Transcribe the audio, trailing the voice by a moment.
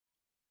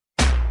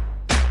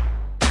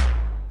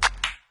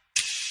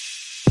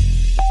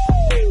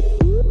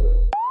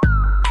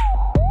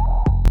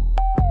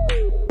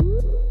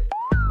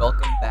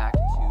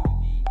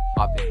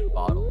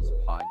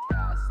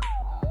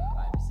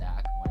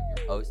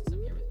Bottles.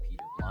 I'm here with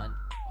Peter Blunt,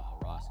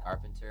 Ross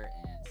Carpenter,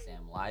 and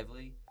Sam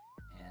Lively.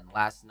 And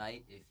last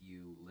night, if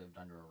you lived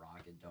under a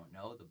rock and don't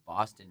know, the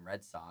Boston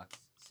Red Sox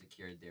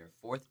secured their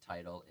fourth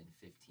title in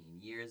 15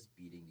 years,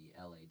 beating the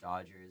LA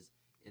Dodgers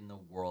in the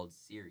World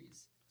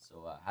Series.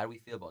 So, how do we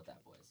feel about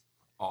that, boys?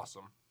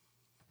 Awesome.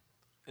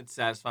 It's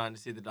satisfying to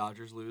see the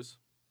Dodgers lose.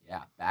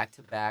 Yeah, back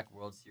to back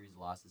World Series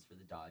losses for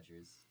the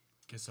Dodgers.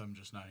 Guess I'm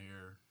just not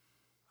here.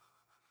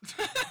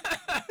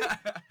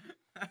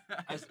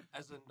 As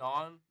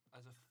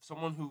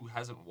someone who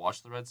hasn't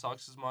watched the Red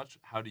Sox as much,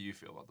 how do you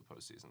feel about the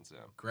postseason, Sam?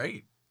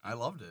 Great. I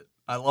loved it.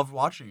 I loved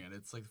watching it.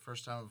 It's like the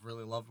first time I've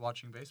really loved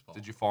watching baseball.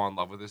 Did you fall in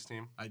love with this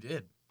team? I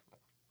did.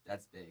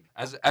 That's big.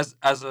 As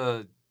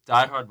a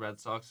diehard Red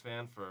Sox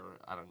fan for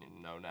I don't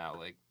even know now,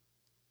 like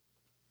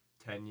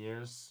 10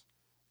 years,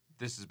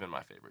 this has been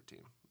my favorite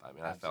team. I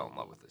mean, I fell in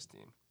love with this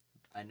team.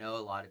 I know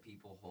a lot of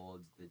people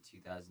hold the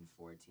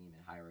 2004 team in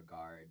high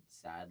regard.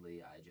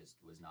 Sadly, I just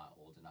was not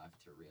old enough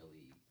to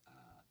really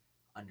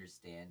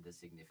understand the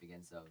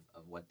significance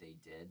of what they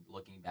did.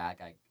 Looking back,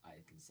 I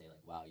can say,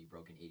 like, wow, you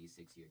broke an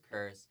 86-year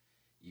curse.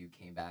 You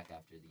came back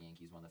after the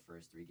Yankees won the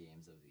first three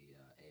games of the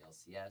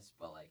ALCS.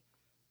 But, like,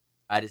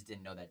 I just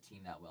didn't know that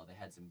team that well. They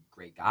had some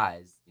great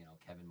guys,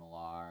 Kevin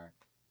Millar,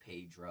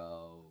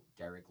 Pedro,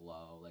 Derek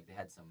Lowe. Like, they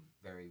had some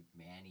very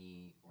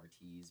Manny,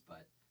 Ortiz,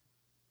 but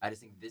I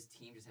just think this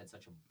team just had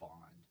such a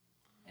bond.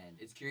 And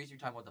it's curious you're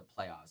talking about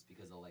the playoffs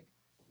because of like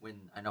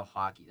when I know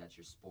hockey, that's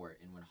your sport,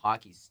 and when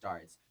hockey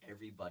starts,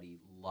 everybody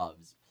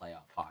loves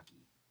playoff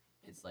hockey.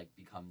 It's like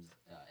becomes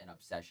an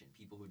obsession.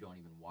 People who don't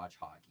even watch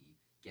hockey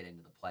get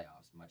into the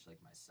playoffs, much like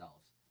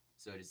myself.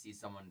 So to see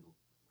someone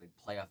like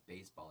playoff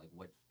baseball,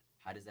 like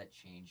how does that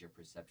change your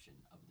perception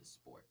of the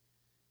sport?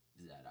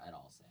 Is that at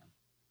all,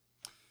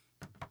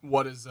 Sam?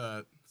 What is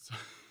I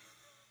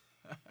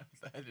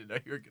didn't know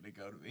you were gonna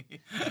go to me.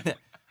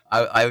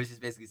 I was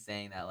just basically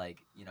saying that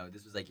like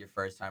this was like your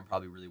first time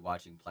probably really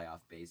watching playoff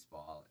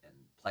baseball, and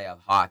playoff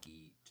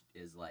hockey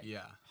is like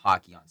Yeah.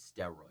 hockey on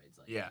steroids,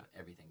 like Yeah.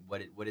 everything. What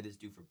did this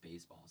do for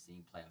baseball?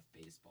 Seeing playoff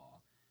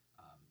baseball,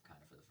 kind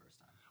of for the first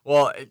time.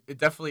 Well, it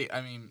definitely.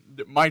 I mean,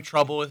 my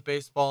trouble with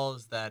baseball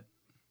is that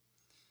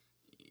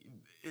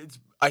it's.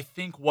 I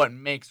think what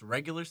makes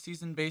regular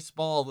season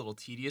baseball a little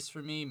tedious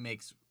for me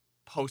makes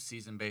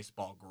postseason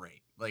baseball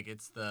great. Like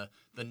it's the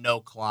no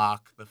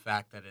clock, the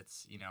fact that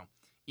it's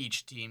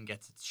each team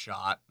gets its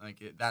shot.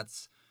 Like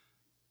that's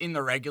in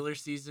the regular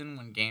season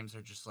when games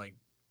are just like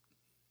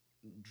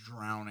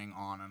drowning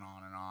on and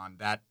on and on.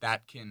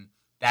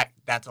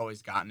 That's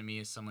always gotten to me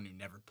as someone who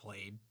never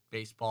played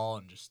baseball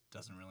and just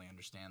doesn't really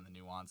understand the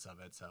nuance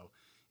of it. So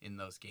in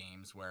those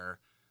games where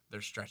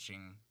they're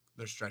stretching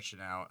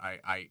out,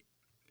 I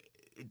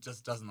it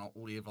just doesn't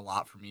leave a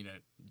lot for me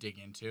to dig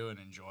into and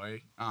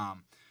enjoy.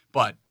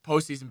 But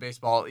postseason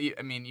baseball,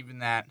 I mean, even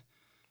that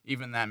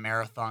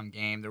marathon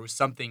game, there was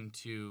something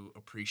to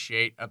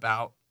appreciate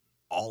about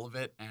all of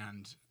it,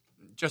 and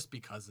just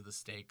because of the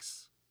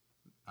stakes,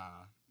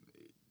 uh,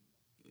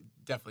 it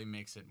definitely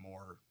makes it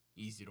more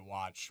easy to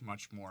watch,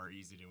 much more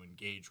easy to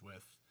engage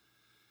with.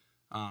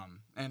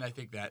 And I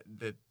think that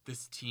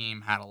this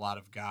team had a lot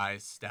of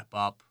guys step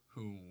up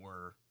who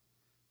were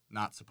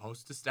not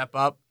supposed to step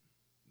up.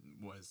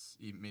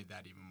 It made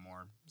that even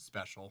more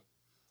special.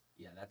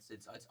 Yeah,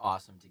 it's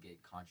awesome to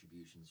get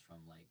contributions from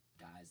like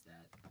guys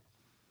that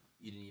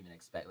you didn't even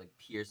expect. Like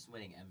Pierce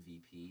winning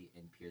MVP,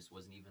 and Pierce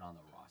wasn't even on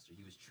the roster.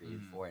 He was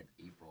traded for in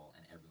April,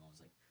 and everyone was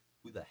like,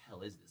 "Who the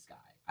hell is this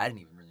guy?" I didn't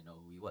even really know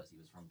who he was. He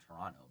was from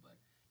Toronto, but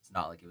it's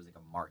not like it was like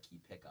a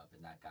marquee pickup,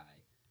 and that guy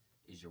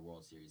is your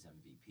World Series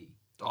MVP.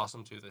 It's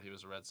awesome too that he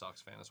was a Red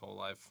Sox fan his whole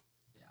life.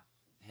 Yeah,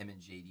 him and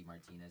JD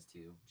Martinez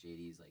too.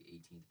 JD's like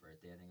 18th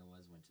birthday, I think it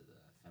was, went to the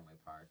Fenway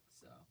Park.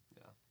 So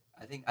Yeah.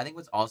 I think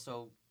what's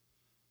also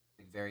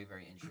like very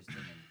very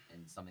interesting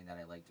and something that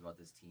I liked about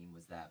this team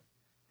was that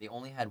they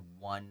only had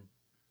one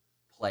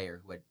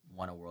player who had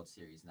won a World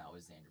Series, and that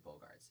was Xander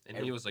Bogaerts. And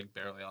he was like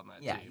barely on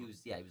that Yeah, team. he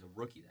was a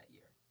rookie that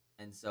year,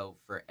 and so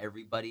for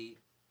everybody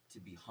to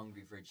be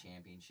hungry for a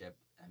championship,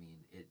 I mean,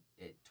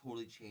 it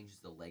totally changes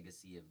the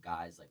legacy of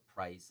guys like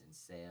Price and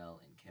Sale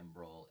and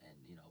Kimbrel and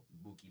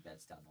Mookie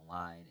Betts down the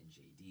line and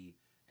JD.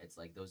 It's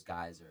like those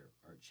guys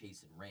are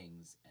chasing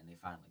rings, and they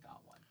finally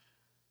got one.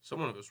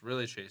 Someone who was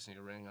really chasing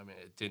a ring. I mean,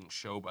 it didn't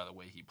show by the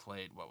way he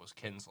played. What was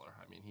Kinsler?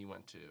 I mean, he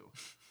went to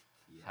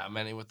Yeah, how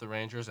many with the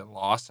Rangers and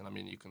lost. And I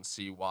mean, you can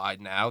see why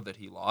now that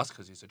he lost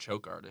because he's a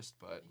choke artist.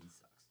 But he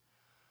sucks.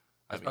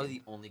 I That's probably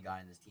mean, the only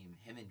guy in this team.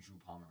 Him and Drew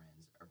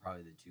Pomeranz are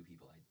probably the two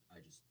people I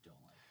just don't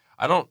like.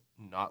 I don't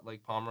not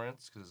like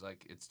Pomerantz because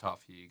like it's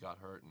tough. He got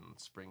hurt in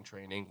spring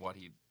training.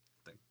 He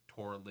like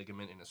tore a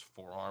ligament in his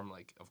forearm.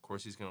 Like of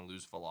course he's gonna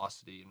lose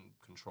velocity and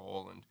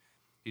control. And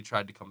he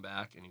tried to come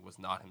back and he was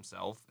not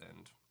himself.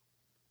 And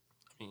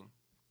I mean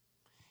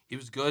he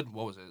was good.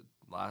 What was it?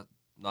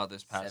 Not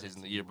this past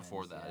season, the 17 year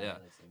before wins, that. yeah, Yeah,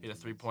 like he had a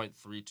 17 wins.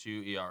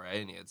 3.32 ERA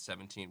and he had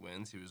 17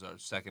 wins. He was our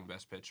second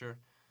best pitcher.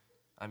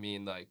 I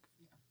mean, like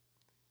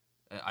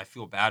I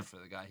feel bad for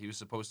the guy. He was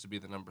supposed to be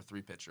the number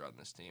 3 pitcher on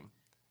this team,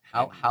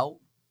 How and how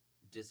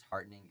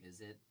disheartening is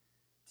it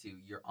to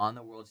you're on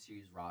the World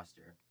Series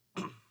roster.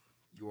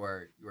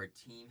 Your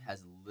team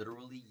has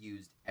literally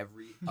used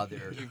every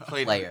other You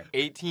played player.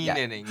 18 Yeah,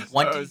 innings. I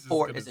was just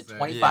 24 gonna is a say,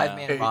 25-man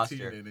 18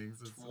 roster.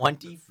 innings. It's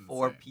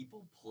 24 insane.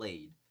 people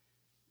played.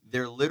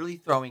 They're literally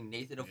throwing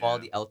Nathan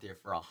Eovaldi out there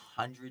for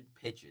 100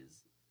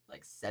 pitches,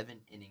 like 7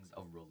 innings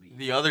of relief.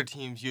 The other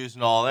team's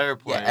using all their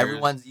players. Yeah,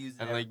 everyone's using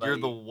and everybody. you're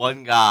the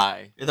one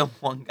guy. You're the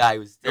one guy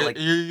who's still like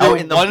you're out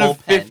in the one of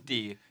bullpen.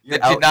 50 You're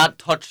that did out- not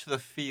touch the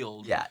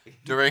field Yeah,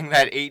 during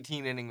that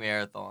 18-inning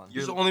marathon.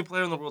 He's the only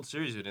player in the World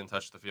Series who didn't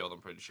touch the field,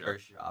 I'm pretty sure.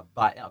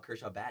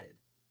 Kershaw batted,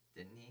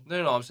 didn't he?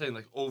 No, I'm saying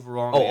like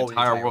overall in the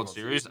entire World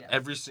Series, yeah.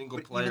 every single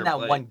But player even that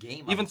played. one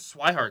game, Even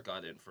Swihart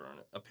got in for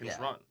a pinch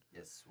Yeah. run.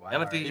 yes,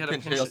 And I think Swihart. he had a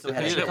pinch also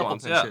had he a had a hit couple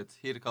once, pinch yeah. hits.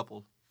 He had a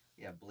couple.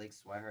 Yeah, Blake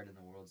Swihart in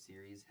the World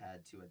Series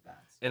had 2 at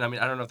bats. And I mean,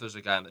 I don't know if there's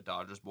a guy in the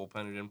Dodgers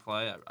bullpen who didn't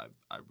play.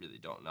 I really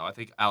don't know. I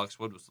think Alex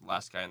Wood was the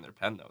last guy in their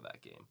pen though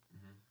that game.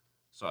 Mhm.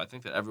 So I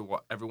think that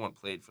everyone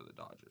played for the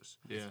Dodgers.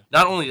 Yeah.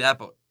 Not only that,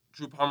 but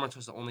Drew Pomeranz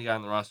was the only guy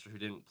in the roster who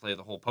didn't play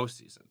the whole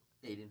postseason.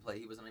 Yeah, he didn't play.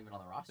 He wasn't even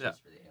on the roster Yeah.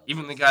 for the ALDS.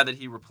 Even the guy that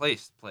he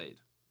replaced played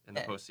in the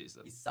Yeah.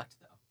 postseason. He sucked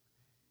though.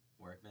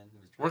 Workman, who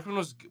was trash.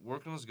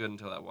 Workman was good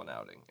until that one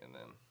outing, and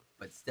then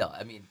But still,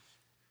 I mean,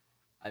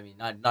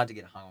 not to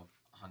get hung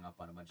up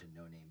on a bunch of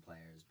no name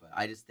players, but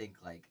I just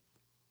think like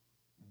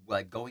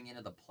going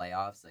into the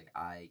playoffs, like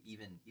I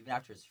even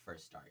after his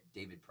first start,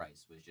 David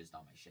Price was just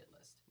on my shit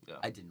list. Yeah.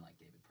 I didn't like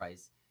David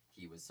Price.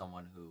 He was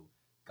someone who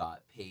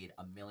got paid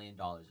 $1 million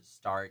a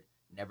start,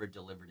 never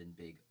delivered in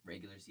big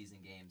regular season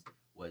games,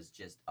 was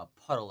just a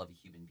puddle of a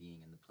human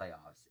being in the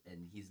playoffs,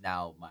 and he's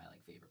now my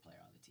favorite player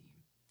on the team.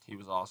 he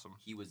was awesome.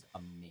 He was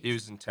amazing. He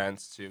was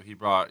intense too. He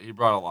brought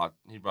a lot.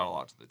 He brought a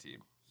lot to the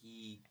team.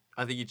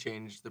 I think he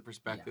changed the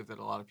perspective that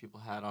a lot of people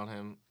had on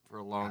him for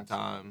a long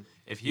Absolutely. time.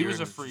 If he Fear was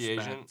a and free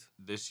respect. agent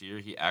this year,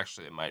 he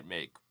actually might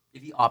make.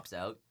 If he opts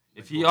out,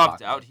 If like, he we'll talk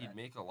opted out, about he'd that.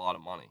 make a lot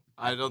of money.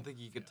 I don't think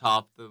he could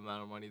top the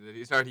amount of money that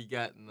he's already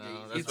getting, though.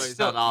 Yeah, That's he's why he's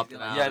still- not he's opting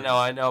gonna- out. Yeah, no,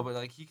 I know, but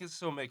like he can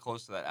still make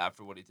close to that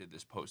after what he did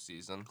this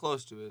postseason.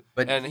 Close to it.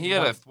 But And he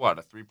had a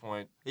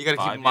 3-point. You got to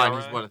keep 5 in mind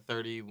he's, ERA? a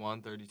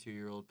 31,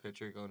 32-year-old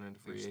pitcher going into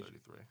free He's agent.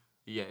 33.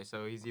 Yeah,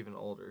 so he's even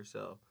older,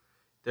 so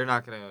they're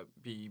not going to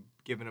be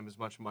giving him as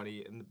much money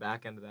in the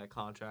back end of that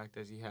contract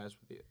as he has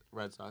with the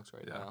Red Sox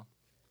right Yeah. now.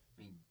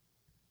 I mean,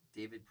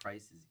 David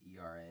Price's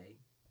ERA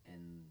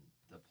in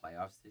the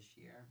playoffs this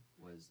year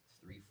was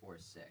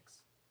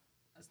 3.46.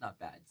 That's not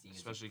bad. Seeing as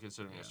Especially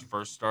considering his Yeah.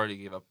 first start, he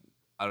gave up.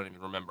 I don't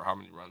even remember how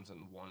many runs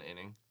in one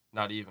inning.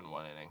 Not even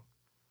one inning.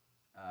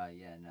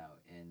 yeah, no,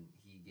 and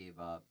he gave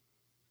up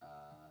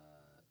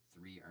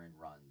 3 earned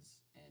runs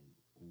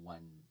in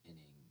 1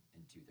 inning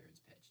and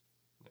 2/3 pitched.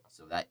 Yeah.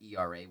 So that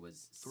ERA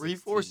was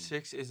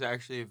 3.46 is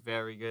actually a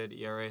very good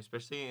ERA,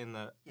 especially in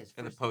the Yes,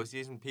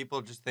 postseason.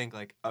 People just think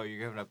like, oh, you're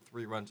giving up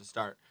 3 runs to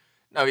start.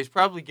 No, he's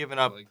probably giving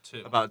up Like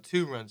 2. about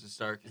 2 runs to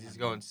start because he's Mhm.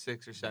 going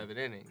 6 or 7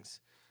 innings.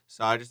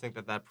 So I just think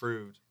that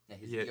proved Yeah,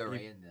 his Yeah, ERA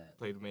he in the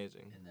played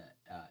amazing.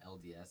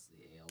 LDS,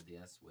 the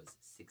ALDS was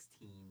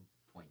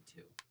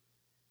 16.2.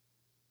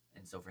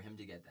 And so for him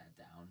to get that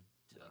down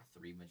to Yeah.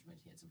 3, which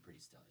meant he had some pretty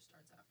stellar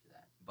starts after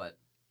that. But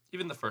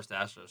Even the first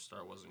Astros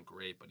start wasn't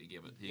great, but he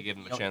gave him You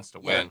a know, chance to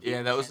yeah, win.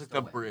 Yeah, that was chance like to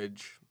the win.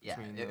 bridge. yeah,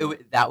 between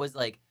it that was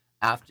like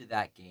after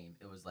that game,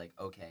 it was like,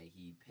 okay,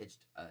 he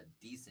pitched a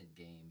decent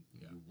game.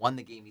 Yeah. He won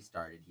the game he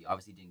started. He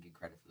obviously didn't get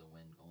credit for the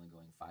win, only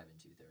going 4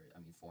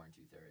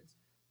 2/3.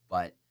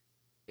 But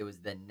it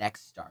was the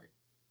next start.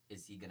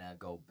 Is he gonna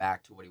go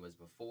back to what he was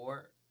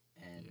before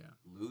and Yeah.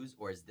 lose,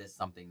 or is this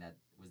something that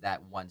was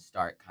that one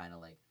start kind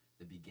of like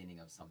the beginning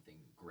of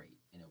something great?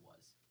 And it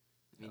was.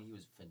 I mean, he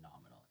was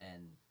phenomenal,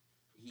 and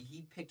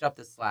he picked up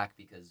the slack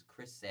because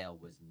Chris Sale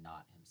was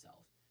not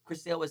himself.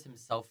 Chris Sale was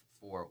himself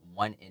for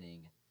 1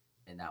 inning,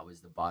 and that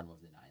was the bottom of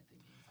the 9th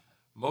in Game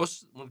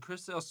 5. When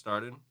Chris Sale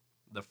started,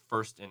 the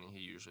first inning he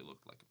usually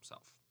looked like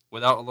himself.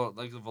 Without a little,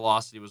 like the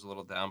velocity was a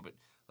little down, but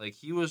like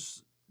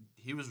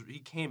he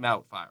came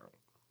out firing.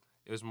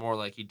 It was more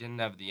like he didn't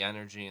have the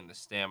energy and the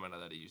stamina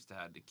that he used to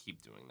have to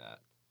keep doing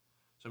that.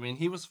 So I mean,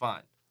 he was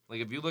fine.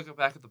 Like if you look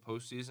back at the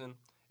postseason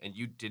and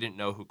you didn't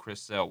know who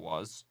Chris Sale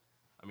was,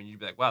 I mean, you'd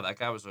be like, wow, that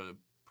guy was a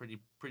pretty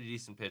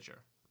decent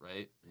pitcher,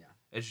 right? Yeah.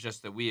 It's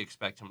just that we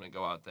expect him to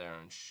go out there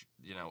and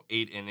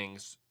 8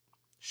 innings,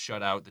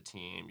 shut out the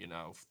team,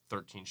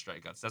 13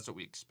 strikeouts. That's what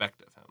we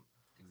expect of him.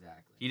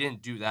 Exactly. He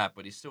didn't do that,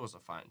 but he still was a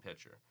fine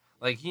pitcher.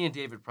 Like he and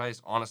David Price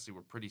honestly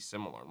were pretty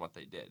similar in what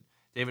they did.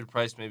 David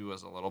Price maybe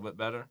was a little bit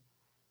better,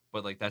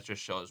 but like that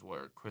just shows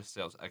where Chris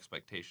Sale's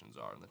expectations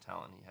are and the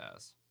talent he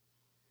has.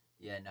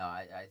 Yeah, no,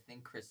 I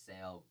think Chris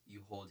Sale,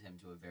 you hold him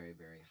to a very,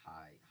 very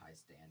high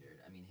standard.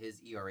 I mean, his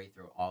ERA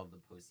through all of the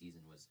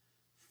postseason was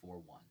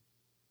 4.1.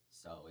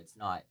 So it's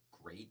not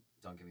great.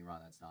 Don't get me wrong,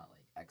 that's not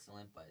like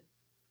excellent, but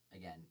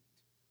again,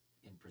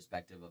 in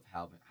perspective of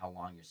how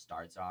long your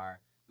starts are,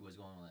 he was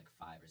going like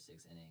 5 or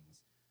 6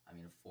 innings. I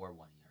mean, a 4.1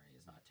 ERA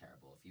is not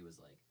terrible. If he was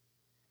like,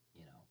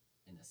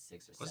 in the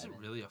 6 or 7. Was it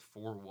really a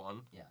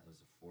 4-1? Yeah, it was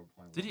a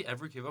 4.1. Did he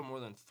ever give up more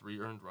than 3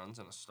 earned runs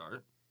in a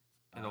start?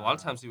 And a lot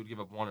of times he would give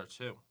up 1 or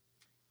 2.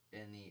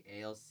 In the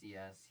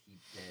ALCS, he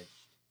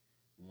pitched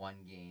one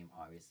game.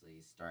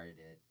 Obviously, started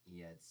it.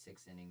 He had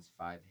 6 innings,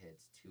 5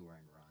 hits, 2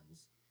 earned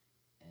runs.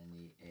 In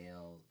the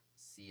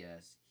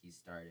ALCS, he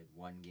started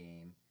one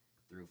game,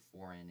 threw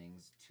 4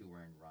 innings, 2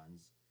 earned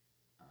runs.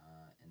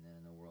 And then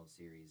in the World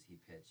Series, he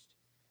pitched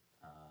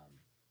um,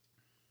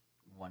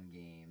 one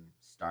game,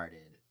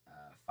 started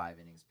 5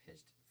 innings,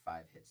 pitched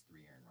 5 hits, 3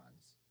 earned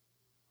runs.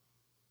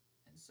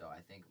 And so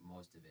I think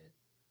most of it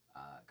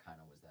kind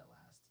of was the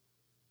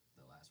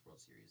last World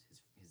Series,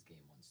 his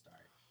game 1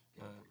 start,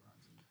 getting 3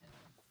 runs in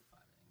 5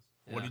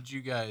 innings.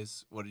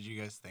 What did you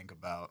guys think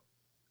about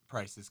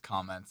Price's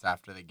comments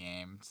after the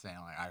game, saying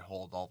like I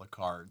hold all the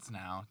cards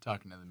now,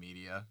 talking to the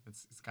media?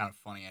 It's kind of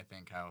funny, I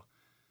think, how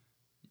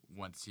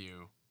once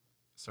you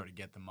sort of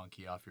get the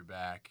monkey off your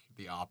back,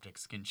 the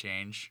optics can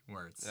change.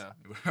 Where it's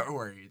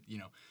where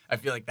I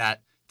feel like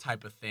that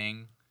type of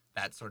thing,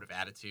 that sort of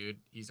attitude,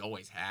 he's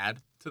always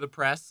had to the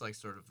press, like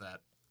sort of that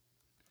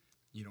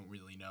you don't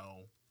really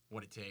know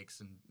what it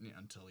takes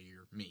until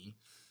you're me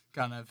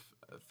kind of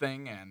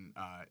thing, and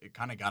it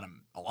kind of got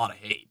him a lot of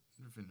hate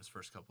in his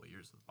first couple of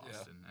years with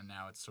Boston, and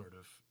now it's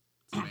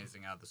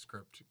amazing how the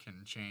script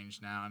can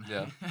change now. And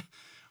Yeah.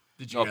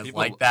 did you guys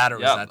like that, or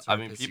was that sort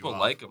of piss people you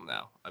off? like him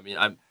now.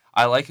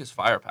 I like his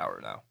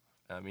firepower now.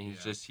 I mean, he's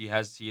Yeah. just he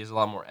has a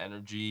lot more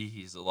energy.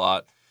 He's a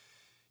lot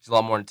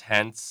more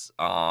intense.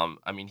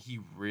 I mean, he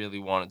really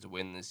wanted to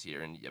win this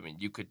year, and I mean,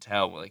 you could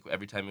tell like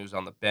every time he was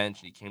on the bench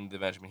and he came to the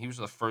bench. I mean, he was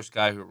the first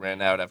guy who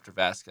ran out after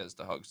Vasquez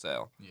to hug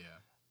Sale. Yeah.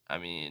 I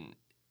mean,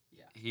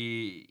 Yeah.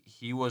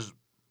 he was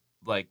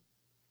like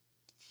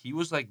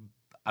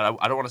I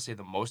don't want to say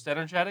the most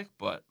energetic,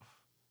 but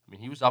I mean,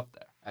 he was up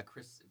there.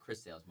 Chris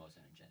Sale's most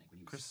energetic when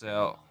he was Chris screaming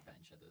Sale. on the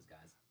bench at those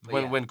guys.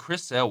 But When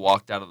Chris Sale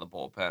walked out of the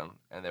bullpen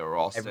and they were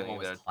all everyone standing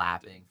was there,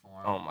 clapping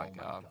for him. oh my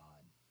God.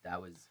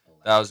 That was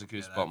electric. That was a Yeah,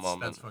 goosebump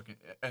moment. That's fucking.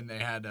 And they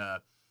had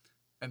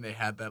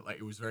that, like,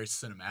 it was very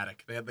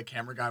cinematic. They had the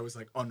camera guy was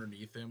like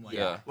underneath him, like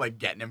Yeah. like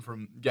getting him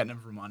from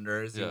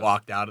under as he Yeah.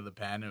 walked out of the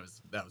pen.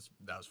 That was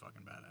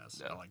fucking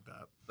badass. Yeah. I like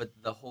that. But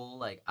the whole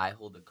like I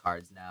hold the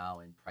cards now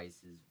and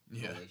Price's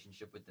Yeah.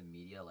 relationship with the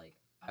media, like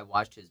I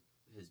watched his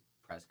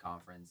press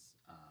conference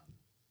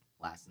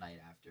last night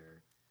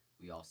after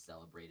we all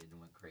celebrated and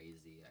went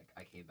crazy.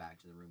 I came back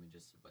to the room and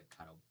just like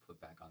kind of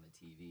put back on the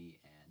TV,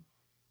 and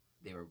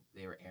they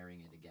were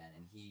airing it again,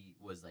 and he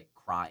was like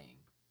crying,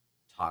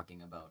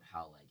 talking about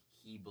how like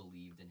he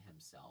believed in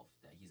himself,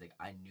 that he's like,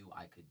 I knew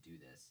I could do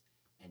this,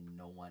 and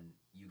no one,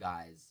 you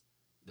guys,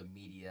 the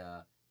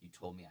media, you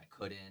told me I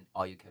couldn't.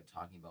 All you kept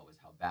talking about was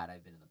how bad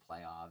I've been in the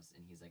playoffs,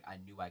 and he's like, I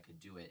knew I could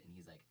do it, and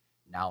he's like,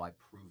 now I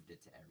proved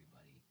it to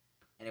everybody,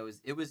 and it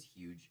was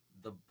huge.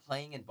 The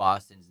playing in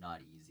Boston's not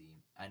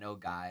easy. I know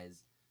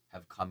guys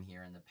have come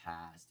here in the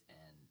past,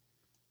 and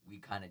we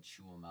kind of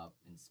chew them up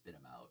and spit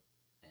them out.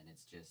 And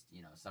it's just,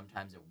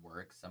 sometimes it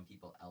works. Some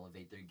people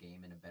elevate their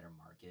game in a better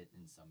market,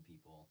 and some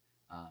people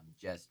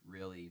just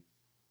really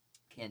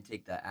can't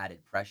take the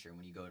added pressure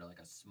when you go to like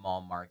a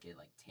small market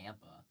like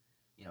Tampa.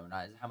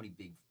 Not how many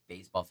big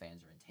baseball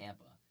fans are in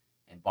Tampa.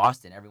 And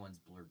Boston, everyone's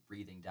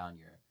breathing down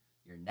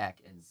your neck.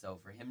 And so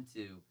for him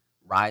to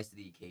rise to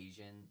the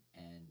occasion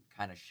and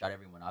kind of shut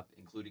everyone up,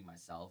 including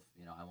myself,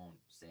 I won't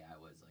say I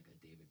was like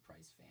a David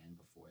Price fan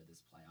before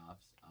this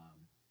playoffs.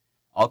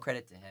 All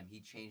credit to him.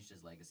 He changed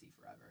his legacy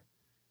forever.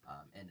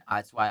 And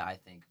that's why I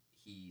think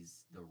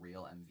he's the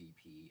real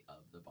MVP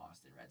of the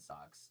Boston Red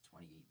Sox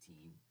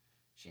 2018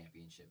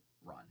 championship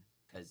run,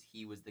 because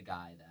he was the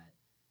guy that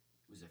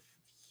was a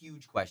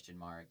huge question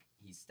mark.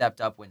 He stepped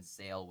up when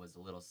Sale was a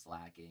little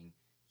slacking.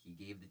 He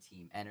gave the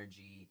team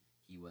energy.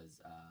 He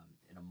was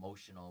an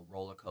emotional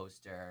roller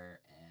coaster,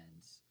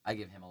 and I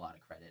give him a lot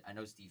of credit. I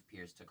know Steve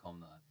Pearce took home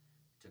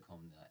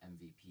the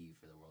MVP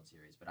for the World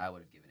Series, but I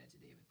would have given it to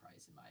David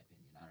Price in my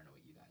opinion. I don't know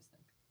what you guys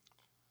think.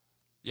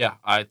 Yeah,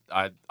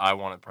 I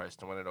wanted Price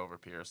to win it over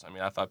Pierce. I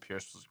mean, I thought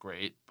Pierce was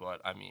great,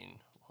 but I mean,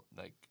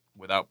 like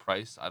without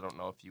Price, I don't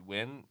know if you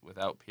win.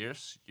 Without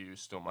Pierce, you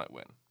still might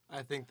win.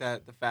 I think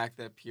that the fact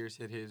that Pierce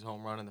hit his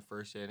home run in the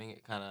first inning,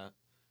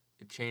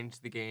 it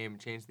changed the game,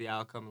 changed the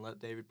outcome, and let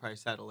David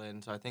Price settle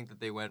in. So I think that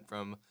they went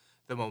from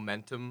the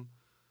momentum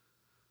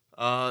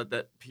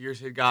that Pierce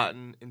had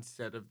gotten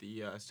instead of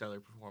the stellar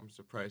performance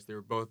of Price. They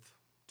were both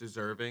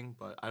deserving,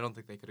 but I don't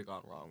think they could have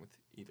gone wrong with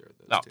either of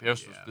those No, two.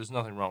 Pierce Yeah. there's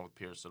nothing wrong with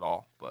Pierce at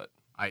all, but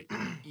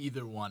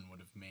Either one would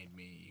have made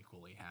me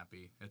equally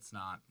happy. It's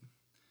not.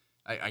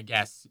 I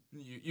guess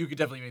you could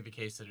definitely make the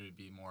case that it would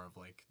be more of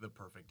like the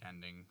perfect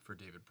ending for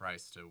David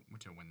Price to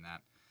win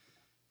that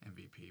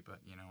MVP. But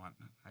you know what?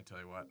 I tell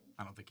you what,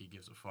 I don't think he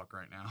gives a fuck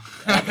right now.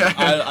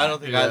 I don't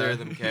think Yeah. either of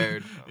them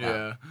cared.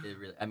 Yeah. It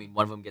really. I mean,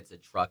 one of them gets a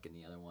truck, and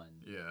the other one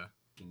Yeah.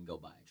 can go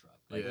buy a truck.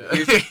 Like, Yeah.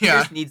 Pierce, Yeah.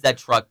 Pierce needs that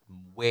truck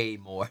way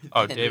more.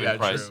 Oh, than David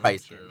Price.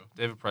 Price True. can.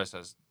 David Price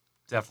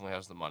definitely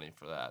has the money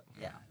for that.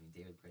 Yeah, I mean,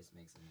 David Price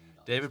makes $1 million.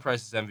 David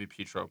Price's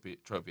MVP trophy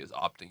is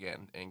opting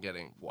in and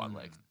getting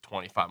like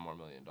 $25 more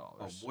million. Oh,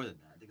 more than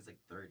that. I think it's like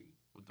 30.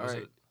 All Was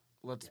right, it-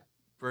 let's Yeah.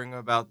 bring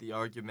about the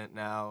argument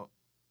now.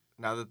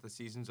 Now that the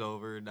season's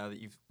over, now that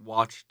you've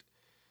watched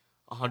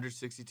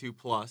 162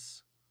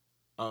 plus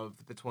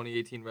of the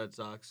 2018 Red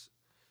Sox.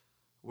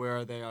 Where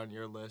are they on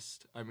your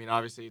list? I mean,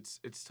 obviously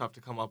it's tough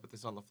to come up with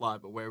this on the fly,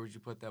 but where would you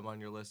put them on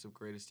your list of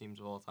greatest teams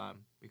of all time?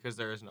 Because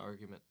there is an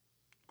argument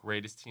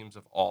Greatest teams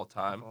of all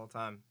time. of all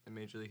time in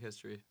Major League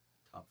history.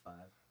 Top 5.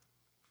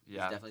 Yeah,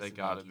 There's definitely they some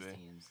gotta Yankees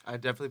be. teams. I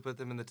definitely put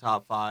them in the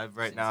top 5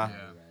 right now.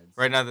 Cincinnati Yeah. Reds.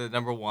 Right now, the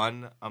number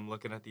 1. I'm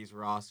looking at these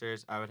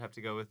rosters. I would have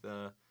to go with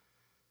the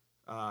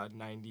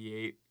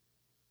 98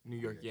 New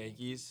York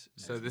Yankees.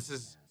 So That's this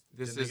is fantastic.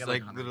 this Didn't they is get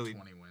like 120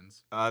 literally.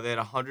 wins. They had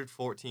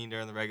 114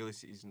 during the regular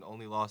season.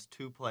 Only lost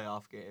 2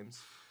 playoff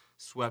games.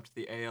 Swept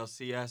the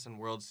ALCS and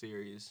World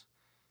Series.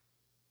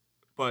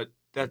 But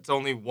that's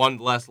only 1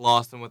 less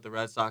loss than what the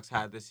Red Sox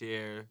had this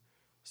year.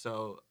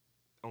 So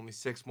only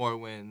 6 more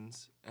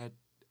wins. And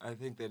I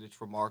think that it's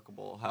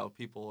remarkable how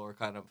people are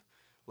kind of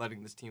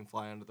letting this team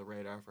fly under the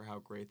radar for how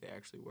great they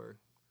actually were.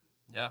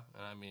 Yeah,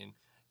 and I mean,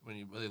 when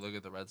you really look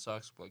at the Red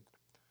Sox, like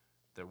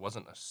there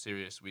wasn't a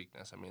serious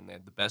weakness. I mean, they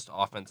had the best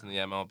offense in the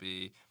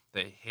MLB.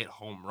 They hit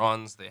home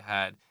runs. They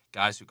had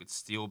guys who could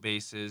steal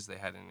bases. They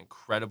had an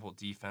incredible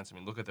defense. I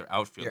mean, look at their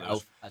outfield. Their There's,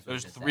 outf- that's what I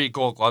there's was 3 gonna say.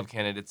 Gold Glove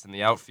candidates in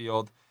the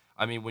outfield.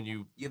 I mean, when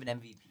you You have an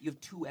MVP. You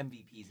have 2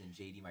 MVPs in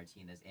JD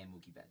Martinez and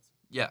Mookie Betts.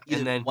 yeah, Either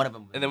and then one of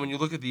them. and then when you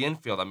look at the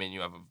infield, I mean, you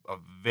have a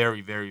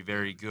very, very,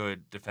 very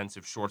good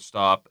defensive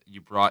shortstop.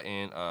 You brought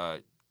in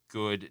a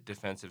good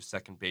defensive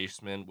second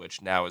baseman,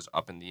 which now is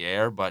up in the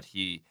air, but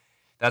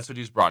that's what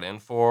he's brought in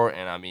for.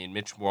 And I mean,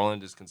 Mitch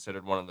Moreland is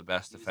considered one of the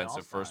best He was an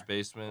defensive first all-star.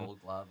 basemen.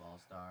 Gold Glove, All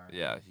Star.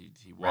 Yeah,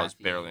 he was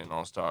Rafi. barely an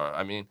all-star.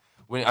 I mean,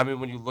 when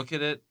you look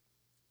at it,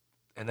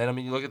 and then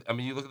you look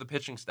at the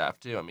pitching staff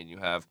too. I mean, you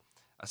have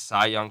a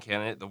Cy Young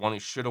candidate, the one who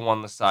should have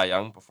won the Cy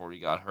Young before he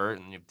got hurt,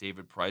 and then you have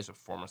David Price, a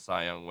former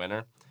Cy Young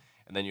winner,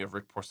 and then you have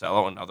Rick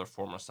Porcello, another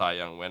former Cy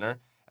Young winner,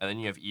 and then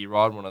you have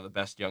Erod, one of the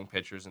best young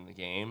pitchers in the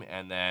game,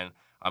 and then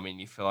I mean,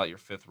 you fill out your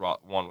fifth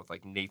one with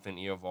like Nathan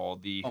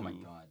Eovaldi, Oh my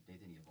God,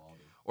 Nathan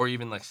Eovaldi. or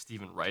even like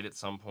Stephen Wright at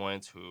some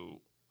points,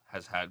 who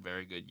has had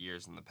very good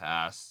years in the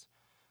past.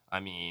 I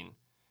mean,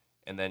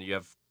 and then you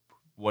have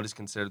what is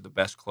considered the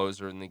best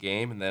closer in the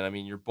game, and then I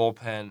mean your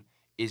bullpen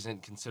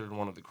isn't considered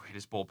one of the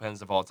greatest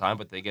bullpens of all time,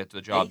 but they get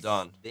the job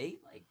done. They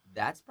like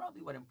that's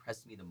probably what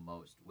impressed me the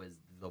most was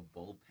the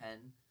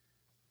bullpen.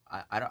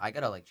 I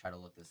gotta like try to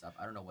look this up.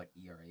 I don't know what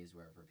ERAs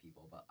were for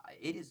people, but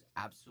it is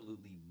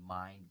absolutely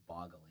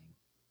mind-boggling.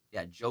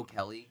 Yeah, Joe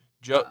Kelly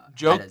Joe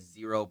had a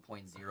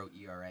 0.0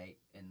 ERA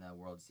in the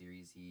World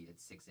Series. He had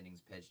 6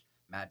 innings pitched.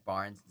 Matt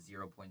Barnes 0.0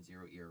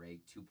 ERA,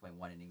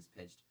 2.1 innings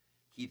pitched.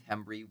 Keith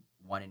Hembry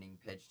 1 inning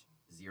pitched,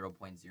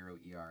 0.0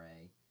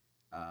 ERA.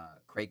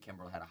 Craig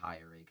Kimbrell had a high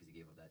ERA because he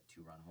gave up that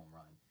 2-run home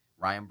run.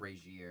 Ryan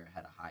Brazier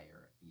had a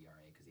higher ERA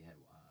because he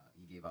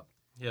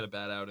had a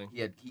bad outing.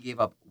 he gave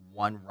up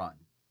 1 run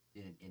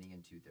in an inning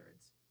and 2/3.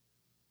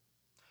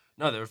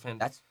 No, they were fantastic.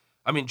 That's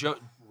I mean,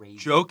 crazy.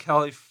 Joe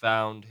Kelly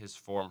found his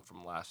form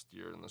from last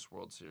year in this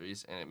World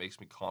Series, and it makes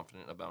me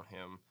confident about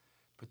him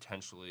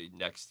potentially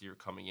next year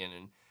coming in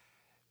and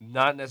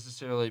not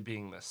necessarily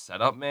being the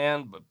setup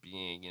man, but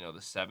being, the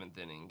 7th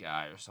inning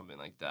guy or something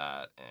like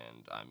that.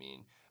 And I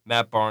mean,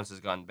 Matt Barnes has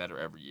gotten better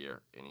every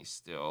year, and he's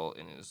still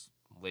in his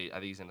I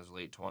think he's in his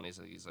late 20s.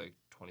 I think he's like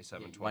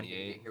 27, Yeah,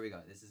 28. Here we go.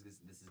 This is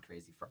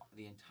crazy. For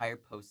the entire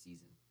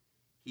postseason,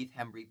 Keith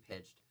Hembry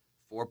pitched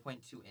 4.2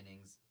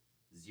 innings,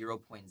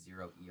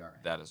 0.0 ERA.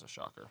 That is a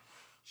shocker.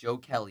 Joe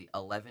Kelly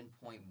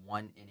 11.1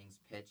 innings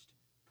pitched,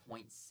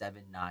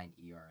 0.79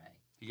 ERA.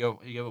 He gave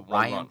it 1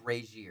 Ryan run.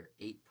 Brazier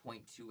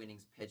 8.2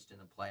 innings pitched in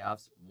the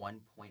playoffs,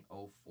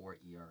 1.04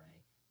 ERA.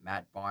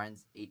 Matt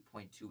Barnes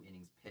 8.2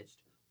 innings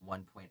pitched,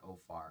 1.04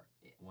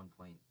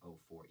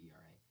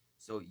 ERA.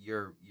 So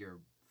you're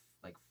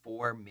like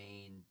 4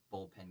 main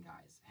bullpen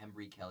guys: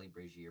 Hembry, Kelly,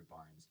 Brazier,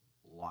 Barnes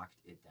locked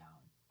it down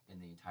in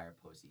the entire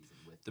postseason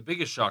with The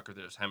biggest shocker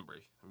there is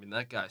Hembry. I mean,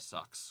 that guy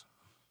sucks.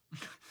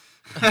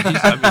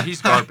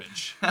 He's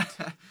garbage.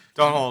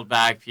 Don't hold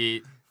back,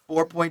 Pete.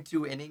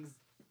 4.2 innings,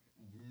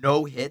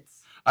 no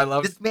hits. I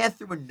love This man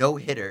threw a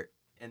no-hitter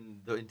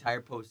in the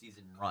entire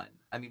postseason run.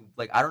 I mean,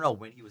 like, I don't know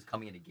when he was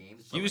coming into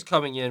games. He but, was like,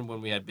 coming in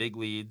when we had big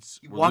leads,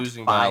 He we're walked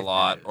losing by a 5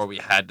 lot, batters, or we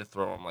man. had to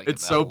throw him like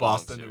it's in so that long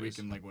Boston that we series.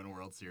 can like win a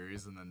World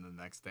Series and then the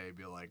next day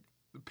be like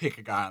pick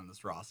a guy on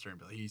this roster and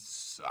be like he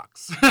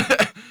sucks.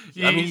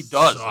 He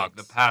does. Like,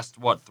 the sucks. past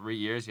 3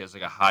 years, he has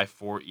like a high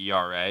 4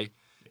 ERA.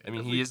 I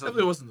mean, he is.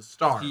 Definitely wasn't the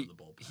star of the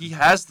bullpen. He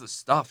has the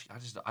stuff.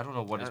 I don't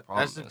know what his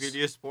problem That's the is.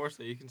 beauty of sports,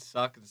 that you can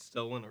suck and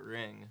still win a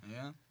ring.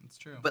 Yeah, that's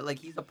true. But, like,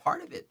 he's a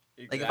part of it.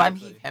 Exactly. Like, if I'm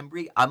Heath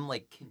Hembry, I'm,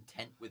 like,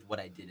 content with what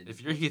I did. In If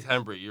this you're Heath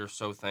postseason. Hembry, you're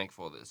so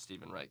thankful that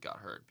Stephen Wright got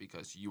hurt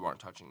because you aren't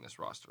touching this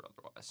roster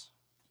otherwise.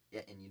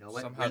 Yeah, and you know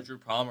what? Somehow Drew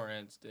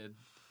Pomeranz did.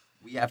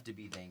 We have to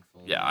be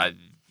thankful. Yeah,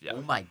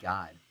 Oh, my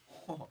God.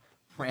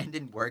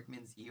 Brandon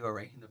Workman's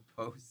ERA in the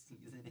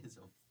postseason is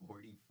a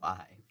 45.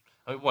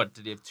 I mean, what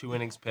did he have? 2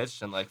 innings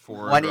pitched and like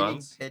 4 1 inning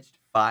runs? pitched,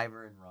 5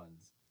 earned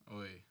runs.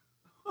 Oy.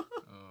 Oh,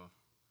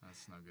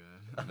 that's no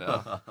good.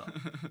 No.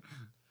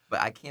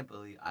 But I can't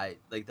believe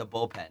the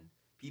bullpen.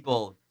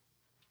 People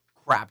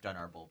crapped on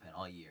our bullpen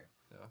all year.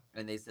 Yeah.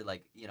 And they said,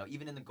 like,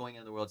 even in the going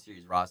into the World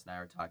Series, Ross and I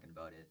were talking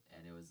about it,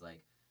 and it was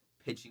like,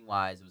 pitching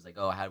wise, it was like,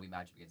 oh, how do we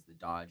match up against the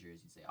Dodgers?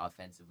 You'd say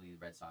offensively, the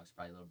Red Sox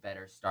probably a little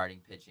better. Starting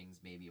pitching's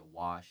maybe a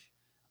wash.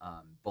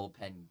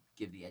 Bullpen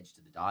give the edge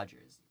to the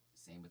Dodgers.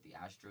 Same with the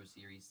Astros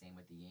series. Same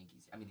with the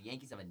Yankees. I mean, the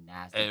Yankees have a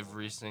nasty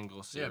Every bullpen. single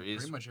Yeah, series,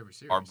 pretty much every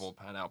series. our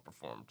bullpen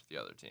outperformed the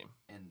other team,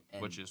 and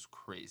which is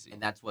crazy.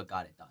 and that's what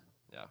got it done.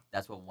 Yeah.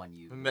 That's what won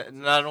you.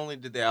 Not only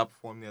did they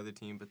outperform the other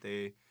team, but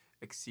they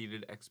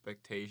exceeded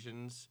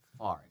expectations.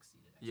 Far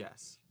exceeded expectations.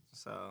 Yes.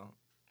 So,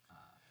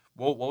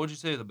 What would you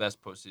say the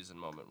best postseason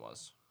moment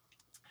was?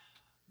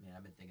 Man,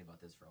 I've been thinking about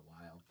this for a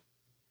while.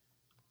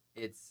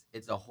 It's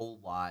a whole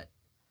lot.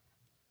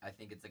 I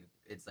think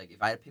it's like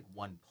if I had to pick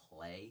one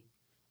play,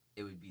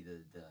 it would be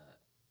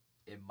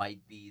it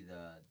might be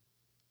the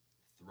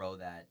throw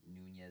that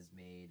Nunez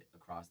made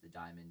across the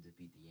diamond to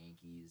beat the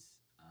Yankees.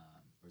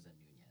 Or was that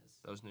Nunez?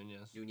 That was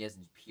Nunez. Nunez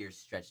and Pierce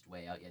stretched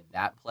way out. Yeah,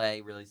 that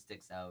play really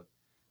sticks out.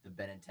 The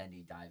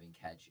Benintendi diving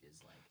catch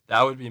is like...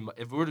 That would be...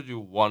 If we were to do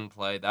one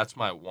play, that's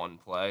my one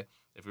play.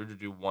 If we were to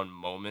do one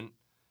moment,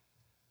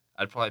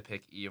 I'd probably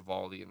pick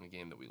Eovaldi in the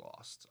game that we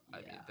lost. Yeah.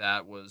 I mean,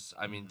 that was...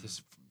 I mean,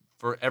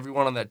 for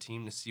everyone on that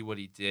team to see what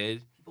he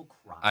did... People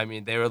cry. I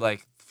mean, they were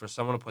like, for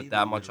someone to put They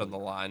that much on the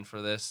literally line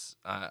for this,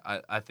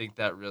 I think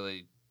that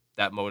really...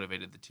 That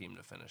motivated the team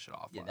to finish it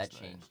off. Yeah, last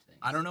that night. changed things.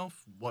 I don't know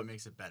what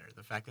makes it better,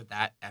 the fact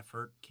that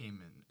effort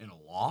came in a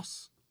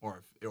loss,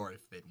 or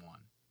if they'd won.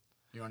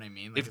 You know what I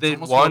mean? Like, If it's they'd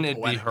almost won, more it'd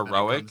be poetic that it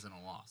heroic, comes in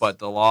a loss. But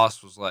the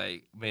loss was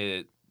like made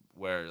it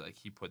where like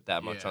he put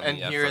that much Yeah. on and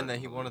the effort. hearing that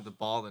he wanted the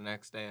ball the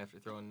next day after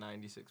throwing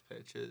 96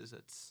 pitches,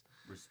 it's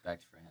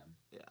Respect for him.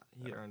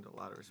 he earned a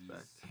lot of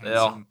respect.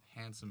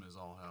 handsome as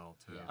all hell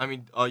too. Yeah. I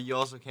mean, you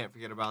also can't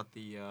forget about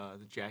the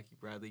Jackie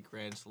Bradley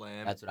Grand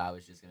Slam That's what I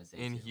was just gonna say.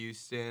 in too.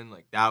 Houston.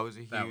 Like that was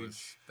a that huge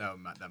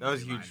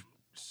was a huge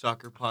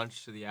sucker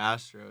punch to the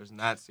Astros in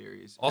that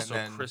series. Also,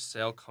 and then, Chris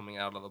Sale coming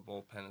out of the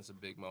bullpen is a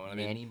big moment. I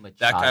mean, Manny Machado.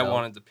 that guy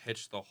wanted to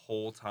pitch the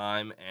whole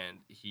time, and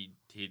he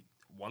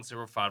once they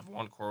were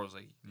 5-1, Cora was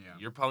like, Yeah.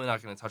 "You're probably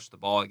not going to touch the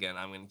ball again.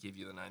 I'm going to give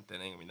you the ninth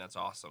inning." I mean, that's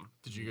awesome.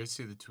 Did you guys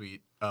see the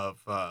tweet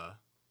of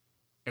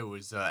it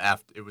was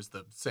after it was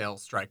the Sale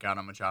strikeout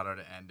on Machado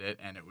to end it,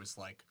 and it was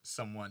like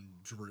someone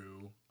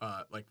drew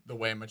like the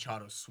way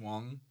Machado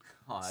swung.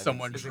 Oh, I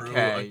Someone It's a drew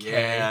K. a K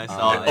Yeah, I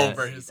saw that.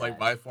 over I his see like that.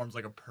 Y forms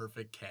like a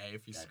perfect K.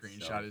 If you That's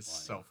screenshot, so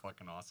it's funny. so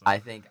fucking awesome. I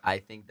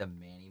think the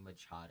Manny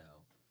Machado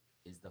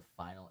is the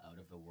final out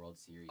of the World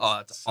Series. Oh,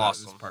 that's So it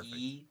was awesome. perfect.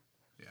 He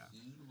Yeah.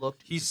 he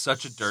looked. He's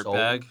such a so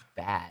dirtbag.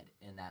 bad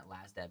in that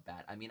last at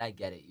bat. I mean, I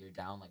get it. You're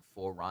down like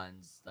 4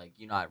 runs. Like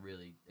you're not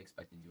really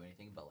expecting to do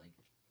anything, but like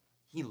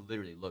he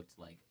literally looked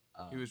like.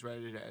 he was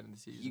ready to end the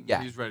season. Yeah.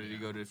 He was ready to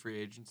go to free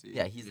agency.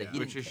 Yeah, he's like Yeah. he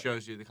which didn't just care.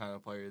 shows you the kind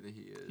of player that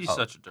he is. He's Oh.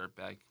 such a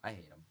dirtbag. I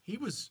hate him. He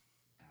was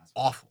Asshole.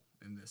 awful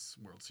in this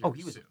World Series. Oh,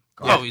 he was too.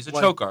 Oh, he's a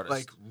choke artist.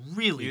 Like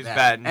really He was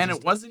bad. bad, and just-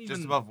 it wasn't just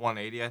even above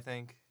 180, I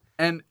think.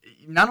 And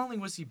not only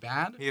was he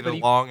bad, He had but a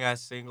long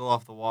ass single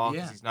off the wall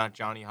because Yeah. he's not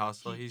Johnny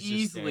Hustle. he He's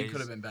easily just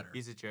could have been better.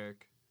 He's a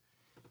jerk.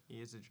 He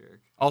is a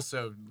jerk.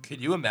 Also,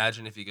 Could you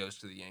imagine if he goes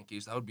to the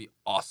Yankees? That would be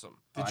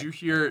awesome. did you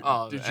hear?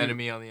 Oh, did the you,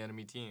 enemy on the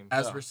enemy team.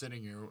 As Yeah. we're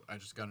sitting here, I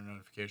just got a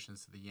notification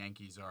that the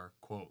Yankees are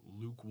quote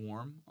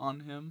lukewarm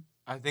on him.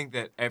 I think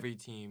that every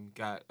team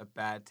got a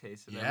bad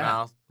taste in their Yeah,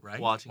 mouth Right?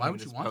 watching Why him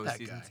would you this want that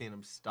postseason, guy? seeing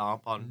him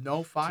stomp on No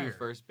two fire.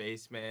 first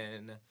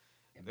basemen.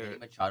 And They're- Manny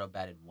Machado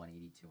batted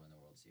 182 in the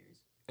World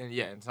Series. And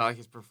yeah, it's not like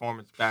his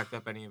performance backed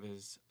up any of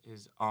his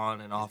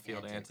on and His off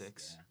field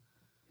antics.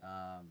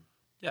 Yeah.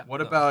 Yeah.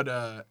 What no.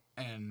 about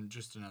and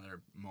just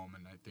another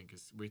moment I think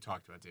is we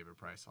talked about David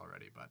Price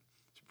already, but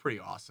it's pretty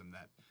awesome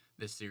that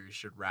this series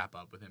should wrap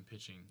up with him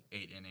pitching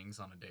 8 innings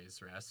on a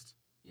day's rest.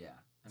 Yeah.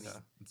 I mean, Yeah.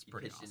 It's He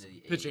pretty pitched into awesome.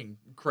 the 8th. Pitching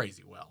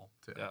crazy well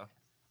too. Yeah.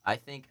 I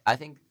think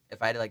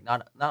if I had like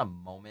not a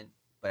moment,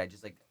 but I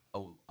just like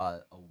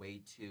a way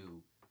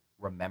to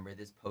remember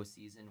this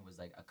postseason was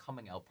like a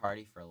coming out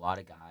party for a lot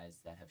of guys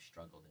that have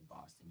struggled in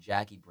Boston.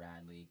 Jackie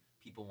Bradley,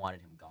 people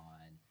wanted him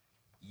gone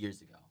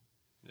years ago.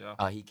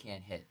 Yeah. He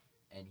can't hit,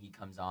 and he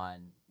comes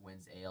on,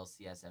 wins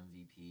ALCS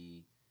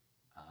MVP.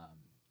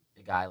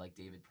 A guy like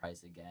David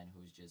Price again,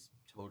 who's just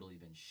totally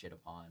been shit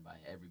upon by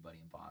everybody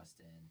in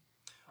Boston.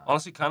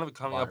 Honestly, kind of a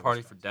coming lot out of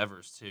party for respect.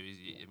 Devers too.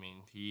 I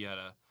mean, he had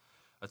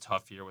a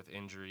tough year with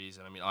injuries,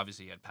 and I mean,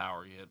 obviously he had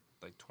power. He had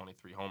like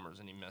 23 homers,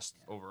 and he missed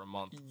over a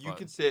month. You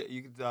could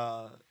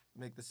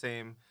make the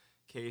same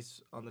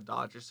case on the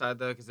Dodgers side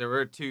though, because there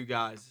were 2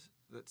 guys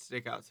that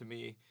stick out to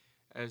me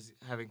as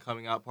having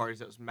coming out parties.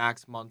 That was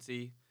Max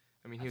Muncy.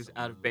 I mean, he was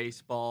out of Absolutely.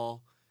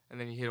 baseball, and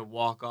then he hit a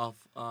walk off.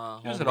 He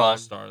was home an run.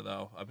 all-star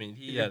though. I mean,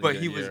 he had but a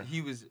good year.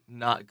 he was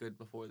not good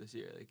before this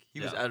year. Like he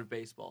was Yeah. out of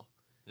baseball.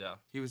 Yeah.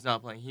 He was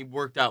not playing. He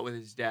worked out with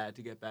his dad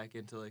to get back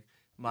into like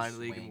minor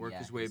league and swing, work yeah,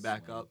 his way his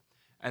back swing. up.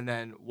 And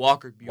then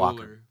Walker Bueller.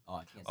 Walker. Oh,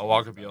 I can't. Oh,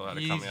 Walker Bueller had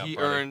a He coming out he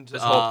party. earned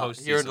This whole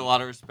he earned a postseason.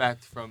 lot of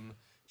respect from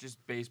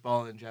just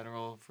baseball in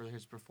general for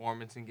his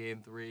performance in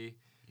Game 3.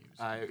 He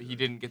was He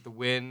didn't get the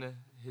win.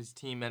 His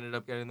team ended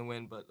up getting the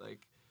win, but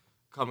like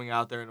coming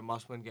out there in a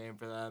must-win game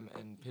for them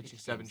and He pitching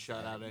pitched 7 game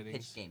seven. shutout He innings.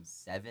 pitched game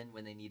 7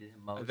 when they needed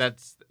him most.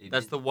 That's They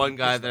that's did- the he one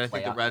guy pitched that I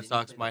think the playoff- Red didn't he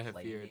Sox play the might have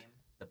play-in feared. game?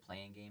 The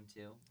playing game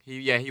too.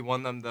 He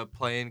won them the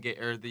play-in game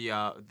or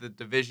the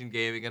division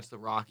game against the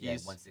Yeah,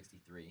 Rockies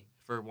 163.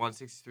 for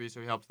 163. So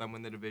he helped them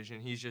win the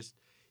division. He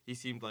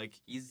seemed like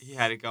He's he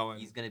had it going.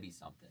 He's gonna be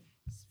something.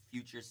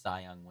 Future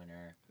Cy Young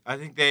winner. I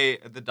think the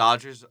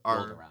Dodgers Build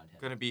are around him.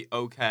 going to be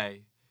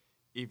okay,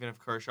 even if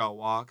Kershaw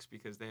walks,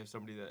 because they have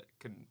somebody that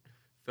can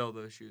fill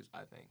those shoes.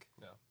 I think.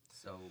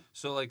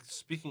 So like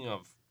speaking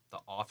of the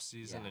off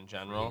season yeah, in free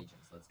general,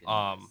 agents, let's get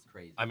into this.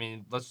 Crazy. I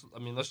mean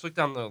let's look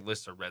down the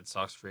list of Red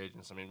Sox free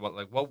agents. I mean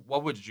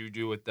what would you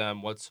do with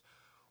them? What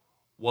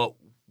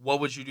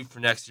would you do for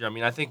next year? I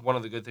mean I think one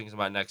of the good things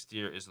about next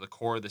year is the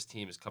core of this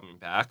team is coming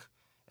back,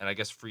 and I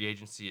guess free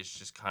agency is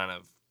just kind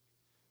of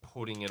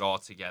putting it all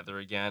together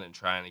again and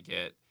trying to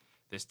get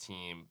this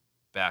team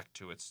back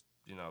to its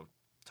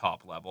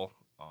top level.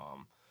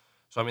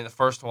 So I mean the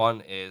first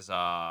one is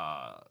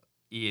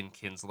Ian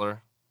Kinsler.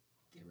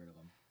 Get rid of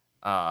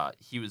him.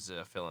 He was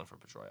a fill-in for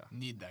Pedroia.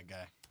 Need that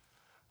guy.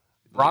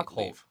 Brock Leave.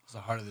 Holt. It's the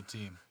heart of the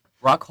team.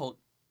 Brock Holt,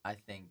 I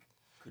think,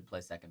 could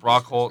play second. base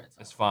Brock for the Holt Red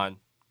Sox. is fine.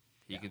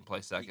 He Yeah. can play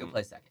He second. can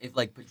play second. If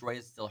like Pedroia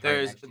is still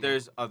hurt next year.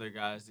 There's other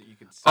guys that you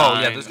could sign.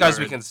 Oh yeah, there's guys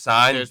or we can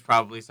sign. There's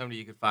probably somebody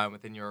you could find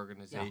within your yeah,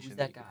 organization who's that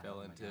that you guy? could fill Oh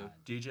my into. God.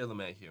 DJ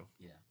LeMahieu.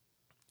 Yeah.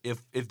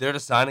 If they're to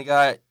sign a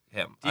guy,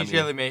 him.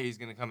 DJ LeMahieu's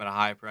going to come at a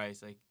high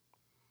price. Like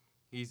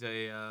he's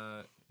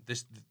a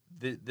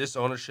this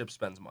ownership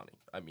spends money.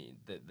 I mean,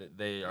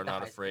 they are The not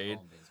highest afraid.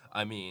 paid in baseball.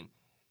 I mean,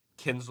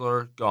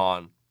 Kinsler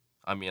gone.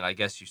 I mean, I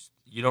guess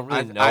you don't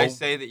really know. I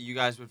say that you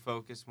guys would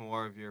focus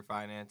more of your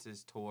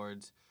finances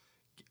towards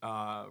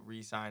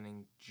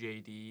re-signing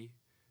JD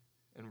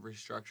and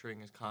restructuring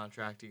his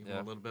contract to give him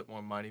Yeah. a little bit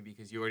more money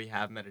because you already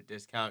have him at a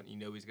discount. And you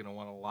know he's going to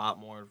want a lot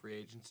more in free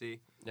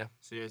agency. Yeah.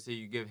 So you say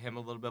you give him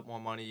a little bit more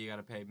money. You got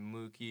to pay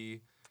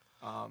Mookie.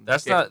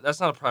 That's not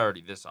a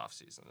priority this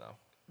offseason though.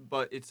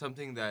 But it's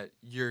something that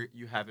you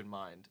have in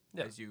mind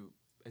Yeah. as you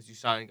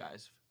sign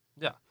guys.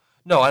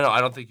 No, I know. I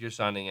don't think you're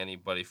signing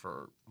anybody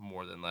for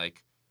more than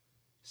like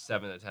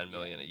 $7 to $10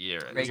 million a year.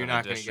 as You're an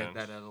not going to addition.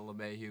 get that out of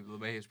LeMahieu.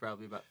 LeMahieu's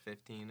probably about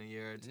 15 a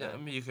year. I'd say. Yeah, I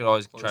mean, you could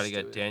always Close try to to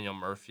get it. Daniel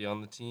Murphy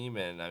on the team,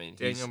 and I mean,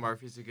 Daniel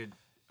Murphy's a good.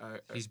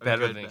 he's a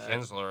better good than bet.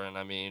 Kinsler, and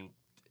I mean,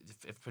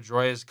 if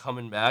Pedroia is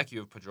coming back, you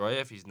have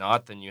Pedroia. If he's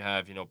not, then you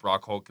have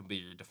Brock Holt can be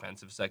your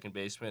defensive second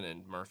baseman,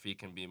 and Murphy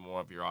can be more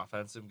of your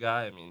offensive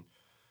guy. I mean,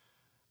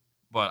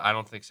 but I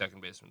don't think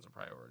second baseman's a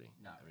priority.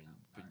 No, I mean, no,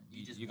 but no.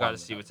 you just got won to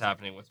see without what's the second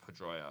happening with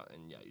baseman. Pedroia,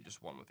 and yeah, you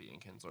just won with Ian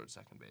Kinsler at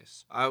second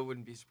base. I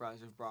wouldn't be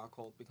surprised if Brock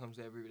Holt becomes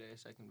the everyday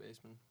second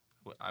baseman.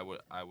 I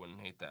wouldn't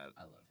hate that.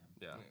 I love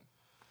him.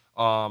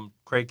 Yeah.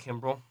 Craig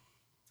Kimbrell.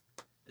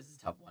 This is a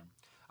tough one.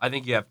 I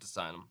think you have to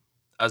sign him.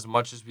 As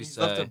much as we He's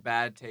say, left a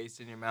bad taste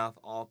in your mouth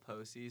all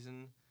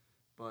postseason,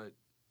 but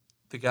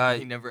the guy.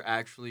 he never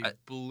actually I-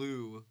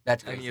 blew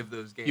That's any crazy. of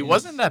those games. He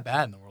wasn't that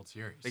bad in the World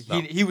Series. Like,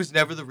 No. he was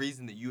never the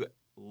reason that you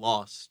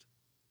lost.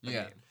 a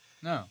Yeah. game.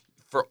 No.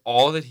 For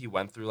all that he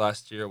went through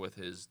last year with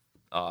his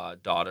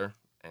daughter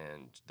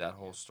and that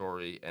whole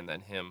story, and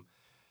then him,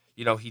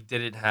 he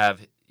didn't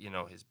have,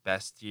 his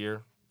best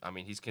year. I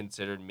mean, he's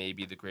considered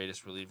maybe the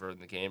greatest reliever in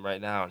the game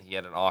right now, and he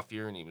had an off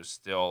year, and he was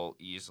still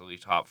easily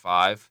top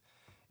 5.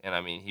 And,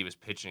 I mean, he was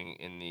pitching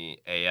in the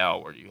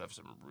AL where you have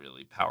some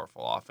really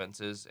powerful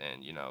offenses,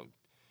 and,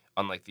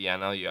 unlike the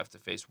NL, you have to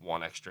face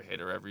one extra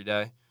hitter every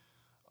day.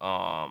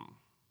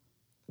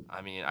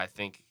 I mean, I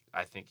think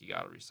you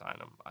got to re-sign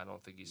him. I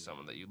don't think he's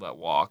someone that you let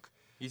walk.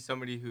 He's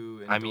somebody who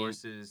I mean,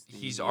 endorses.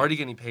 He's already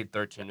getting paid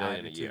 $13 the million a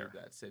attitude year. of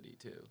that city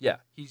too. Yeah,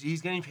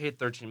 he's getting paid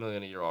 $13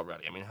 million a year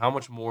already. I mean, how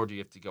much more do you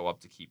have to go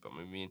up to keep him?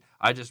 I mean,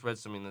 I just read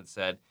something that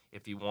said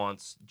if he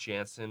wants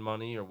Jansen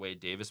money or Wade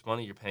Davis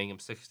money, you're paying him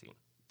 $16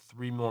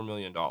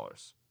 million.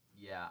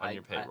 Yeah, On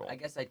your payroll. I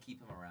guess I'd keep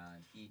him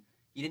around. He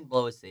didn't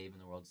blow a save in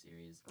the World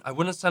Series. I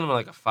wouldn't send him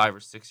like a 5 or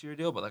 6 year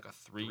deal, but like a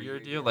 3-year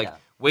deal. Like yeah.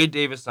 Wade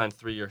Davis signed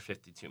 3-year,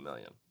 $52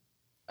 million.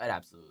 I'd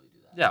absolutely do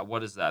that. Yeah,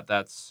 what is that?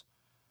 That's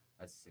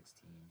That's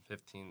 16.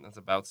 15. That's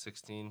about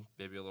 16,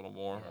 maybe a little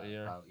more a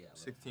year. Probably, yeah,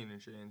 16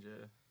 and change.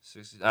 Yeah.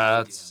 16. Yeah.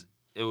 That's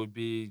it would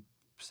be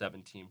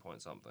 17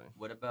 point something.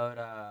 What about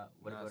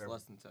what No, about it's our,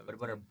 less than 17. what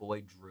about our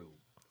boy Drew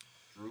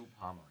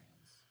Pomeranz?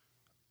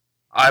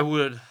 I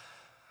would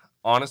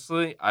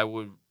honestly, I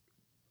would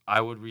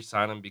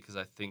re-sign him because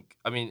I think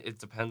it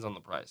depends on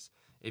the price.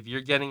 If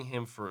you're getting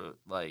him for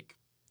like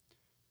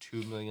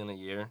 $2 million a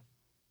year,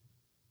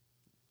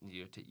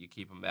 you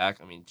keep him back.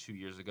 I mean, 2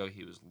 years ago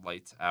he was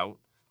lights out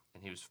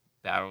and he was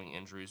battling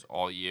injuries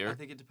all I year.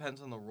 think it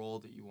depends on the role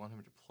that you want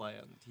him to play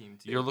on the team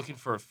too. You're looking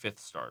for a 5th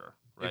starter,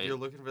 right? If you're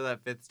looking for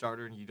that 5th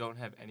starter and you don't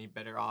have any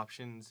better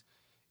options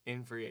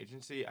in free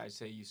agency, I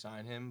say you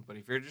sign him. But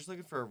if you're just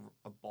looking for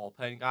a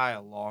bullpen guy,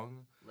 a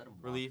long Let him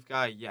walk. relief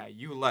guy, yeah,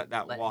 you let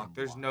that Let walk. him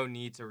There's walk. no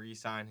need to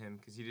re-sign him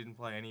because he didn't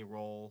play any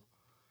role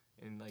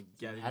in like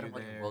getting Had you him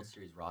on your there. World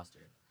Series roster.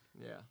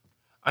 Yeah,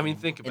 I mean,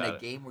 think in about a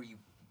it. game where you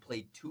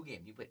played 2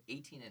 games, you played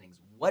 18 innings.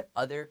 What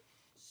other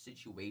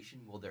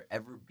situation will there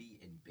ever be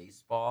in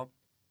baseball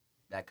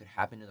that could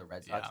happen to the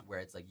Red Sox Yeah. where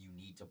it's like you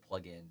need to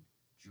plug in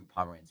Drew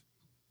Pomeranz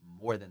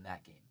more than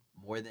that game,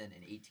 more than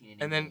an 18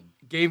 inning And then game.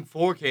 game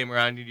 4 came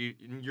around,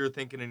 and you're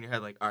thinking in your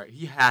head like, all right,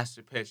 he has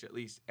to pitch at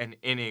least an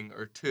inning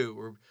or two,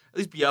 or at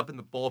least be up in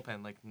the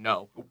bullpen. Like,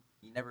 no,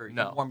 He never he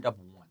No. warmed up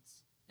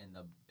once in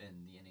the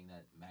inning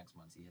that Max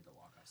Muncy hit the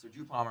walk off. So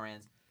Drew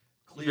Pomeranz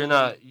clearly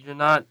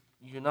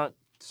You're not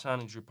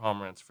signing Drew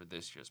Pomeranz for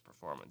this year's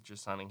performance. You're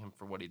signing him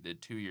for what he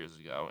did 2 years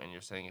ago, and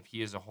you're saying if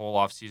he has a whole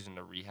offseason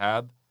to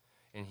rehab,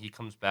 and he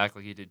comes back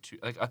like he did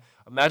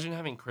imagine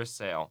having Chris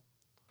Sale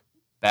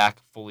back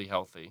fully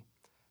healthy,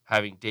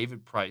 having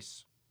David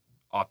Price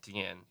opting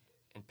in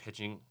and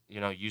pitching,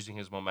 using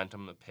his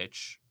momentum to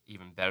pitch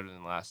even better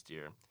than last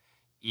year.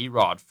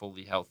 Erod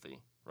fully healthy,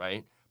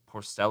 right?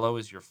 Porcello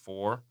is your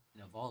 4.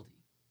 Evaldi.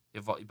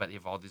 But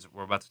Evaldi's,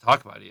 we're about to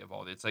talk about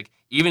Evaldi. It's like,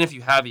 even if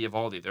you have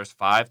Evaldi, there's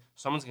 5.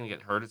 Someone's going to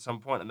get hurt at some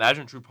point.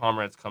 Imagine Drew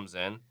Pomeranz comes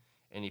in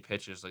and he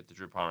pitches like the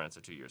Drew Pomeranz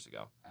of 2 years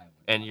ago.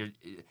 And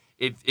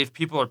if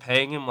people are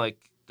paying him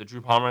like the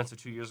Drew Pomeranz of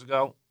 2 years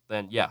ago,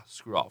 then yeah,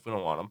 screw off. We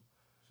don't want him.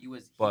 He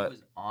was But-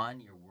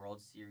 on your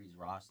World Series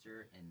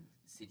roster and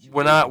situation.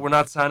 We're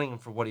not signing him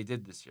for what he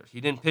did this year. He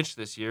didn't pitch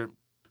this year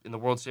in the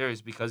World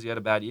Series because he had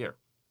a bad year.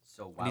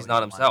 So he's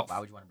not himself. Why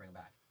would you want to bring him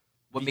back?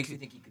 What makes you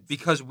think he could?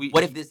 Because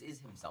what if this is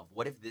himself?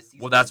 What if this season?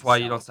 Well, that's is why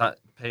you himself?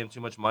 don't pay him too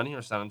much money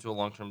or sign him to a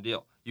long-term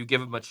deal. You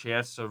give him a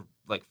chance to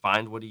like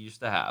find what he used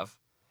to have,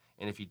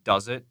 and if he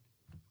does it,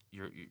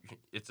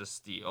 it's a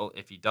steal.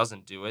 If he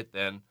doesn't do it,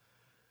 then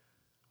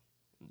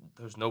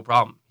there's no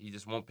problem. He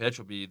just won't pitch.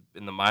 He'll be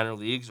in the minor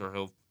leagues, or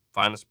he'll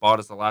find a spot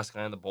as the last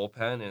guy in the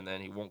bullpen, and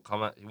then he won't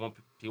come out. He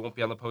won't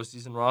be on the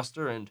postseason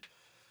roster, and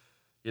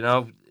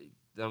then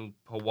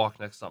he'll walk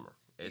next summer.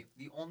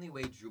 The only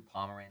way Drew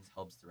Pomeranz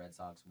helps the Red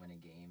Sox win a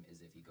game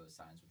is if he goes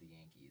signs with the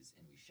Yankees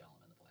and we shell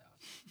him in the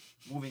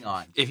playoffs. Moving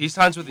on. If he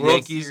signs with the World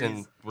Yankees Series-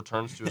 and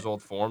returns to his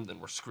old form, then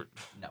we're screwed.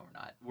 No, we're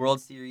not. World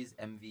Series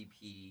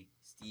MVP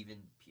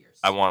Steven Pierce.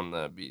 I want him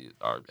to be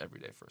our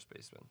everyday first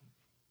baseman.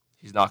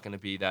 He's not going to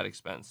be that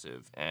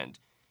expensive, and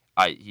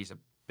he's a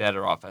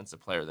better offensive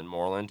player than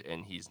Moreland,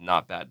 and he's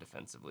not bad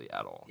defensively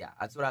at all. Yeah,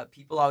 that's what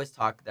people always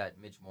talk that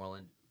Mitch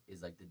Moreland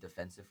is like the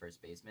defensive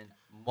first baseman.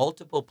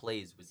 Multiple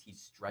plays was he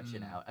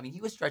stretching out. I mean, he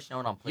was stretching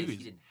out on plays he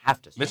didn't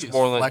have to. Mitch stretch.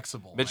 Moreland-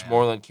 flexible. Mitch man.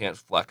 Moreland can't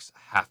flex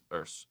half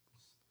or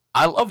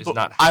I love is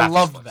not I half as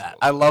love flexible that. as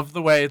I him. love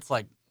the way it's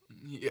like.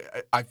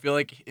 I feel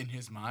like in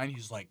his mind,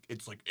 he's like,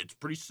 it's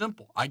pretty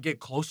simple. I get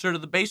closer to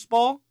the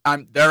baseball,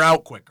 they're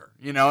out quicker.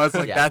 It's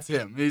like Yeah. that's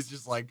him. He's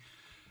just like,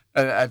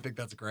 I think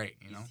that's great.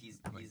 He's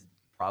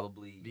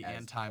probably the as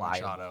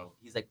anti-Machado. pliable.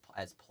 He's like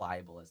as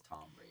pliable as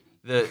Tom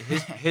Brady.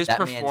 His That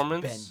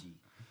performance. man's bendy.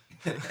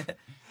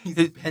 He's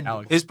His- bendy.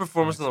 Alex- His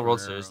performance in the World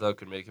Guerrero Series, though,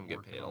 could make him get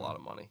working paid a on lot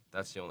of money.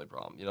 That's the only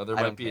problem. There I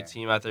might don't be a care.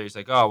 team out there who's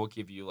like, oh, we'll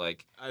give you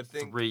like I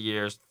think 3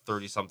 years,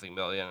 30-something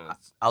million. And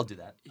it's, I'll do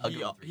that. I'll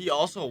give him 3 he years.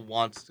 also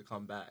wants to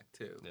come back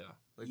too. yeah.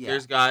 Like Yeah.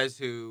 there's guys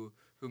who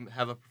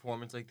have a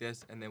performance like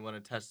this and they want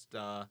to test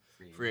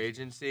free agent.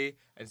 agency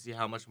and see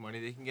how much money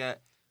they can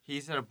get.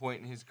 He's at a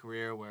point in his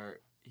career where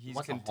he's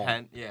wants a home.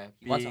 content. Yeah,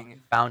 He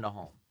found a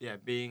home.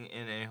 being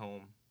in a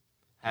home,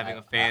 having I-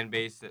 a fan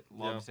base that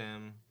loves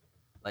him.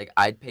 Like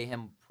I'd pay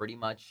him pretty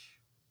much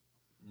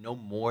no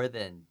more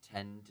than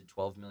 10 to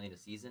 12 million a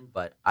season,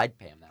 but I'd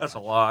pay him that. That's a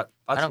much. lot.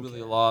 That's don't really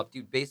care. a lot.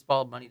 Dude,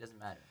 baseball money doesn't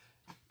matter.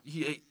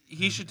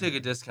 He should take a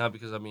discount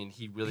because, I mean,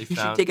 he really He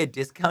should found. take a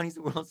discount. He's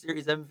the World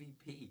Series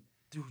MVP.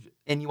 Dude,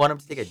 And you want him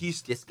to take a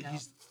he's discount?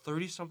 He's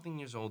 30-something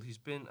years old. He's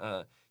been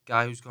a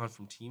guy who's gone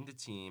from team to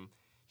team.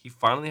 He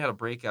finally had a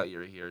breakout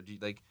year here.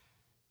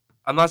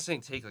 I'm not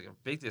saying take like a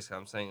big discount.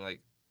 I'm saying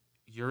like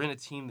you're in a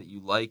team that you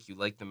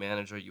like the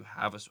manager, you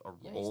have a Yeah,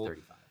 he's role.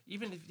 35.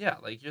 Even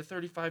if like you're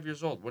 35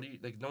 years old, what do you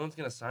like? No one's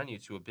gonna sign you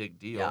to a big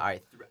deal. Yeah, all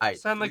right. All right.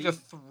 Sign like a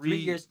 3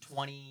 years,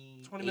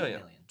 20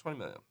 million. 20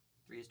 million.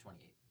 3 years,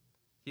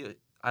 28.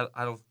 I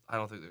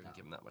don't think they're gonna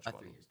give him that much Not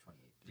money. 3 years,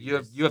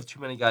 28. You have too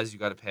many guys you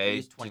got to pay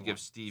years, to 21, give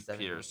Steve 7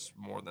 Pierce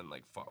more than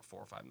like 4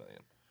 or 5 million.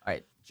 All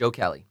right, Joe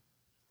Kelly.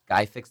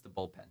 Guy fixed the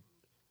bullpen.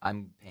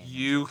 I'm paying him.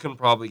 You can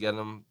probably get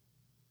him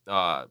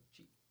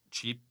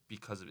cheap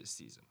because of his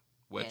season.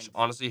 Which, And-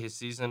 honestly, his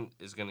season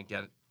is going to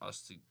get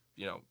us to,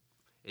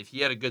 if he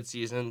had a good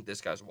season,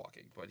 this guy's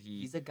walking. But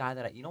He's a guy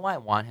that you know why I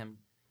want him?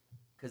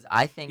 Because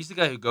I think he's the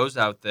guy who goes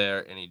out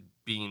there and he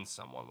beans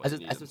someone when as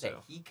he I needs was him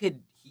saying, to.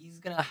 he's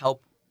gonna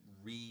help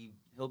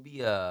he'll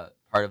be a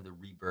part of the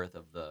rebirth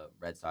of the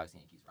Red Sox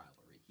Yankees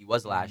rivalry. He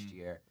was last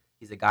year.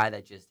 He's a guy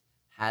that just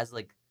has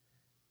like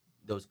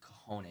those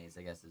cojones,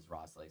 I guess as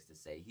Ross likes to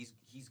say.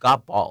 He's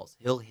got balls.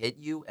 He'll hit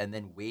you and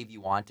then wave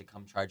you on to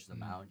come charge the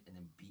mound and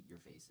then beat your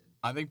face in.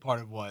 I think part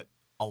of what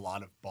a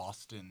lot of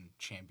Boston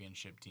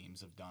championship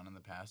teams have done in the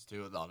past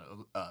too, a lot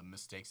of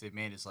mistakes they've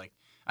made is like,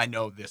 I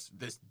know this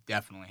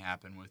definitely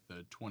happened with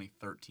the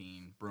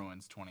 2013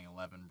 Bruins,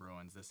 2011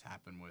 Bruins. This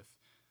happened with,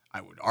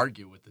 I would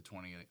argue, with the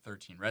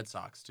 2013 Red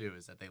Sox too,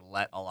 is that they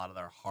let a lot of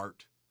their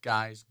heart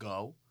guys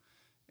go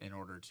in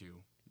order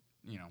to,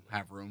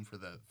 have room for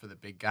the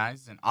big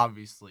guys. And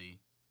obviously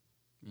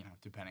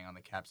depending on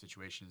the cap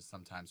situation,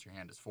 sometimes your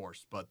hand is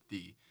forced. But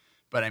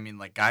I mean,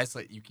 like guys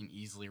that you can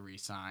easily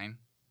re-sign,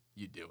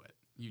 you do it.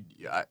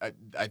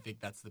 I think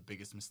that's the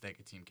biggest mistake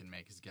a team can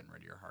make is getting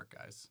rid of your heart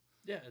guys.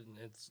 Yeah, and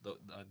it's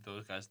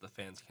those guys the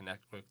fans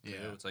connect with too.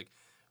 Yeah. It's like,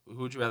 who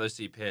would you rather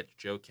see pitch,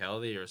 Joe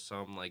Kelly or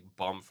some like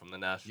bum from the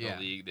National Yeah.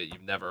 League that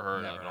you've never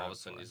heard Never of, and all of heard a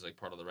sudden before. he's like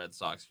part of the Red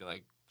Sox? You're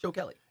like, Joe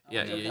Kelly.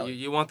 yeah, Joe Kelly.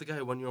 you want the guy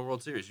who won you a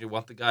World Series. You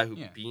want the guy who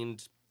Yeah.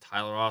 beamed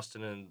Tyler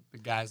Austin and The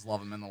guys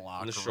love him in the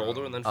locker on the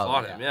shoulder room. and then Oh,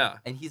 fought yeah. him. Yeah.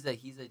 And he's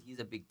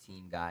a big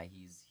team guy.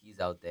 He's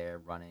out there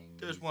running.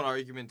 There's He's- one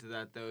argument to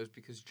that though, is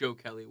because Joe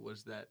Kelly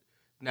was that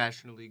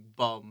National League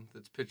bum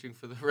that's pitching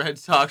for the Red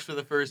Sox for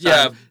the first time.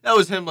 Yeah. That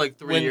was him like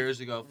 4 When- years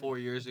ago.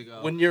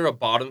 When you're a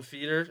bottom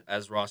feeder,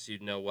 as Ross, you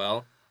know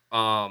well,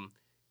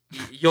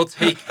 you'll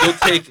take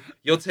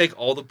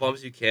all the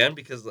bums you can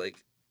because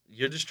like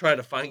you're just trying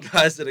to find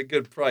guys at a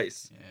good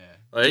price, Yeah.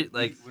 right?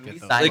 Like when Get we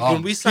those signed like when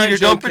bums. we signed Peter,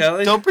 Joe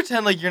Kelly. don't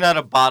pretend like you're not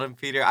a bottom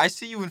feeder. I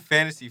see you in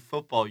fantasy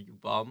football, you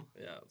bum.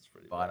 Yeah, that's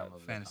pretty bottom bad.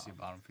 of the Fantasy top.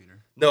 bottom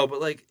feeder. No, but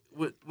like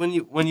when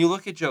you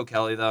look at Joe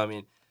Kelly though, I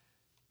mean,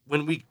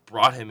 when we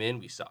brought him in,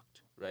 we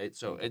sucked, right?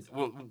 So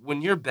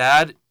when you're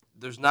bad,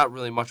 there's not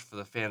really much for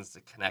the fans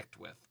to connect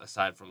with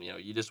aside from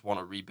you just want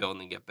to rebuild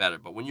and get better.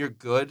 But when you're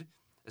good,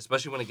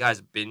 especially when a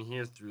guy's been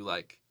here through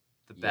like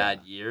the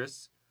bad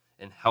years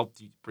and helped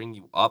you bring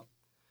you up,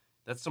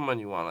 that's someone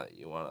you wanna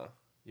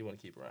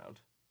keep around.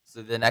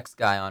 So the next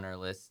guy on our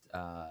list,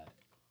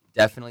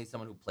 definitely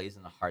someone who plays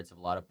in the hearts of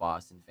a lot of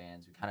Boston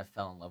fans. We kind of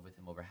fell in love with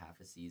him over half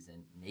a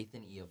season.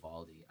 Nathan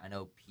Eovaldi. I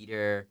know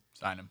Peter.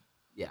 Sign him.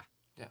 Yeah.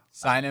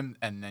 Sign him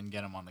and then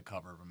get him on the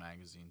cover of a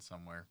magazine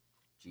somewhere.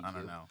 GQ. I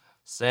don't know.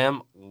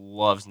 Sam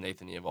loves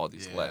Nathan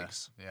Eovaldi's Yeah.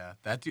 legs. Yeah,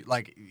 that dude,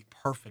 like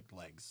perfect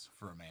legs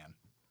for a man.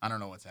 I don't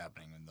know what's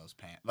happening in those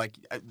pants. Like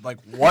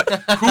what?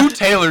 Who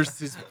tailors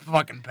his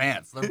fucking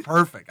pants? They're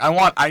perfect.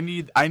 I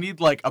need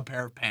like a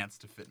pair of pants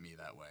to fit me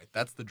that way.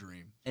 That's the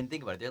dream. And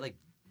think about it. They're like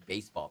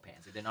baseball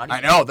pants. They're not. I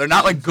Even know they're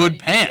not like jeans good or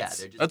anything. Yeah, pants.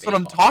 they're just That's what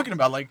I'm baseball talking pants.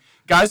 about. Like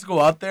guys go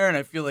out there, and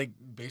I feel like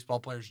baseball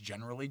players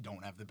generally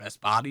don't have the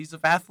best bodies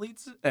of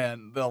athletes,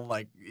 and they'll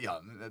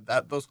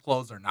that those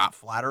clothes are not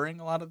flattering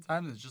a lot of the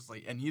times. It's just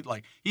like, and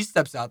he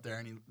steps out there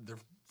and they're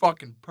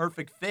fucking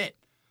perfect fit.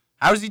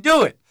 How does he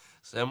do it?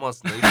 Sam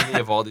wants Nathan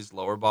Eovaldi's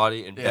lower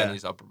body and Yeah.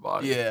 Benny's upper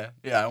body. Yeah.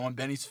 I want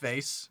Benny's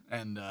face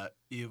and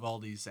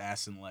Eovaldi's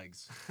ass and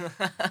legs.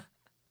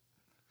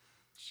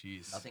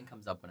 Jeez. Nothing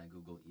comes up when I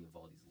Google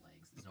Eovaldi's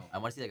legs. I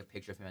want to see like a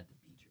picture of him at the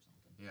beach or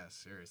something. Yeah,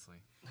 seriously.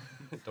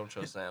 Don't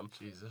show Sam.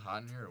 Jeez, is it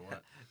hot in here or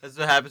what? That's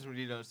what happens when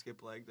you don't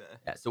skip leg day.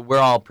 Yeah. So we're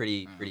all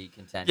pretty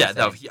content. Yeah, with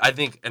no.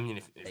 saying-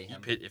 Pay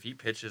him. If he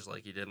pitches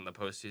like he did in the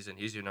postseason,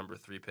 he's your number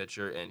 3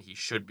 pitcher, and he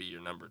should be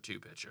your number 2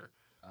 pitcher.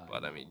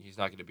 But I mean, he's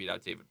not going to beat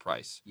out David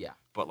Price. Yeah.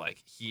 But like,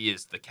 he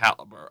is the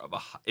caliber of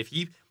if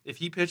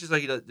he pitches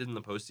like he did in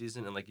the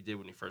postseason and like he did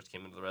when he first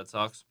came into the Red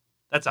Sox,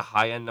 that's a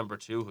high end number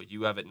 2 who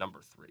you have at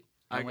number 3.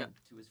 I I went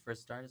to his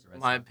first start as a Red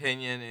My Sox.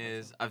 opinion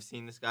is I've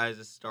seen this guy as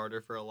a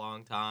starter for a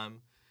long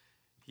time.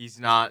 He's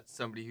not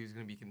somebody who's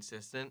going to be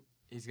consistent.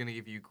 He's going to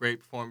give you great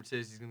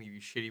performances. He's going to give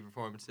you shitty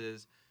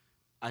performances.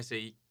 I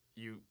say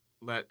you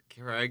let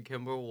Craig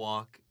Kimbrell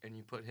walk and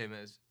you put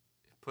Eovaldi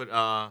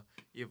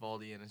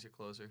in as your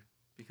closer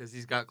because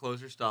he's got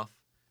closer stuff.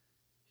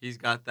 He's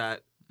got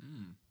that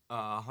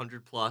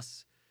 100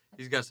 plus.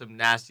 He's got some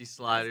nasty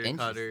slider That's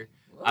cutter.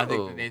 interesting. I think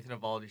Whoa. that Nathan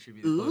Eovaldi should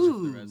be the closer for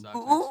the Red Sox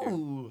next year.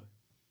 Ooh.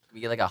 Can we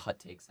get like a hot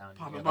take sound?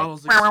 Poppin here?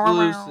 Bottles Like,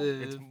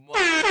 exclusive. It's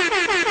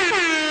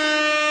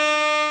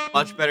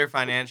much better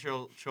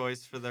financial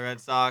choice for the Red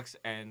Sox,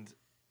 and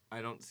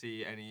I don't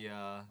see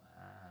wow.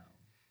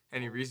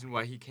 any reason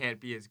why he can't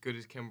be as good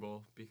as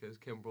Kimbrel because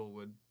Kimbrel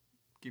would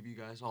give you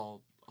guys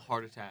all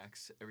heart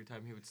attacks every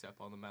time he would step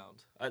on the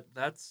mound.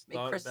 That's Make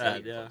not Chris bad.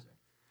 Sale your Yeah. closer.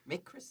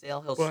 Make Chris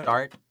Sale. He'll But-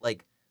 start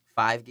like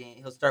 5 games.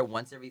 He'll start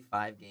once every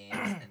 5 games,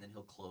 and then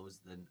he'll close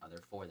the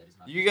other 4 that he's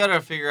not. You gotta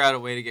figure out a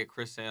way to get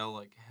Chris Sale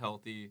like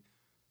healthy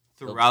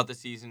throughout the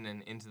season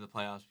and into the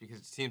playoffs because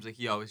it seems like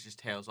he always just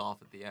tails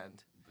off at the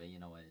end. But you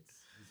know what?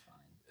 He's fine.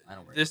 I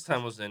don't worry. This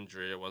time was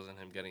injury. It wasn't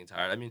him getting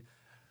tired. I mean,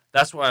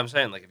 that's why I'm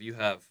saying like if you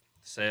have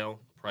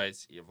Sale,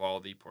 Price,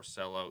 Eovaldi,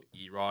 Porcello,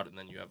 Erod, and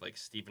then you have like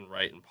Stephen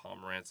Wright and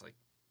Pomerantz like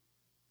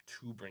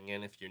to bring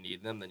in if you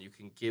need them, then you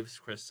can give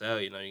Chris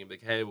Sale. You can be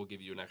like, hey, we'll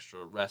give you an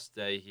extra rest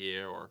day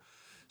here or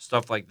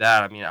stuff like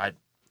that. I mean, I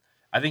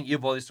think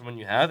Eovaldi's someone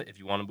you have. If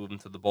you want to move him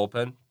to the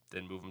bullpen,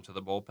 then move him to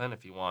the bullpen.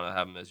 If you want to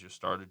have him as your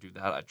starter, do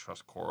that. I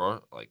trust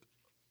Cora. Like,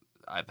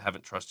 I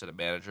haven't trusted a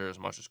manager as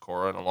much as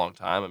Cora in a long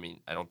time. I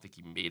mean, I don't think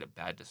he made a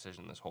bad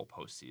decision this whole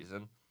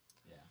postseason.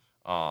 Yeah.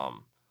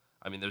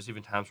 I mean, there's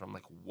even times where I'm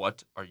like,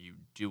 what are you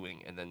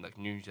doing? And then, like,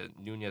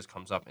 Nunez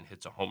comes up and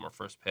hits a homer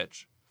first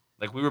pitch.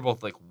 Like, we were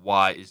both like,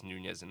 why is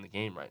Nunez in the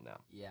game right now?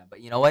 Yeah,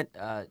 but you know what?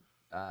 I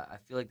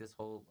feel like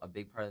a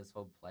big part of this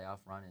whole playoff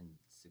run and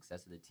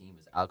success of the team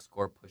was Alex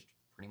Cora pushed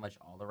pretty much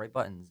all the right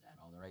buttons at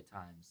all the right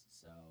times.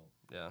 So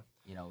Yeah.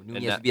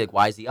 Nunez that- would be like,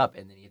 "Why is he up?"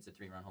 And then he hits a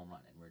 3-run home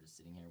run, and we're just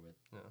sitting here with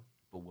Yeah.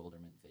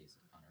 bewilderment face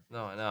on our faces.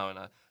 No, I know,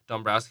 and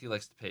Dombrowski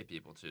likes to pay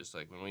people too. So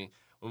like when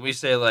we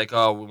say like,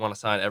 oh, we want to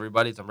sign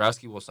everybody,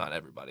 Dombrowski will sign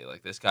everybody.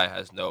 Like this guy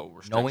has no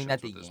restrictions Knowing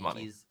that the with his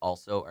money. Yankees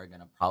also are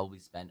gonna probably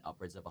spend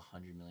upwards of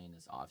 $100 million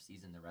this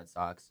offseason, the Red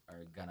Sox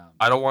are gonna.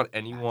 I don't want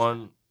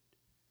anyone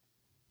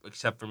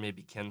except for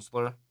maybe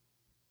Kinsler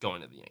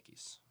going to the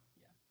Yankees.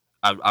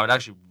 Yeah. I would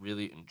actually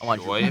really I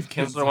want enjoy Drew if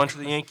Kinsler went to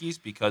the Yankees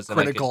because then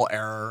Critical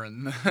error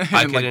and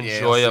I could like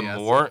enjoy him ALCS.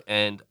 more,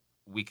 and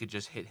we could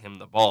just hit him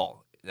the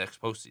ball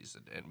next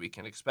postseason, and we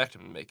can expect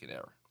him to make an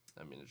error.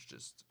 I mean, it's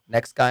just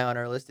Next guy on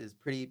our list is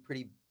pretty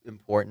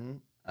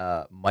important.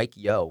 Mike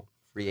Yo,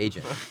 free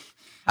agent.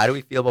 How do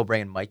we feel about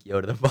bringing Mike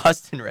Yo to the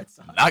Boston Red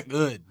Sox? Not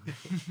good.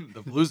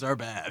 The Blues are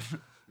bad.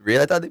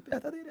 Really? I thought they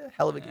had a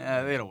hell of a game.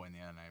 Yeah, they don't win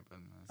the other night, but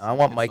I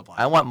want it's Mike- the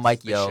I want Blackhawks.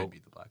 Mike They Yo. should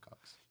beat the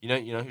Blackhawks.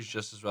 you know who's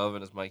just as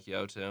relevant as Mike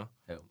Yo too.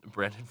 Who?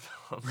 Brandon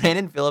Phillips.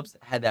 Brandon Phillips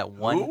had that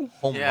one Who?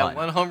 home Yeah, run.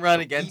 one home run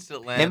He against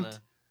Atlanta. pimped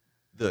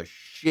the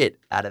shit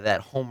out of that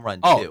home run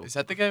Oh, too. is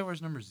that the guy who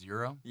wears number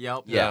 0?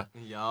 Yep. Yeah.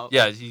 Yep.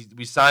 Yeah,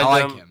 we signed I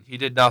like him. him. He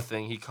did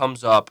nothing. He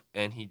comes up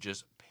and he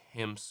just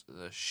pimps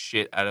the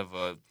shit out of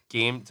a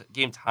game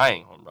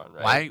tying home run.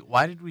 Right?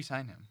 Why did we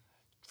sign him?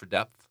 For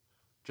depth.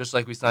 Just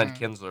like we signed Mm.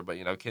 Kinsler, but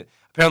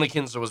apparently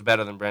Kinsler was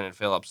better than Brandon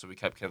Phillips, so we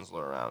kept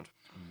Kinsler around.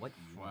 What?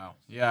 Wow.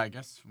 Yeah, I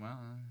guess. Well,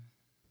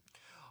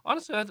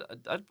 Honestly,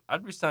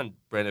 I'd resign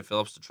Brandon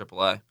Phillips to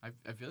AAA.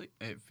 I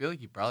feel like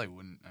he probably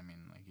wouldn't. I mean,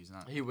 like he's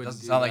not. He wouldn't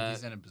Doesn't do sound like that.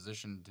 he's in a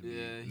position to be.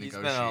 Yeah, he's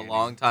been negotiating. a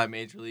long time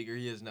major leaguer.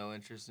 He has no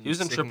interest in. He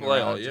was in sticking AAA all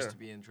around year. just to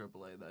be in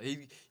AAA. Though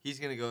he's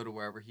gonna go to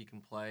wherever he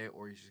can play,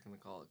 or he's just gonna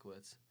call it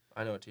quits.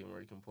 I know a team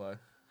where he can play.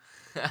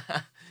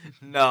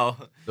 No,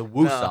 The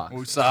Woo No. Sox.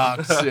 Who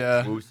sucks?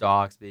 Yeah. Woo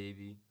Sox,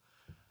 baby.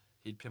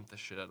 He'd pimp the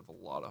shit out of a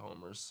lot of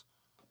homers.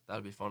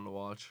 That'd be fun to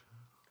watch.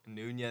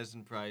 Nunez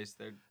and Price.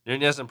 They're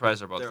Nunez and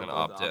Price are both They're going to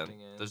both opt in.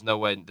 opting in.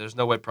 There's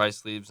no way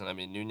Price leaves, and I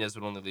mean Nunez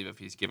would only leave if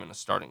he's given a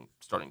starting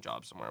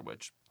job somewhere,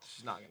 which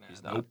just not gonna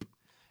he's happen. not.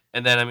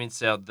 And then I mean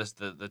Sale,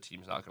 the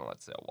team's not going to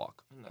let Sale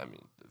walk. No. I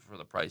mean for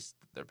the price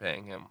that they're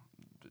paying him.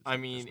 I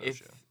mean,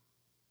 there's no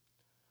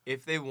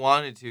if they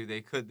wanted to,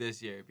 they could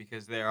this year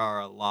because there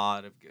are a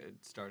lot of good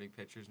starting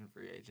pitchers in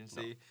free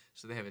agency,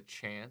 so they have a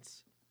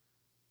chance.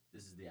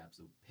 This is the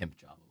absolute pimp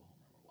job of a home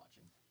run we're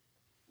watching.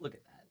 Look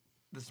at that.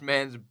 This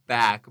man's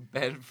back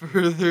bent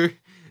further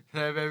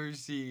than I've ever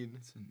seen.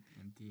 It's an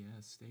empty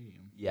ass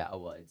stadium. Yeah, oh,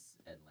 well, it's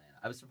Atlanta.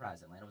 I was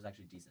surprised. Atlanta was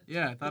actually decent.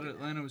 Yeah, I thought Look at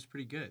that. Atlanta was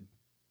pretty good.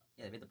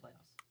 Yeah, they made the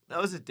playoffs.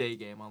 That was a day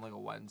game on like a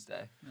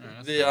Wednesday.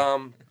 That's The fair.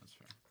 um That's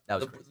fair. That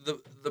was crazy.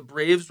 the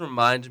Braves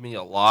remind me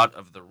a lot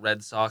of the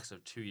Red Sox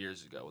of 2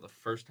 years ago. The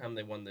first time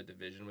they won the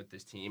division with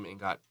this team and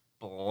got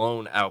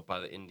blown out by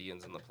the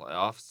Indians in the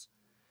playoffs.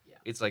 Yeah.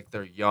 It's like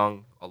they're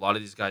young. A lot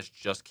of these guys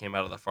just came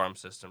out of the farm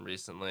system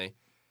recently.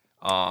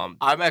 I'm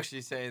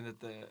actually saying that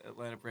the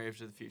Atlanta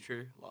Braves are the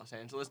future Los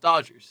Angeles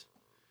Dodgers.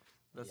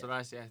 That's Yeah. what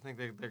I say. I think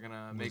they're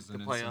gonna make the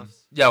Losing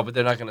playoffs. Yeah, but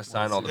they're not going to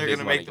sign Once all the they're big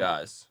gonna money make the-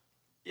 guys.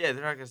 Yeah,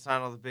 they're not gonna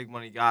sign all the big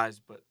money guys,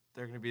 but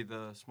they're gonna be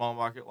the small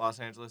market Los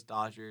Angeles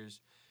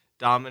Dodgers,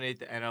 dominate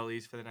the NL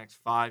East for the next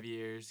 5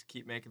 years,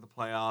 keep making the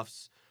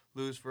playoffs,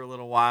 lose for a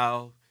little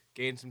while,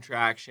 gain some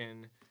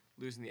traction,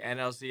 losing the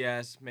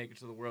NLCS, make it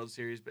to the World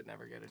Series, but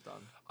never get it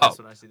done. That's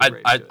what I see the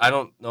Braves doing. I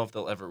don't know if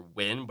they'll ever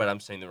win, but I'm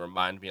saying they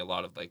remind me a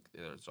lot of like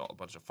there's a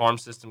bunch of farm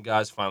system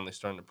guys finally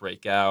starting to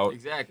break out.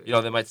 Exactly. You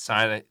know, they might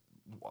sign it,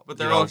 But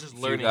they're all just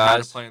few learning how to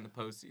guys. play in the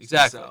postseason.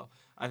 Exactly. So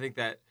I think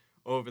that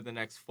over the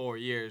next 4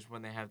 years,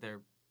 when they have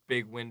their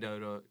big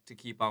window to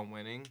keep on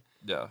winning,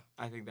 Yeah,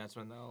 I think that's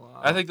when they'll.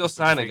 I think they'll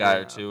sign a figure guy it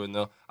or out. two, and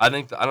I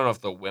don't know if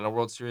they'll win a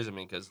World Series. I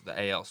mean, because the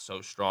AL's so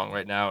strong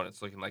right now, and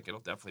it's looking like it'll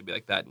definitely be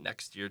like that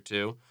next year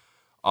too.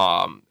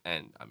 And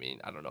I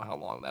mean, I don't know how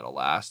long that'll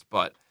last,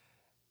 but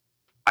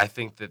I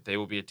think that they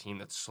will be a team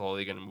that's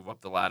slowly going to move up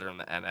the ladder in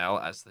the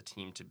NL as the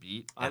team to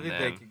beat. I and think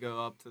then they could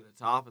go up to the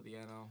top of the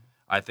NL.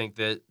 I think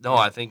that no,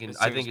 I think As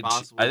soon as I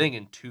possible. think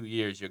in 2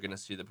 years you're going to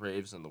see the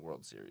Braves in the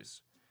World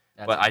Series.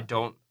 That's But I enough.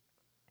 don't.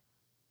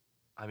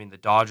 I mean, the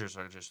Dodgers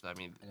are just. I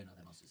mean, I got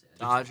nothing else to say.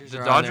 Dodgers the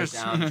are Dodgers.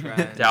 on their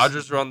downtrend.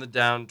 Dodgers are on the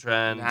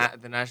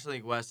downtrend. The National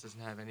League West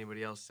doesn't have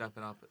anybody else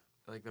stepping up.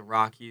 Like the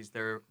Rockies,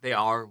 they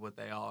are what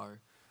they are.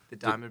 The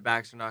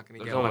Diamondbacks are not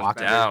going to They're get going much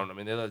better. down. I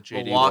mean, they let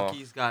JD walk.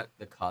 Milwaukee's got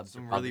The Cubs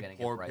some are probably really gonna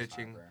get poor Bryce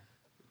pitching.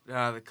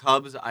 Harper. The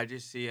Cubs. I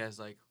just see as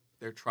like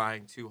they're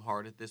trying too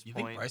hard at this You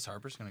point. think Bryce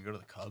Harper's gonna go to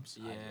the Cubs?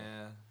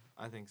 Yeah,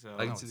 I think so.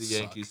 I can That see would the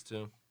suck. Yankees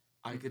too.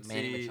 I could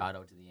Manny see.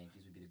 Machado to the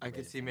Yankees would be the I could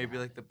greatest see thing to maybe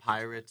like the happen.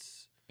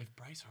 Pirates. If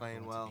Bryce Harper Playing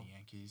went well. to the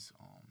Yankees,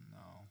 oh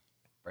no,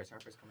 Bryce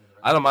Harper's coming to the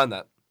Red I don't Sox. mind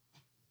that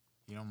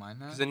you don't mind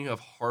that? because then you have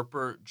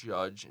Harper,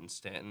 Judge, and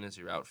Stanton as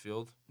your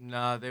outfield.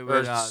 No, they Or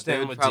would. They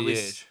Stanton would with probably.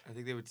 DH. I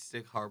think they would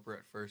stick Harper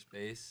at first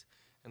base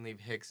and leave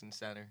Hicks in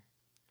center.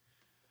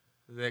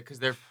 Because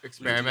they're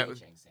experiment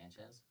with. DHing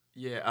Sanchez.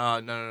 Yeah.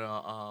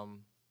 No.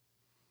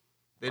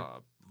 They'd-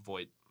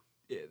 Voit.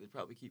 Yeah, they'd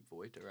probably keep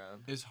Voigt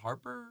around. Is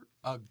Harper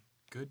a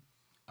good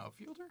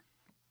outfielder?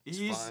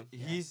 fine.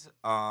 He's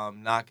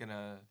not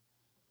gonna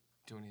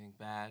do anything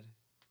bad.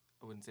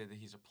 I wouldn't say that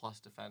he's a plus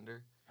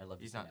defender. I love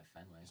He's he's not- at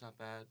Fenway. He's not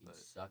bad, He'd but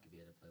suck if he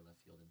had to play left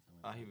field in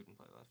Fenway. he wouldn't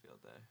play left field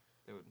there.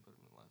 They wouldn't put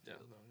him in left Yeah,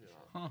 field. no,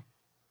 yeah. Bum.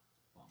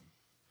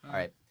 Oh. All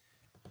right.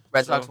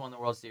 Red Sox So- won the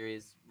World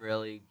Series.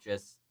 Really,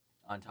 just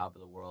on top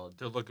of the world.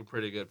 They're looking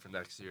pretty good for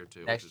next year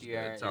too. Next which is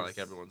year good. It's not like is-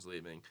 everyone's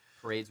leaving.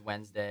 Parade's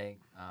Wednesday.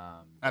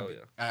 I'd, Oh, be-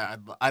 yeah.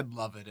 I'd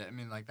love it. I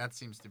mean, like that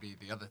seems to be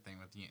the other thing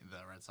with the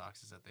Red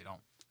Sox is that they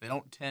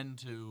don't tend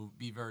to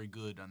be very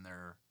good on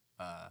their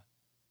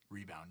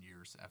rebound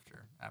years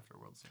after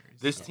World Series.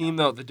 This Yeah. team,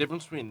 though, the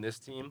difference between this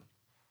team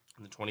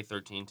and the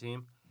 2013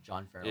 team,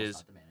 John Farrell's is-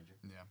 not the manager.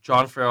 Yeah.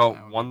 John Farrell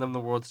I would- won them the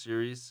World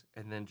Series,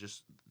 and then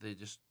they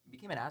just He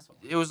became an asshole.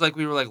 it was like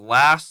we were like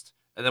last,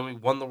 and then we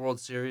won the World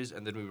Series,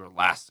 and then we were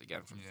last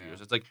again for a few Yeah. years.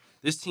 It's like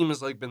this team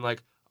has like been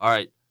like, all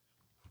right,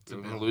 It's a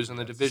we're gonna build, lose in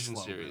the yeah, it's a division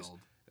slow series,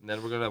 build. and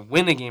then we're gonna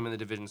win a game in the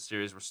division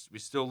series. We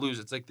still lose.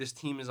 It's like this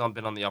team has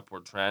been on the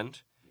upward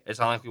trend. It's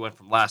not like we went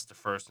from last to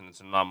first, and it's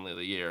an anomaly of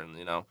the year, and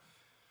The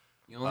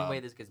only way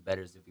Um, this gets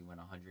better is if we win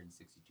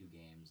 162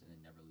 games and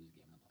then never lose a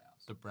game in the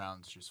playoffs. The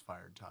Browns just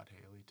fired Todd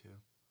Haley too.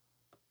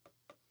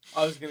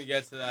 I was gonna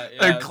get to that.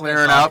 They're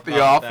clearing out the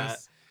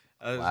office.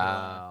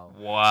 Wow.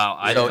 wow,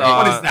 I So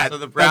thought, What is that? So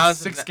the That's Browns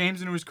 6 have-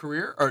 games into his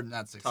career, or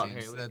not 6 Todd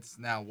games? Haley. That's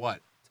now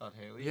what? Todd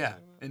Haley. Yeah,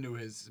 into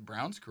his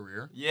Browns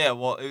career. Yeah,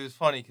 well, it was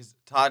funny because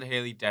Todd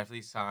Haley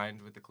definitely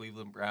signed with the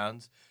Cleveland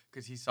Browns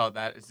because he saw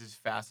that as his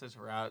fastest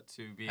route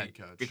to Head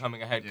coach.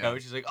 becoming a head Yeah.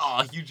 coach. He's like,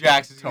 oh, Hugh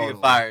Jackson's gonna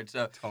Totally. get fired.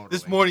 So Totally.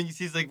 this morning he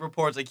sees like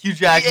reports like Hugh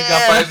Jackson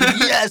got fired. He's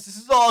like, yes, this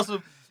is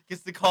awesome.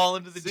 Gets the call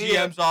into the See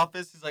ya. GM's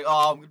office. He's like,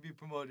 oh, I'm gonna be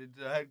promoted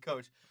to head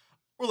coach.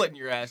 We're letting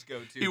your ass go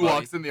too. He buddy."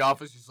 walks in the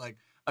office. He's like,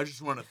 "I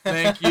just want to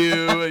thank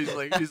you."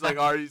 he's like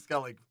already. He's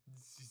got like,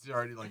 he's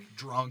already like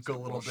drunk a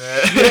little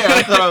bit. Yeah,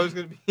 I thought I was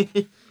gonna be.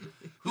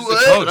 who's What?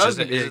 the coach? I was Is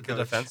gonna it, be is a it the coach.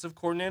 defensive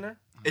coordinator?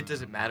 It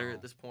doesn't matter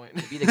at this point.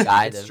 To be the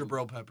guy It's that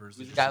Jabril Peppers.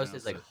 who's that the guy who just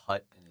says like announced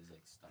hut in his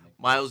like stomach.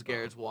 Miles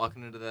Garrett's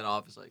walking into that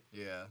office like, it.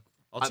 Yeah.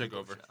 I'll I'm take the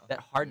over. coach now. That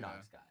hard Yeah.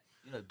 knocks guy.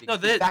 You know, the big, No,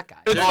 big fat guy.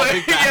 It's Yeah. like,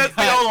 Big bad yeah, it's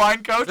the guy. old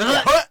line coach.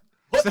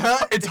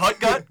 It's Hut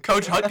Gut,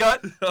 Coach Hut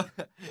Gut.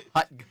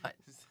 Hot gut.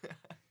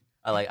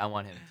 I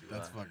want him to.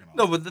 That's fucking awesome.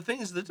 No, but the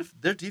thing is,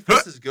 their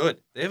defense is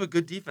good. They have a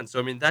good defense. So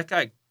I mean, that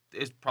guy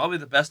is probably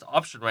the best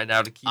option right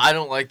now to keep. I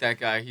don't like that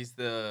guy. He's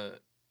the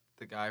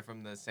guy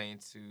from the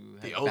Saints who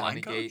had The the O-line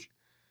bounty coach? gate.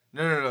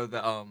 No,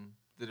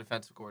 the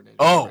defensive coordinator.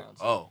 for the Browns.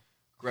 Oh.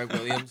 Greg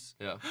Williams.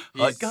 Yeah.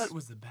 Hut Gut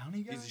was the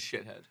bounty guy. He's a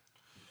shithead.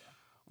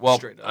 Well,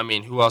 Straight up. I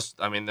mean, who else?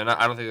 I mean, they're not.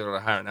 I don't think they're gonna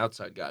hire an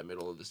outside guy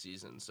middle of the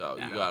season. So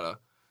No. you gotta.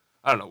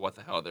 I don't know what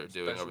the hell they're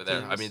doing Special over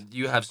there. I teams. mean,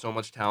 you have so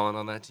much talent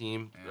on that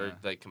team, or Yeah.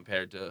 like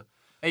compared to.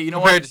 Hey, you know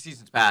Compared what? to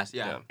seasons past,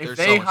 yeah. Yeah. If there's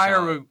they so much hire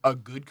talent. a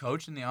good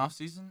coach in the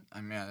offseason,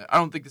 I mean, I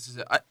don't think this is.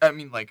 I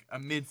mean, like a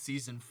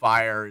mid-season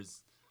fire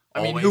is. I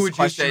mean, always who would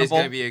you say is questionable.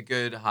 going to be a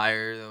good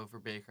hire though for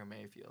Baker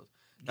Mayfield?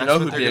 You That's know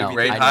what who'd they're be a gonna be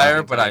great thinking hire,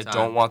 the but I entire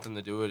don't time. want them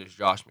to do it. Is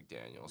Josh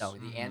McDaniels. No, the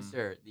Mhm.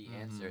 answer,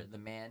 Mhm. the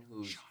man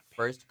whose Sean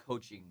first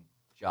coaching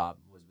job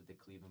was with the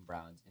Cleveland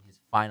Browns, and his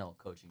final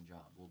coaching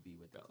job will be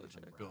with the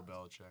Cleveland Bill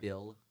Browns. Belichick.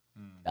 Bill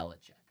Mm.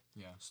 Belichick.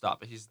 Yeah.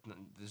 Stop it.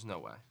 There's no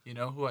way. You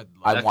know who I'd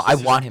I love? want- this I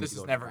is- want him This to is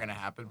go to never the going to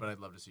Browns. happen, but I'd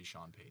love to see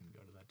Sean Payton go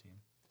to that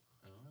team.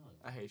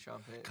 I hate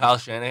Sean Payton. Kyle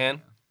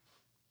Shanahan.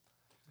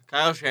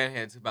 Kyle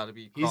Shanahan's about to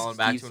be He's crawling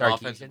back Steve to an Sarkisian.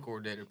 offensive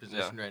coordinator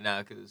position right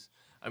now because,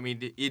 I mean,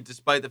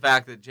 despite the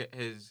fact that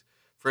his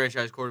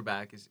franchise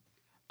quarterback is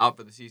out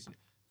for the season,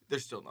 they're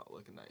still not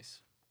looking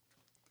nice.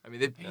 I mean,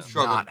 they Does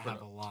struggle not to put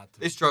have a up, lot. To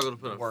they struggle to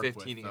put up work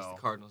 15 with, against though.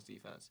 the Cardinals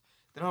defense.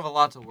 They don't have a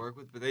lot to work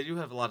with, but they do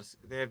have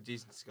they have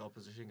decent skill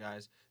position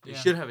guys. They Yeah.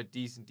 should have a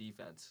decent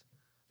defense.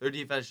 Their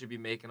defense should be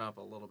making up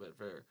a little bit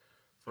for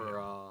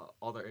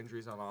all their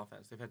injuries on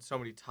offense. They've had so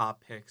many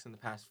top picks in the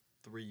past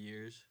 3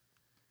 years.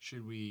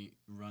 Should we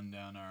run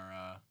down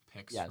our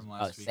picks Yeah, from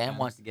last week? Sam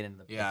wants to get into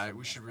the picks Yeah, from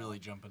we the should NFL. really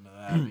jump into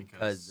that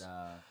because because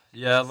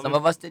Yeah. some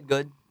of us did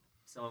good,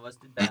 some of us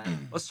did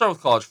bad. Let's start with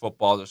college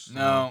football.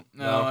 no,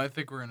 I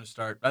think we're gonna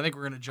start. I think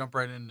we're gonna jump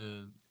right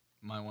into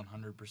my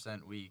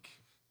 100% week.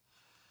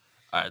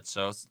 All right.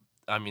 So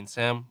I mean,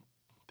 Sam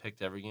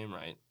picked every game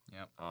right.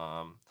 Yep. We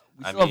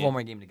I still have mean, one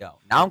more game to go.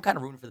 Now I'm kind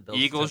of rooting for the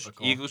Bills.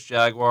 Typical. Eagles,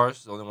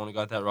 Jaguars. The only one who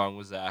got that wrong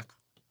was Zach.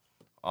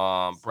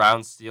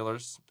 Browns,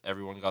 Steelers.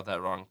 Everyone got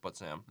that wrong, but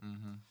Sam.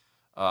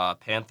 Mm-hmm.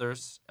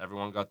 Panthers.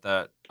 Everyone got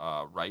that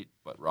right,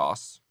 but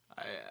Ross.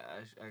 I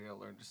gotta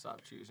learn to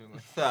stop choosing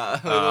with what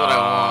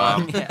I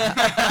want.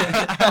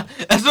 Yeah.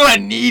 That's what I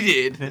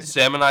needed.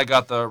 Sam and I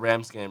got the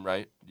Rams game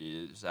right.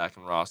 Yeah, Zach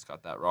and Ross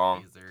got that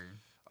wrong.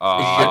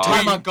 Yeah, Ty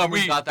we-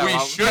 Montgomery got that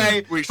wrong. shouldn't-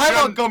 Okay? we Ty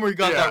shouldn't- Montgomery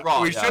got yeah, that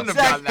wrong. we shouldn't have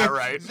Zach- gotten that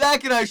right.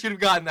 Zach and I should have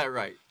gotten that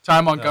right.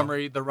 Ty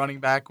Montgomery, the running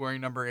back wearing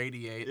number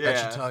 88. Yeah, that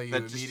should tell you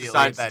that just immediately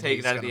decides that to take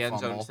he's it out of gonna the end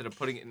zone fumble. instead of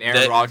putting it in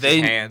Aaron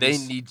Rodgers' hands. They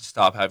need to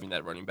stop having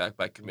that running back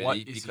by committee What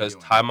is he because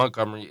doing? Ty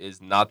Montgomery is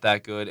not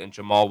that good, and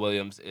Jamal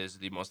Williams is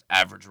the most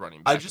average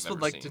running back I just I've would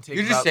ever like seen. to take.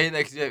 You're just about- saying that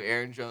because you have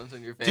Aaron Jones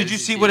on your fantasy Did you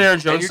see team. what Aaron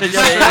Jones And said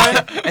you're just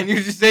yesterday? saying- and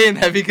you're just saying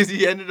that because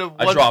he ended up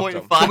I dropped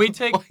him.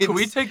 1.5 Can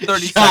we take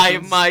 30 shy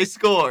seconds? of my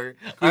score?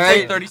 we All take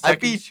right, 30 I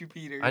seconds? beat you,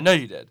 Peter. I know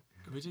you did.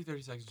 Can we take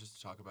 30 seconds just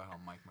to talk about how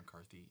Mike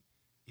McCarthy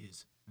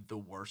is the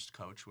worst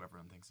coach who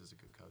everyone thinks is a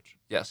good coach?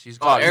 Yes, he's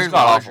Oh, got. he's Aaron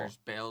got awful. Rodgers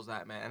bails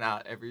that man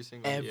out every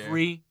single year.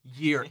 Every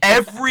year.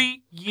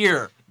 Every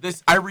year.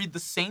 I read the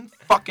same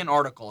fucking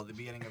article at the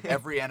beginning of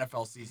every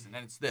NFL season,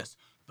 and it's this.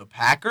 The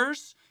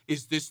Packers,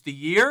 is this the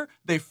year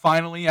they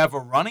finally have a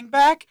running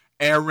back?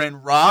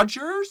 Aaron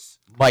Rodgers?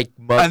 Mike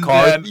And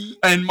McCarthy.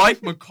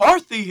 Mike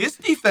McCarthy, his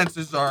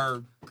defenses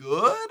are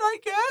good, I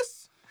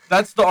guess?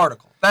 That's the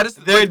article. That is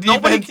Their like,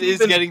 nobody defense can is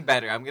even- getting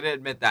better. I'm gonna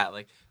admit that.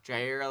 Like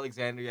Jair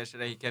Alexander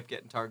yesterday, he kept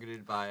getting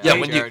targeted by Yeah,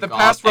 when the Jared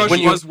pass Goff, rush and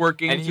he was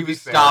working, and to he be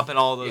was fair. stopping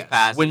all those Yes.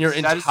 passes. When your That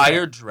is entire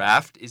fair.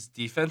 draft is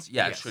defense,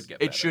 yeah, Yes, it should get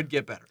better. It should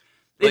get better.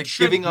 like It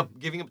should giving up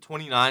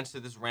 29s to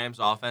this Rams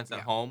offense at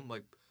Yeah. home,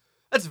 like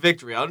that's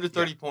victory. Under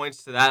 30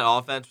 points to that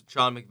offense with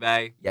Sean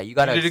McVay. Yeah, you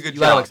gotta You did a good you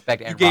gotta job.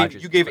 expect Aaron you gave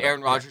Rodgers. you to gave put up-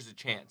 Aaron Rodgers a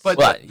chance. But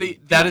But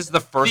That is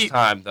the first the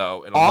time,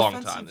 though, in a long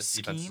time offensive this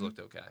defense has scheme- looked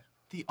okay.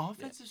 The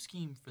offensive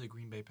scheme for the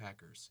Green Bay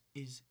Packers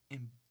is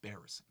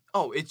embarrassing.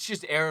 oh, it's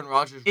just Aaron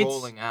Rodgers It's-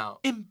 rolling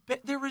out.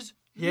 There is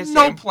He has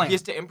no to plan. He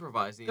has to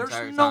improvise the There's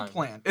entire no time.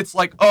 plan. It's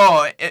like,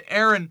 oh,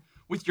 Aaron,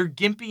 with your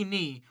gimpy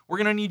knee, we're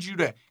going to need you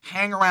to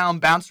hang around,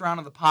 bounce around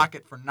in the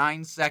pocket for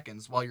 9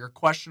 seconds while your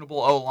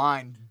questionable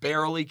O-line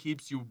barely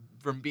keeps you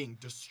from being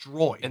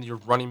destroyed. And your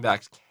running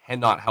backs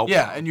cannot help.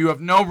 yeah, them. and you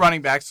have no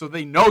running back, so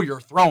they know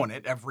you're throwing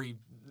it every,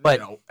 But-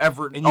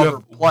 every And you other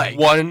have play.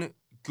 one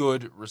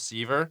good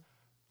receiver,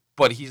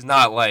 but he's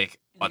not like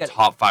a got-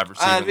 top 5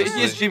 receiver. in this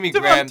He is league. Jimmy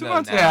Graham though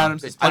Devontae now.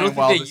 Adams is I don't playing think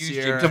well they this use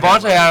year. Jimmy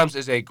Devontae Graham. Adams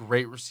is a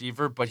great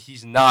receiver, but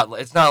he's not.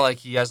 It's not like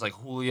he has like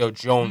Julio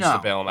Jones No. to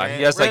bail him out.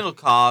 He has like Randall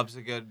Cobb's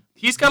a good.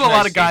 He's got a nice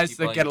lot of guys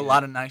safety that get a blanket.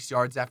 lot of nice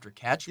yards after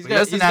catch, He's but got- he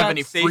doesn't he's have got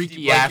any safety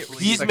freaky blanket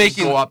athletes release. that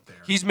can go up there.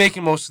 he's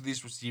making most of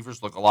these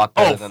receivers look a lot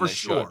better than for they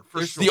sure, should.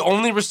 for sure. The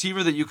only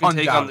receiver that you can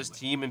take on this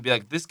Undoubtedly. team and be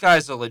like, this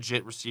guy's a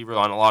legit receiver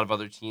on a lot of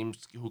other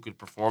teams who could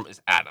perform is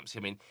Adams.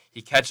 I mean,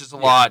 he catches a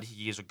lot.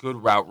 He is a good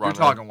route runner.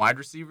 You're talking wide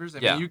receivers? I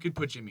Yeah. mean, you could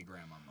put Jimmy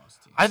Graham on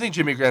most teams. I think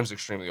Jimmy Graham's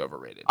extremely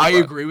overrated. I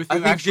but agree with you, I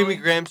think actually. Jimmy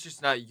Graham's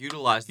just not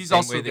utilized the He's same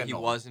also way that getting he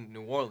old. was in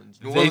New Orleans.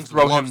 New They Orleans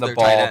throw him loves the their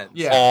ball tight ends.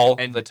 Yeah. all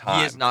And the time.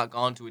 he has not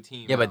gone to a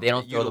team. Yeah, but they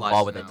don't that throw the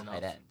ball with a utilizes him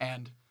tight enough. end.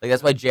 And Like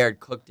that's why Jared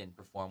Cook didn't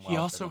perform well. he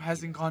for also them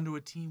hasn't either. gone to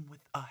a team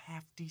with a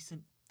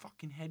half-decent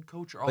fucking head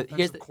coach or But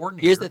offensive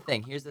coordinator. here's the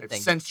thing. Here's the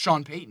thing. Since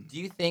Sean Payton. Do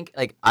you think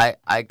like I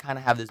kind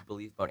of have this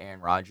belief about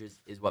Aaron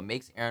Rodgers is what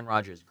makes Aaron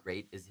Rodgers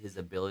great is his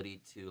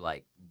ability to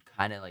like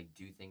kind of like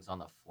do things on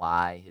the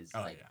fly. His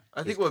Oh, like yeah. I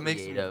his think what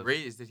makes him creative-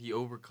 great is that he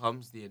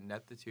overcomes the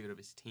ineptitude of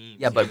his team.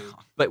 Yeah, but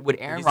too. would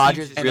Aaron His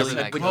Rodgers team's just really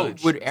really would,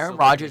 coach. would It's Aaron still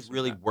Rodgers makes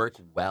really him work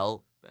better.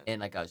 well in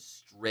like a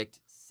strict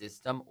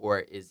system or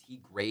is he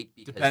great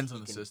because Depends he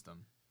on the can,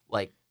 system.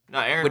 like No,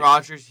 Aaron Would-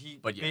 Rodgers, he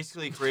But yes.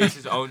 basically creates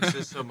his own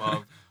system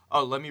of,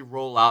 oh, let me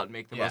roll out and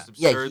make the Yeah. most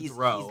yeah absurd he's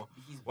throw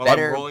he's while I'm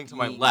better rolling to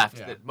my being- left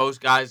Yeah. that most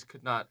guys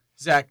could not.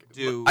 Zach,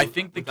 do I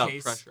think the without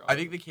case. pressure on I him.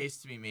 think the case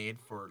to be made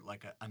for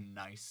like a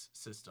nice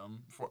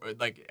system for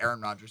like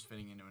Aaron Rodgers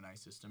fitting into a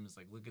nice system is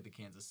like look at the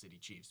Kansas City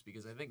Chiefs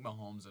because I think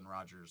Mahomes and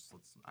Rodgers.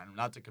 I'm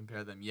not to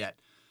compare them yet,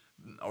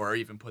 or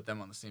even put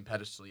them on the same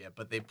pedestal yet,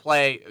 but they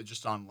play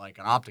just on like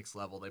an optics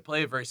level. They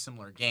play a very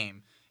similar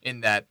game in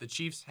that the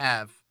Chiefs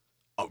have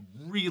a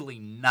really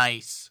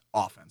nice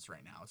offense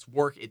right now.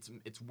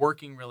 It's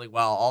working really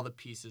well. All the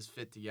pieces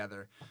fit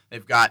together.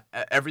 They've got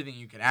everything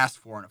you can ask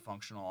for in a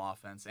functional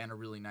offense and a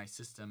really nice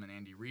system. And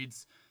Andy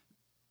Reid's,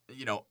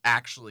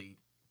 actually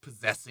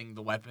possessing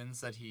the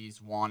weapons that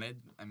he's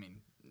wanted. I mean,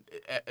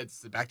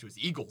 it's back to his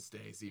Eagles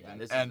days even.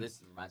 Yeah, and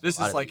this reminds me this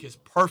a lot is of like the his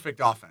Eagles.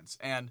 perfect offense.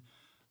 And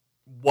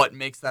what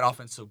makes that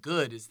offense so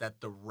good is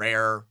that the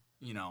rare,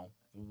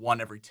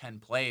 1 every 10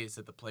 plays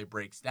that the play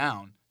breaks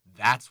down,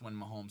 that's when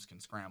Mahomes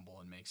can scramble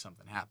and make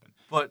something happen.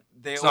 But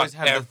they It's always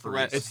not have the every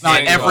threat. It's of not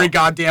handing every off-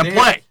 goddamn they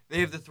play. Have, they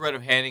have the threat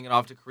of handing it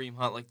off to Kareem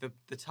Hunt. Like the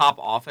top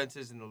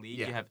offenses in the league,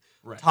 Yeah, you have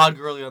right. Todd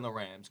Gurley on the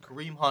Rams,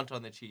 Kareem Hunt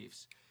on the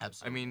Chiefs. I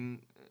Absolutely. mean,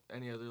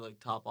 any other like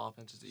top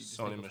offenses that you just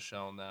Sony think of?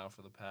 Michelle now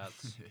for the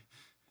Pats.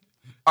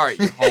 All right,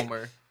 you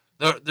homer.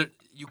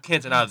 You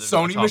can't deny that.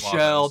 Sony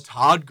Michelle,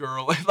 Todd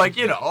Gurley,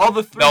 all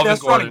the three Melvin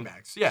best running Gordon.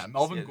 backs. Yeah,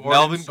 Melvin Yeah, Gordon.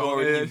 Melvin Sony-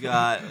 Gordon, you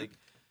got like.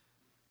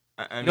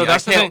 I mean, No,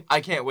 that's the thing.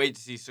 I can't wait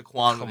to see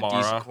Saquon with a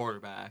Kamara. decent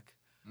quarterback.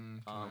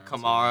 Kamara's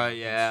Kamara, that's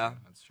yeah. true,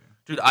 That's true.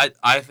 Dude,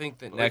 I think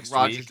that Like next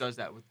Rodgers week, does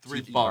that with 3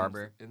 Tiki bums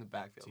Barber. in the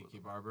backfield. Tiki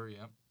Barber,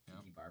 yep.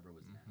 Tiki Barber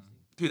was Mhm. nasty.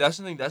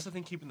 dude, that's the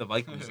thing keeping the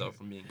Vikings though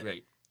from being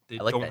great. They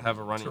I like don't that have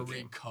a name. running Tariq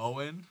game.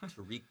 Cohen.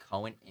 Tariq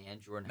Cohen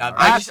and Jordan Now Howard.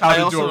 that's how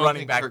to also do a don't running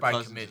think back Kirk by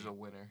Cousins committee. is a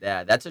winner.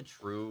 Yeah, that's a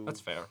true.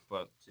 That's fair,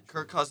 but it's a true-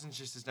 Kirk Cousins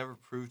just has never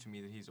proved to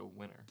me that he's a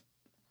winner.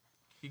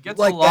 He gets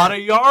Like a lot that.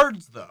 of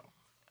yards though.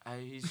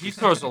 He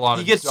throws a lot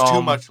He of gets too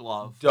dumb, much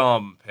love.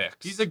 dumb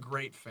picks. He's a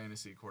great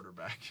fantasy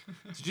quarterback.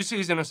 Did you see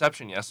his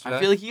interception yesterday? I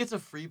feel like he gets a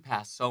free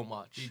pass so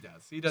much. He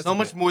does. He does so a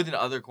much bit. more than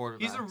other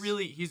quarterbacks.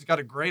 He's got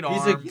a great arm.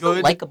 He's a He's good-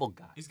 a likable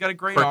guy. He's got a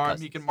great Kirk arm.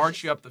 Cousins. He can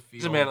march you up the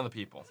field. He's a man of the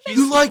people.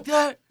 You like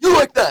that? You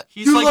like that?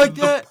 He's you like, like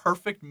the that?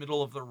 perfect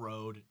middle of the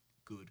road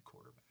good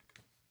quarterback.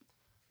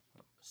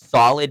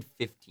 Solid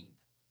 15th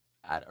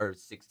or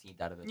 16th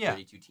out of the Yeah.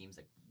 32 teams,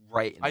 like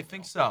right. In the I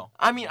think middle. so.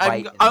 I mean,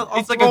 Right in I'll there.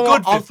 It's like throw a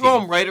good I'll throw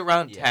 15. him right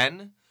around Yeah.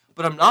 10,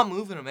 but I'm not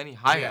moving him any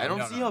higher. Yeah, I don't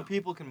no, see no, how no.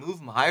 people can move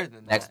him higher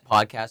than Next that.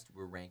 podcast,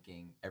 we're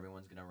ranking.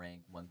 Everyone's gonna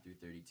rank 1 through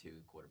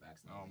 32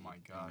 quarterbacks. in the Oh league, my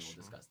and gosh. We'll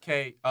discuss that.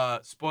 Okay,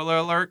 spoiler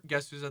alert.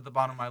 Guess who's at the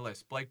bottom of my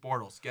list? Blake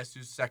Bortles. Guess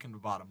who's second to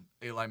bottom?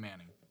 Eli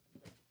Manning.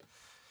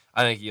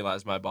 I think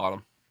Eli's my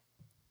bottom.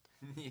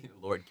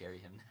 Lord carry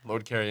him.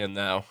 Lord carry him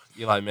now.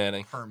 Eli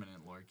Manning.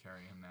 Permanent Lord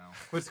carry him now.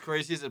 What's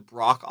crazy is that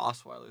Brock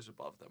Osweiler's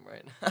above them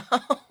right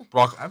now.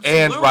 Brock Absolutely.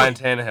 and Ryan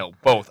Tannehill,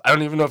 both. I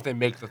don't even know if they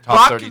make the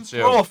top Brock can 32.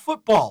 throw a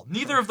football.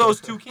 Neither of those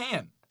two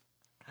can.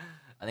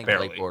 I think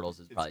Barely. Blake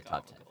Bortles is probably It's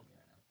top 10 for comical. me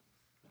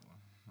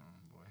right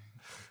Oh boy.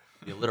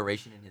 now. The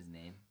alliteration in his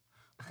name,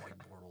 Blake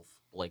Bortles.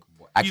 Blake.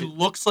 He Actually,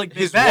 looks like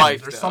his Big Ben.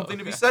 wife, There's though. something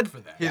to be said for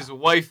that. His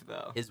wife,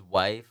 though. his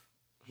wife,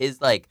 his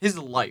like, His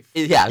life.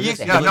 yeah. I was He gonna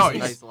say, yeah, have, no, you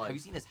seen he's- his, have you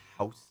seen his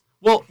house?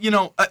 Well,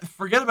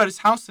 forget about his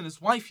house and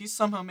his wife. He's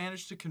somehow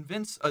managed to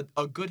convince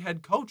a good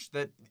head coach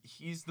that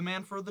he's the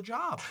man for the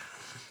job.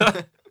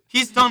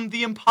 He's done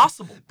the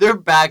impossible. Their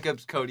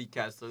backup's Cody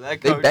Kessler.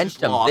 That They coach benched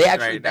is him. lost They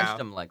actually right benched now.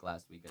 him like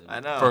last week. I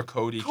know. For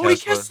Cody Cody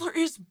Kessler. Kessler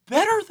is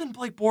better than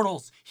Blake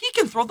Bortles. He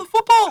can throw the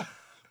football.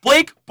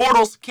 Blake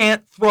Bortles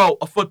can't throw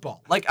a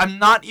football. Like, I'm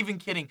not even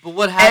kidding. But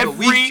what happened?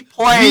 Every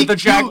play week the two-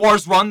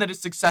 Jaguars run that is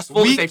successful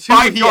is Week a 2, he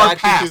 5-yard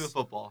actually threw the pass.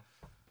 football.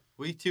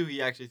 Week 2,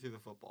 he actually threw the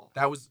football.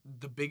 That was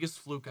the biggest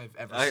fluke I've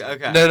ever seen.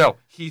 Okay. No.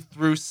 He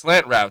threw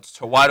slant routes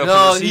to wide open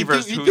No, he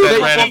receivers threw- who he threw then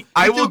a ran couple- it.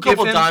 I he will threw a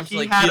couple give him, dimes to, he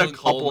like, had a Keelan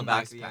Cole couple in the back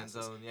nice of the end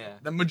passes. zone. Yeah.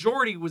 The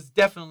majority was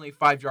definitely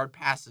 5-yard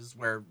passes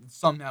where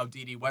somehow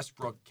D.D.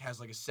 Westbrook has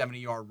like a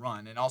 70-yard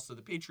run. And also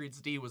the Patriots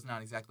D was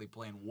not exactly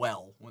playing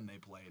well when they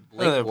played.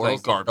 Blake they're playing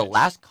Bortles, garbage. the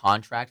last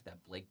contract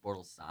that Blake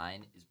Bortles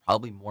signed is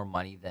probably more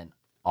money than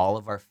all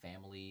of our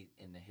family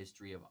in the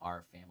history of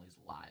our family's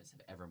lives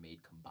have ever made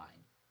combined.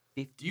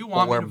 Do you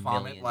want me to $54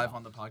 vomit million. live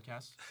on the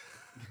podcast?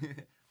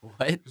 What?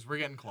 Because we're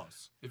getting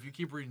close. If you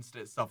keep reading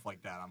stuff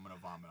like that, I'm going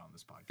to vomit on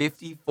this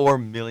podcast.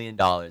 $54 million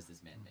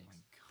this man Oh makes. my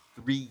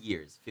God. 3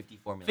 years,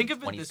 $54 million. Think of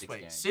it 26 this way.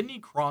 guaranteed. Sidney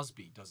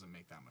Crosby doesn't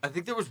make that much. I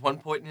think there was one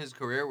point in his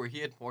career where he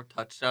had more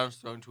touchdowns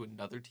thrown to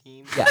another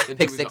team Yeah, than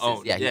pick he was sixes.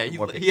 owned. Yeah, he had he,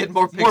 more pick he had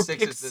more sixes. pick More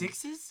sixes. pick than,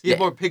 sixes? He had Yeah.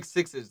 more pick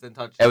sixes than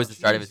touchdowns. That was the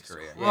start of his Jesus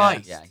career.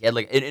 Christ. Yeah, he had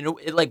like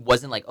it like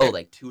wasn't like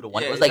like 2 to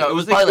 1. Yeah, it was like no, it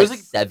was probably like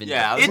 7.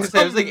 yeah, I was It's gonna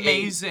say, it was like 8.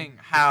 amazing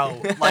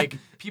how like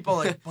people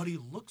are like, but he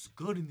looks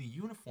good in the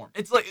uniform.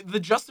 It's like the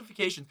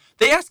justification.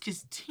 They ask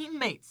his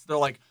teammates. They're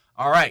like,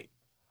 "All right,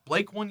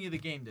 Blake won you the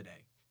game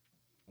today.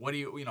 What do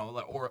you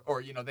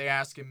or they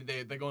ask him.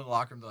 They go in the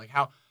locker room. They're like,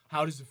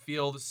 how does it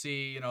feel to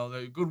see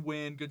the good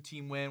win, good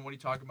team win? What are you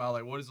talking about?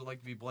 Like, what is it like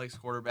to be Blake's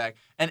quarterback?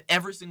 And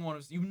every single one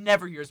of you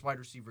never hear his wide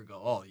receiver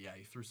go, "Oh yeah,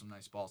 he threw some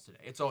nice balls today."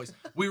 It's always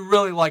we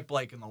really like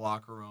Blake in the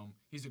locker room.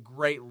 He's a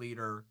great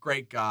leader,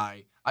 great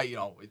guy. I think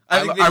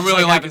they I just,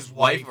 really like, like have his his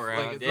wife wife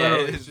around. Like, it's Yeah,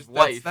 literally- his it's just-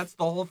 wife. That's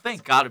the whole thing.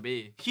 It's got to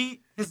be.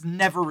 He has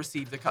never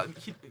received the cut.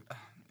 Okay,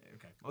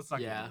 let's not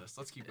get Yeah. into this.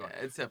 Let's keep going.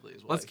 It's simply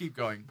his wife. Let's keep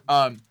going.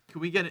 Can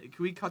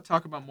we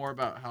talk about more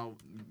about how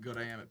good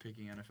I am at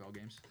picking NFL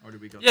games, or do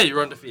we go? Yeah, you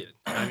were undefeated.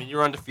 I mean, you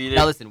were undefeated.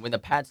 Now listen, when the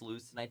Pats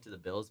lose tonight to the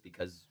Bills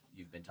because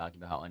you've been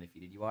talking about how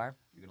undefeated you are,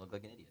 you're gonna look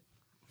like an idiot.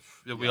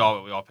 We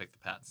all picked the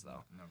Pats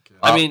though. No kidding.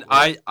 I mean,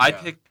 I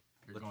yeah. picked.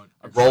 You're going,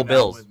 Roll going down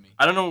Bills. with me.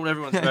 I don't know what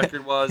everyone's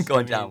record was.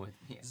 Going I down mean,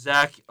 with me.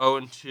 Zach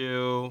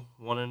 0-2,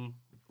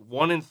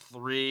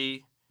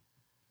 1-3,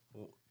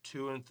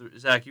 2-3.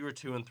 Zach, you were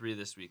 2-3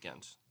 this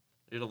weekend.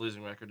 You had a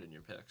losing record in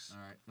your picks. All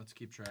right, let's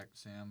keep track.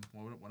 Sam,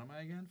 what am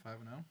I again? 5-0.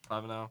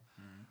 5-0. Alright.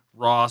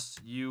 Ross,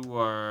 you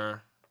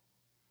were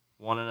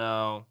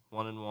 1-0,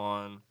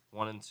 1-1,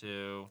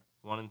 1-2,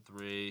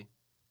 1-3,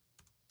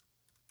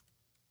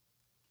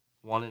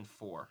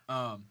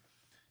 1-4.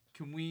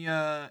 Can we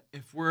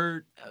if we're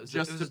It was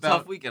just a tough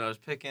about weekend. I was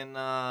picking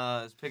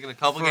a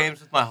couple For- games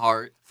with my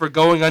heart. For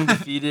going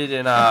undefeated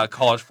in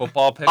college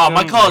football picks. Oh,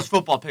 my college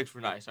football picks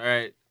were nice. All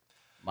right.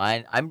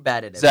 Mine, I'm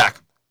bad at it. Zach,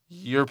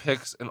 your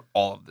picks in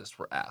all of this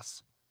were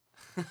ass.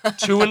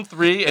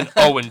 2-3 and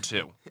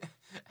 0-2. oh,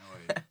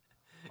 wait.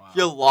 Wow.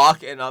 Your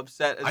lock and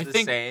upset is I the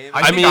think- same.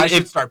 I think mean, I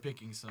should if- start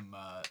picking some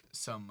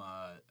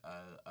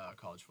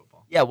college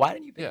football. Yeah, why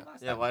didn't you pick Yeah. it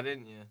last yeah, time? why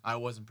didn't you? I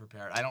wasn't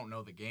prepared. I don't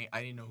know the game.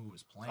 I didn't know who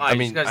was playing. I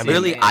mean, just gotta I see mean-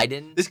 Really, the game. I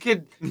didn't. This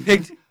kid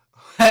picked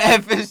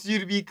FSU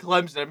to beat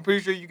Clemson. I'm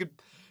pretty sure you could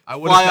I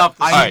fly off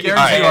the I Alright,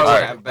 guarantee alright, you I alright, would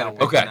have have better bet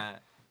pick Okay. than that.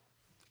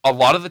 A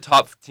lot of the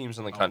top teams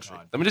in the Oh, country.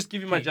 God. Let me just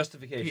give you my Pete,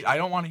 justification. Pete, I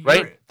don't want to hear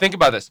right? it. Think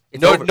about this.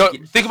 It's No, over. no.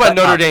 Pete, Think about shut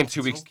Notre up. Dame It's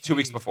 2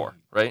 weeks okay. before,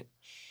 right?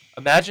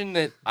 Imagine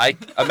that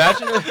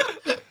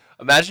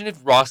Imagine if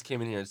Ross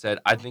came in here and said,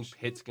 "I think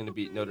Pitt's going to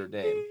beat Notre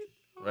Dame,"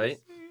 right?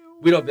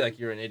 We don't be like,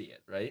 you're an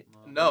idiot, right?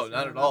 No,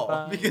 not at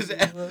all. Because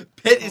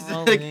Pitt is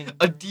like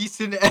a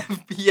decent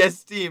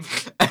FBS team.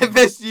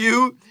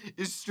 FSU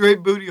is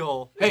straight booty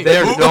hole. Hey,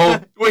 They're no.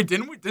 Wait,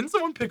 didn't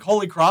someone pick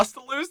Holy Cross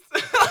to lose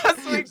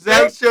last week?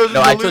 Zach chose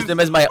No, them I to chose lose. them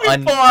as my We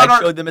pull I out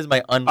our- showed them as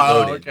my Oh,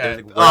 unloaded. okay. They're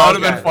like, That would have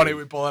we're been funny. unloaded.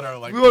 We pull out our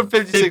like We won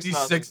 56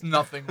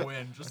 56-0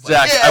 win. Just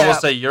Zach, like, I yeah. will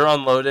say your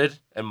unloaded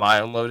and my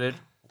unloaded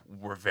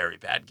were very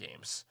bad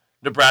games.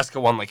 Nebraska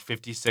won like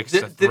 56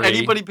 to 3. Did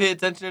anybody pay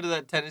attention to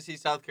that Tennessee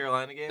South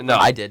Carolina game? No,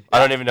 I did. I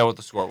don't even know what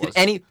the score Did was.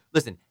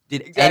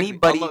 Did Exactly,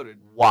 anybody unloaded.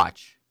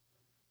 watch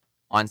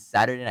on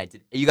Saturday night?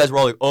 You guys were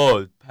all like,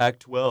 "Oh,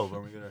 Pac-12,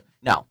 are we gonna?"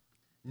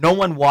 No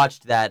one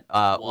watched that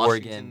Washington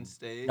Oregon.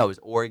 State. No, it was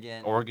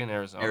Oregon. Oregon,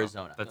 Arizona.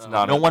 Arizona. That's No.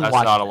 not. No one that's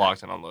watched not a that.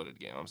 locked and unloaded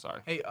game. I'm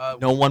sorry. Hey,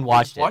 No one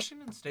watched is it.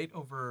 Washington State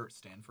over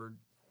Stanford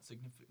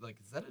significant? Like,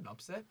 is that an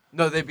upset?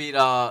 No, they beat.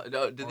 No, did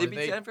Or they are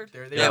beat Stanford?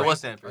 They're, Yeah, it was ranked-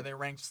 Stanford. Are they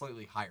ranked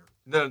slightly higher?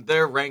 No,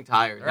 they're ranked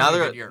higher. They're now having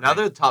a they're good year, now right?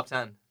 they're top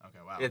 10. Okay,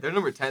 wow. Yeah, they're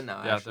number 10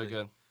 now. Yeah, actually.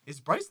 they're good. Is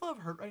Bryce Love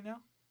hurt right now?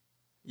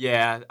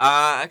 Yeah.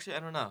 Actually, I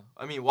don't know.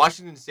 I mean,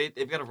 Washington State,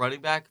 they've got a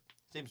running back.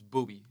 His name's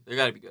Booby. They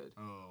got to be good.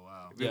 Oh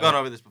wow. We've Yeah. gone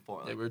over this before.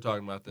 Yeah, Like, we were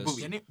talking about this.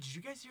 Booby. Did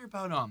you guys hear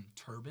about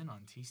Turbin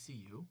on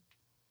TCU?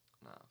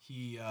 no.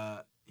 He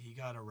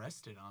got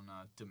arrested on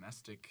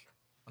domestic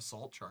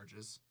assault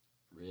charges,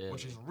 Really?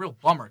 which is a real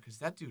bummer because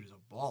that dude is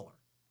a baller.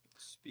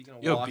 Speaking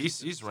of Yo,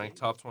 Washington BC's ranked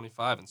State- top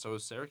 25, and so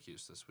is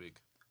Syracuse this week.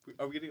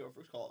 Are we getting our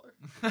first caller?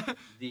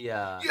 The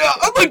Yeah,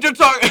 I'd like to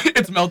talk.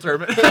 It's Mel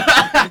Turbin.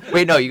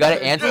 wait, no, you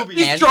gotta answer.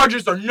 These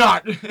charges are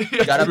not.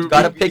 You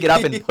gotta pick it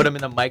up and put him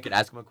in the mic and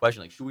ask him a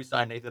question like, should we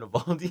sign Nathan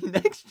Evaldi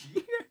next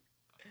year?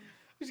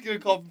 He's gonna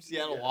call from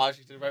Seattle,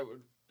 Washington, right?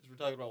 As we're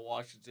talking about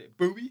Washington State.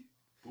 Booby.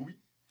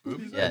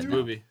 Boobs? Yeah, It's no.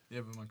 Booby.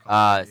 Yeah, but my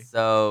call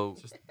So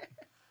It's just,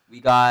 we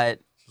got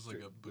it's just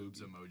like a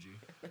boobs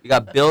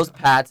emoji. Bills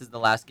Pats is the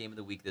last game of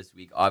the week this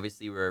week.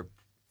 Obviously, we're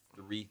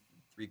three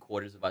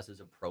quarters of us as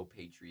a pro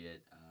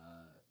Patriot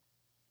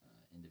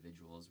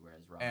individuals,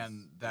 whereas Ross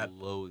And that-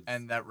 loathes.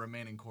 And that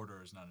remaining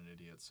quarter is not an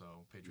idiot.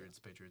 So Patriots.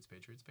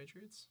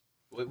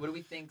 what do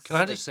we think? Can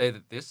I just say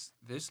that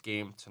this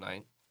game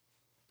tonight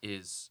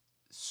is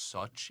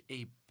such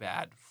a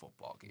bad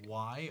football game?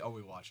 Why are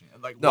we watching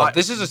it? Like, No, why-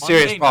 this is a Monday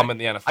serious night- problem in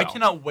the NFL. I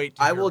cannot wait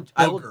to I hear will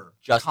Booger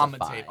justify.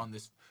 commentate on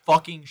this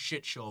fucking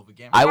shit show of a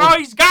game. I will- Oh,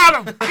 he's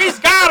got him! He's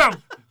got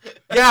him!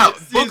 Yeah,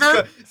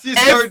 Booger. See, F-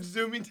 start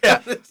zooming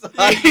down the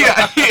side.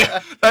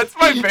 yeah, that's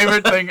my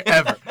favorite thing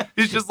ever.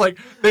 He's just like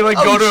they like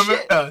Oh, go to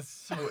him. shit.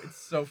 It's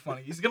so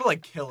funny. He's gonna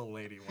like kill a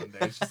lady one day.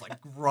 It's just like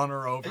run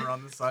her over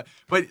on the side.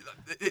 But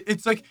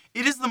it's like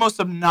it is the most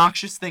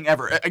obnoxious thing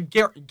ever. I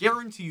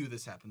guarantee you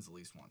this happens at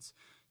least once.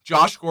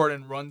 Josh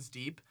Gordon runs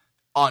deep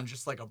on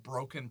just like a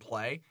broken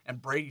play,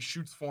 and Brady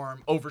shoots for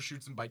him,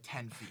 overshoots him by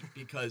 10 feet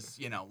because,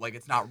 like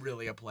it's not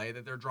really a play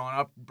that they're drawing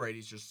up.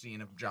 Brady's just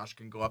seeing if Josh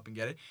can go up and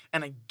get it.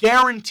 And I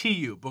guarantee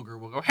you, Booger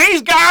will go,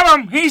 he's got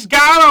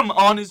him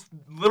on his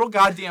little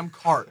goddamn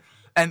cart.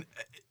 And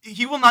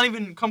he will not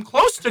even come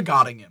close to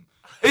godding him.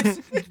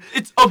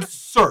 It's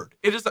absurd.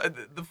 It is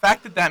the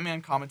fact that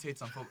man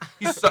commentates on football.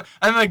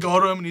 And then I go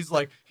to him and he's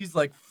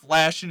like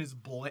flashing his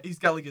he's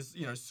got like his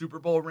Super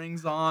Bowl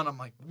rings on. I'm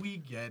like, we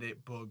get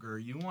it,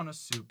 Booger. You want a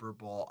Super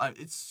Bowl?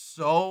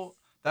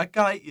 That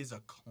guy is a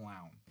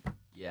clown.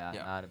 Yeah,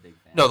 Yeah. not a big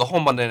fan. No, the whole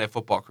Monday Night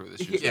Football crew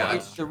this year. is Yeah, bad.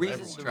 it's the reason.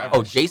 everyone's Oh,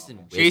 driving Jason.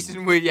 us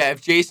Jason Witten, yeah,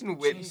 if Jason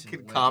Witten Jason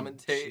could Witten,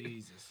 commentate.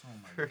 Jesus, oh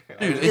my God.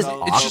 Dude,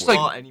 it's just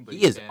like-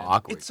 He is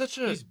awkward. It's such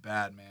a He's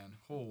bad, man.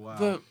 Oh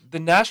wow. the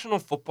national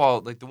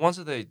football, like the ones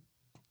that they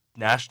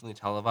nationally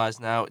televise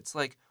now. It's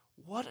like,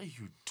 what are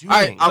you doing? All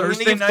right, I'm gonna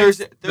Thursday give night.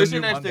 Thursday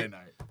night. Monday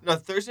night. No,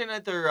 Thursday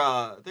night they're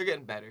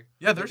getting better.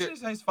 Yeah, Thursday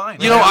night's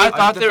fine. You know, I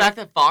thought the they were- fact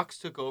that Fox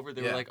took over,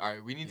 they Yeah. were like, all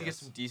right, we need to get Yes.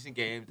 some decent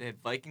games. They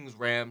had Vikings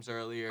Rams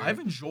earlier. I've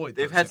enjoyed.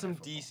 They've Thursday had night some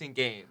football. decent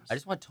games. I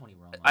just want Tony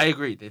Romo. I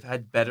agree. They've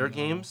had better No,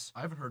 games.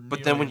 I haven't heard.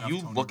 But then when nearly you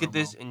enough look Tony at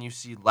this Romo. and you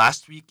see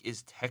last week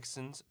is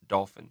Texans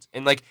Dolphins,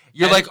 and like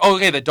you're And- like, oh,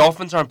 okay, the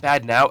Dolphins aren't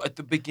bad now. At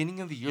the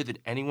beginning of the year, did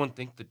anyone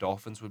think the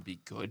Dolphins would be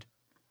good?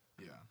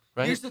 yeah.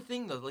 Right? Here's the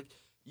thing, though. Like,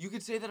 you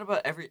could say that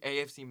about every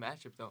AFC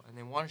matchup, though, and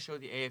they want to show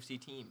the AFC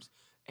teams.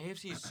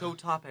 AFC is so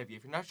top heavy.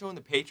 If you're not showing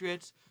the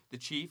Patriots, the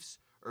Chiefs,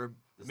 or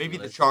The maybe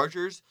the Steelers.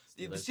 Chargers,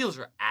 the Steelers. Steelers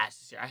are ass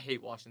this year. I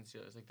hate watching the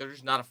Steelers. Like, they're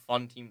just not a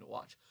fun team to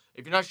watch.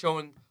 If you're not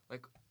showing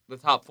like the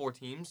top 4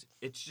 teams,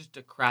 it's just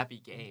a crappy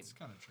game. It's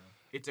kind of true.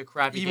 It's a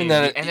crappy Even game.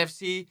 then, The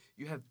NFC,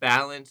 you have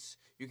balance.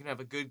 You can have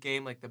a good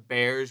game like the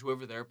Bears,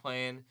 whoever they're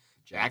playing.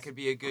 That Jets. could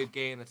be a good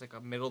game. That's like a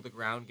middle of the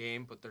ground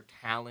game, but they're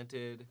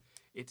talented.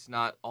 It's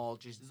not all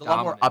just There's a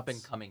lot more dominance. up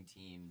and coming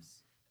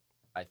teams,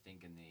 I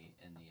think, in the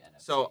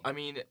NFC. So I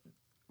mean,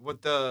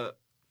 what the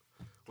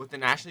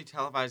nationally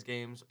televised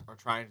games are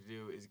trying to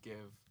do is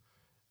give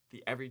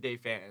the everyday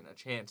fan a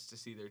chance to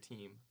see their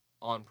team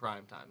on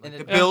prime time. Like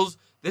And the it- Bills,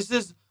 this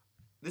is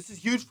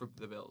huge for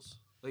the Bills.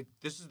 Like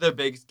this is their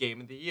biggest game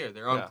of the year.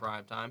 They're on Yeah.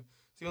 prime time.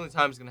 It's the only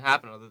time it's gonna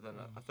happen other than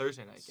a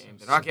Thursday night So game.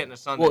 They're not getting a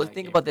Sunday well, night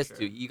think game about for this sure.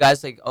 too. You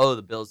guys like, oh,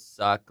 the Bills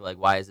suck. Like,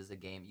 why is this a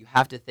game? You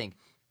have to think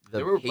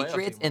They were a playoff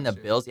Patriots team and the last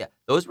year. Bills,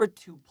 those were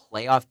two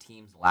playoff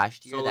teams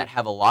last year So, that like-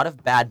 have a lot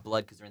of bad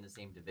blood because they're in the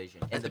same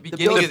division. At And the the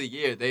beginning Bills, of the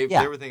year, they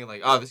Yeah. were thinking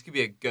like, oh, this could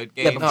be a good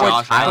yeah, game. before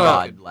Josh Tyrod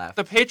Allen could- left.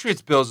 The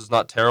Patriots Bills is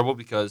not terrible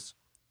because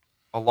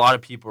a lot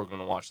of people are going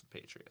to watch the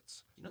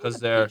Patriots You know that because the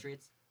they're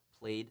Patriots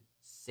played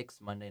 6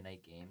 Monday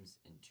night games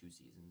in 2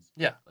 seasons.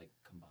 Yeah. Like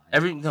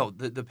combined.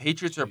 the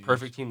Patriots are a Jeez.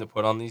 perfect team to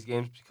put on these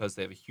games because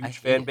they have a I huge hate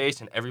fan it. base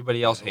and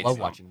everybody else I hates love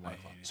them. watching I one hate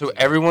o'clock. it. So too.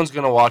 everyone's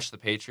going to watch the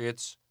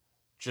Patriots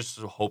just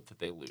to hope that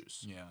they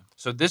lose. Yeah.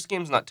 So this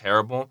game's not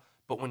terrible,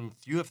 but when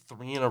you have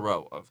 3 in a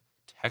row of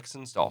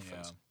Texans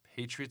Dolphins,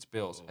 Patriots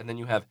Bills, and then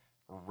you have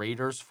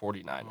Raiders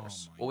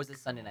 49ers. What was the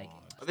Sunday night game?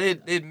 God.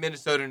 They had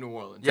Minnesota, New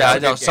Orleans. Yeah, I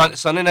That's a know. good game.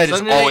 Sunday night is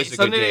Sunday always night- a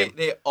Sunday good game. night,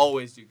 they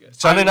always do good.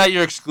 Sunday night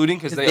you're excluding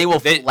because 'Cause they will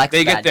flex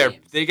they get bad their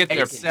games. they get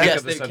their Except- pick Yes,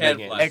 of the they Sunday can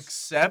games. flex.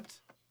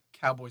 Except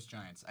Cowboys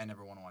Giants. I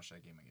never want to watch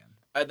that game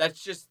again.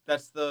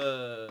 That's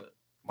the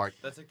Mark.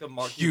 that's like the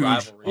marquee Huge.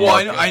 rivalry. Well,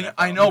 I Yeah. know, Yeah.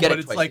 I know, You get but it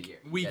it's twice a like year.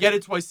 we You get get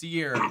it twice a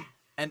year,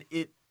 and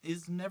it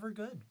is never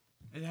good.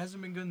 It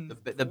hasn't been good in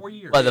The- 4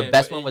 years. well, the Yeah,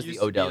 best but one it was the used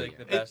to be, Odell like, year.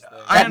 the best thing.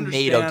 I That understand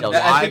made Odell why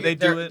I think they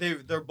do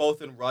it. They're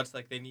both in ruts.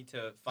 Like they need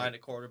to find a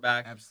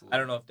quarterback. Absolutely. I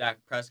don't know if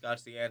Dak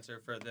Prescott's the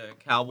answer for the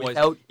Cowboys.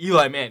 Without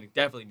Eli Manning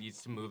definitely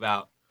needs to move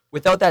out.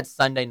 without that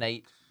Sunday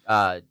night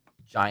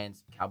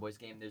Giants Cowboys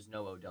game, there's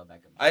no Odell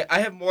Beckham. I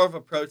have more of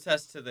a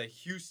protest to the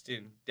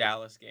Houston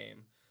Dallas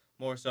game,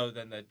 more so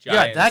than the Yeah,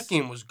 Giants. that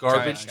game was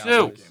garbage Giants too.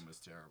 Cowboys. Game was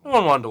terrible. No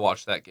one wanted to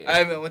watch that game.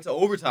 I went to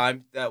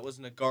overtime. That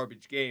wasn't a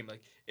garbage game.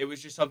 Like it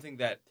was just something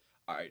that,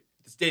 all right,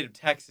 the state of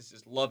Texas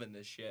is loving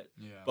this shit,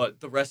 Yeah. but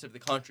the rest of the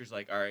country's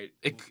like, all right,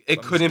 It I'm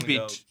just couldn't gonna be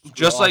go t- screw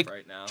just off like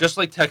right now. just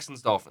like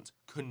Texans Dolphins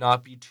could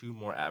not be 2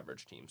 more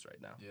average teams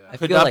right now. Yeah. I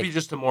Could feel not like be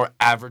just a more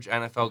average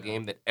NFL Yeah.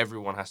 game that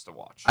everyone has to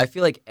watch. I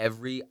feel like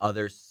every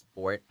other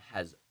sport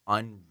has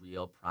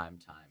unreal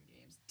primetime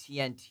games.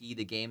 TNT,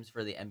 the games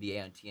for the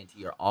NBA on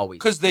TNT are always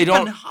Because they Even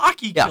don't.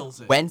 hockey yeah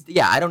kills it. Wednesday.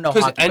 Yeah, I don't know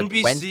Because hockey, but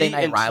NBC Wednesday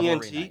night and rivalry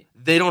TNT, night.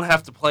 they don't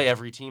have to play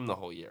every team the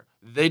whole year.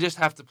 They just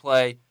have to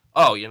play.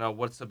 Oh,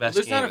 what's the best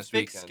There's game not a this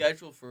fixed weekend?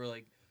 schedule for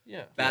like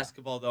Yeah.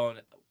 basketball though,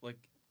 and like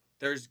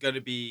there's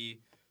gonna be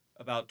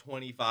about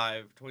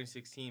 25,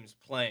 26 teams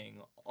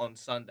playing on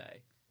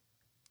Sunday.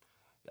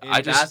 In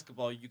I just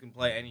basketball, you can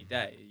play any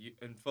day.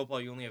 In football,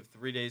 you only have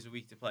 3 days a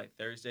week to play: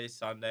 Thursday,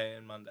 Sunday,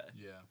 and Monday.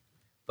 Yeah.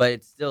 But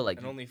it's still like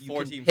And you, only you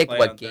 4 can teams pick play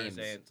what on games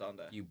Thursday and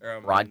Sunday. you or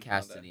on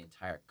broadcast to Monday. the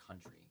entire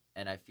country.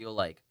 And I feel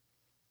like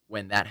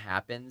when that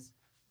happens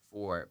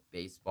for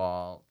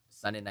baseball,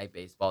 Sunday night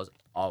baseball is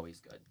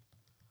always good.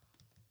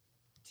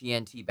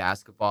 TNT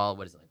basketball,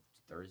 what is it, like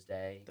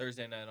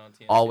Thursday night on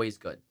TNT. Always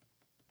good.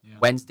 Yeah.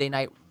 Wednesday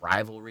night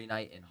rivalry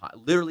night and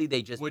literally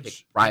they just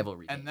picked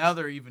rivalry. And games. now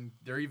they're even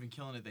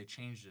killing it. They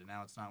changed it.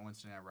 Now it's not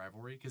Wednesday night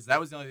rivalry because that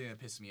was the only thing that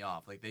pissed me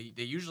off. Like they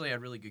usually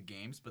had really good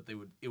games, but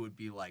it would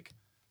be like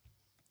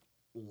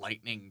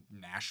Lightning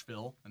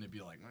Nashville, and it'd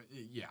be like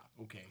yeah,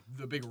 okay,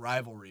 the big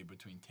rivalry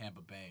between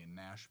Tampa Bay and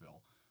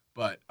Nashville.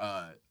 But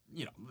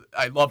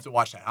I love to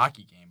watch that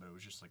hockey game, but it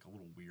was just like a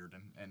little weird,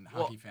 and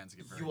Well, hockey fans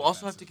get very. You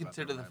also have to defensive about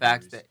consider their the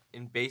fact rivalries. that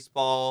in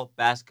baseball,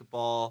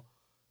 basketball,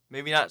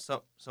 maybe not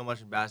so much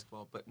in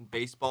basketball, but in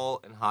baseball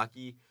and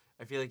hockey,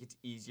 I feel like it's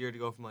easier to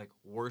go from like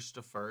worst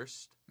to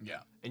first, yeah,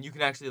 and you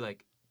can actually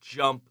like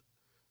jump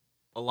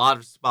a lot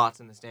of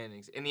spots in the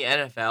standings. In the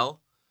NFL,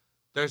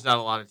 there's not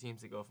a lot of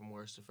teams that go from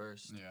worst to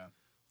first. yeah.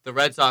 The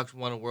Red Sox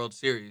won a World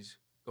Series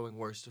going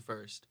worst to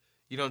first.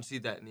 You don't see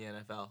that in the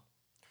NFL.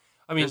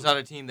 I mean, There's not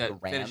a team the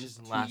that Rams finishes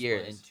in 2 last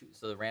years place.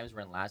 so the Rams were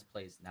in last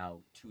place now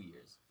 2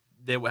 years.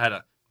 they had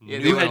a Yeah,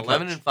 they new went head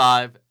 11 coach. and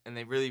 5, and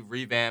they really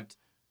revamped,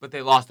 but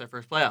they lost their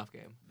first playoff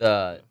game.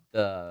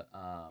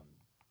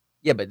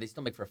 Yeah, but they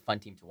still make for a fun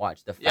team to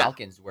watch. The Yeah.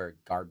 Falcons were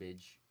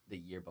garbage the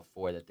year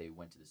before that they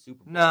went to the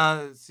Super Bowl.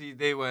 Nah, see,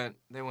 they went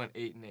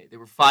 8-8. They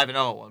were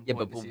 5-0 at one Yeah,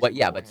 point. but the season what?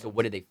 Yeah, but so beforehand.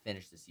 what did they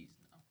finish the season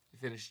though? They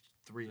finished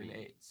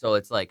 3-8. So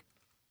it's like,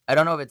 I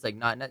don't know if it's like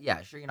not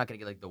yeah, sure you're not gonna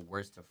get like the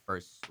worst to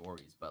first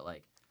stories, but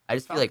like I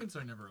just feel like Falcons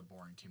are never a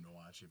boring team to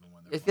watch, even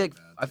when they're. I feel like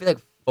playing I bad. feel like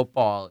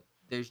football.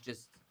 There's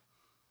just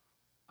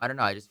I don't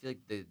know. I just feel like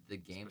the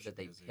games that Especially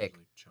they because pick,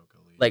 usually choke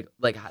a lead.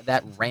 like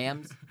that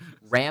Rams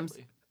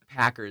Exactly.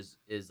 Packers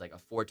is like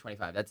a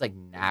 4:25. That's like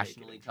make it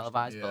nationally interesting.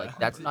 televised, but Yeah. like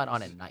that's not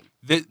on a night.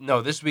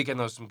 This weekend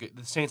there was some good.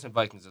 The Saints and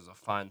Vikings is a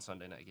fine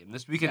Sunday night game.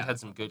 This weekend Yeah, had I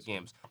some thought good this was-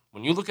 games.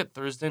 When you look at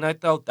Thursday night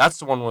though, that's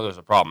the one where there's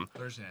a problem,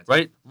 Thursday night's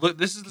right? Look,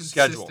 this is the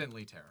schedule.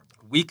 consistently terrible.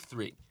 Week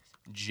 3,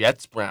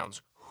 Jets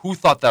Browns. Who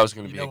thought that was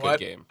going to You be a know good what?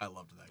 game? I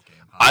loved that game.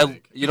 Hot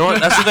take. You know what?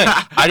 That's the thing.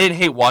 I didn't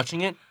hate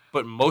watching it,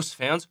 but most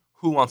fans,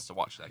 who wants to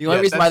watch that The game? only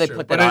Yeah, reason why that's they true.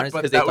 put But that it- on is but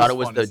because they that thought was it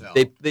was fun as the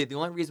hell. the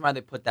only reason why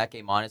they put that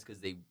game on is because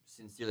they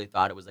sincerely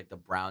thought it was like the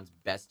Browns'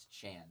 best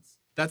chance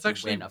That's to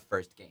actually. win a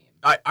first game.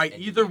 I and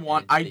either they-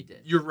 want. and they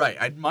did. You're right.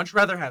 I'd much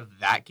rather have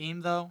that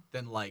game though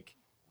than like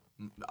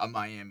a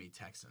Miami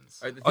Texans.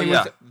 All right, the Oh, thing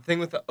yeah. the thing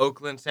with the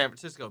Oakland San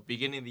Francisco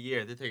beginning of the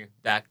year, they're thinking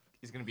that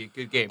is going to be a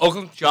good game.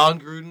 Oakland, John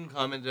Gruden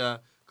coming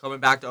coming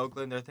back to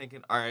Oakland. They're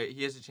thinking, all right,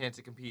 he has a chance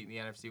to compete in the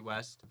NFC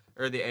West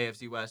or the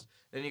AFC West.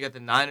 Then you got the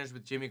Niners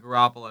with Jimmy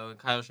Garoppolo and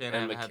Kyle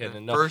Shanahan And have their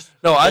McKinnon. No. first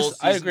No, I full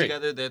I season agree.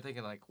 together. They're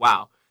thinking like,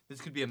 wow,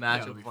 this could be a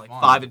matchup it'll of be like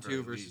fun, 5 at and the 2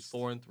 very versus least.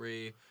 4 and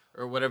 3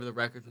 or whatever the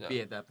record could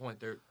be at that point.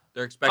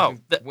 They're expecting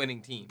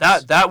winning teams.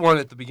 That one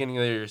at the beginning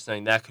of the year, you're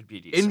saying that could be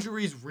decent.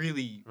 Injuries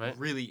really, Right?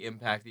 really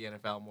impact the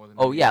NFL more than.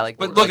 Oh any yeah, other like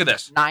But sport. look at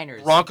this.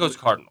 Niners, Broncos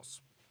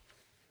Cardinals.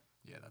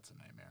 Yeah, that's a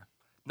nightmare.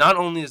 Not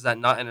only is that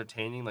not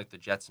entertaining like the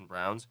Jets and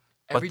Browns,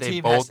 every but they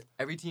team both.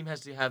 every team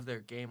has to have their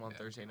game on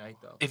Thursday night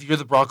though. If you're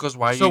the Broncos,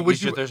 why are So you would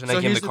use your you- Thursday so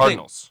night game here's the the thing.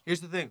 Cardinals?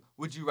 Here's the thing: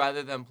 would you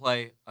rather them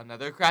play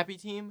another crappy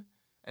team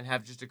and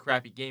have just a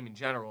crappy game in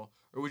general,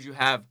 or would you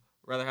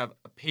rather have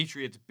a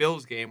Patriots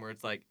Bills game where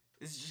it's like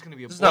this is just gonna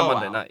be a This is blowout?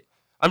 not Monday night.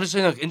 I'm just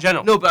saying, like, in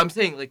general. No, but I'm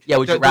saying like Yeah,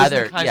 would you those are the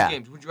rather- kinds yeah. of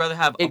games. Would you rather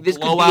have a This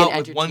could be an blowout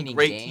with one entertaining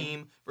great game.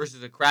 team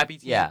versus a crappy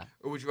team? Yeah.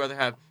 Or would you rather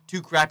have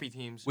two crappy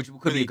teams, which could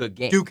be really a good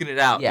game. duking it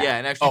out? Yeah. Yeah,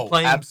 and actually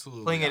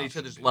absolutely. playing at that each should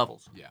other's be.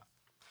 levels. Yeah.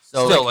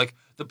 So Still, like, like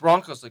the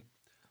Broncos, like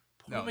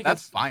put No, them that's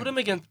against, fine. Put them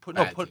with me. against, put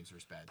Bad put teams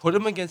versus bad put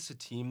them teams. against a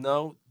team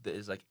though that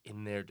is like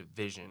in their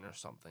division or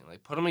something.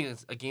 Like put them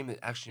against a game that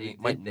actually They-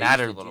 might they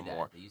matter a used to do little that.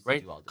 more, They used to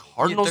right? do all divisions.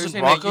 Cardinals Thursday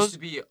and night used Broncos to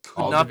be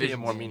could all not be a division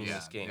more games.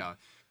 meaningless game. Yeah.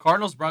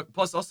 Cardinals,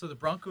 plus also the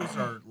Broncos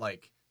are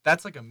like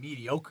that's like a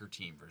mediocre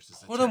team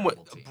versus a Put them with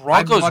terrible team. I'd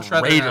Broncos much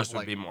rather Raiders have,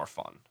 would be more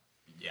fun.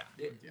 Yeah.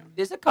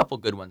 There's a couple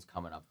good ones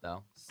coming up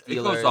though. It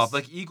goes Steelers. off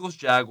like Eagles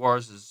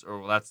Jaguars is,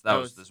 or that No,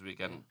 was it's- this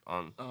weekend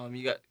on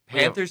You got We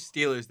have- Panthers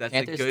Steelers. That's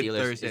Panthers, a good Steelers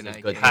Thursday is a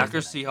night good game.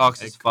 Packers Thursday night Seahawks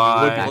game. is It would be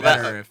fine. Well,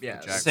 that- better if the yeah.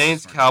 Jaguars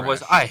Saints weren't Cowboys.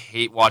 trash. I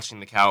hate watching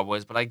the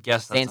Cowboys, but I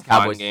guess that's Saints a fun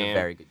Cowboys is a game.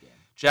 very good game.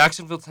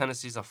 Jacksonville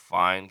Tennessee's a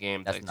fine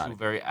game. That's Like not a two good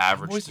very game.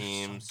 average Cowboys are so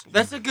teams. good.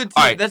 That's a good team.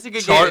 All right, That's a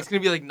good Char- game. It's gonna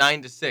be like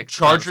 9-6.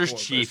 Chargers score, but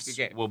it's a Chiefs good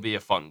game. will be a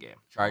fun game.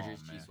 Chargers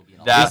Oh, Chiefs man. will be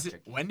an That-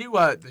 electric game. When do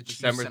the Chiefs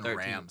December and 13th.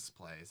 Rams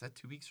play? Is that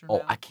 2 weeks from Oh,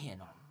 now? I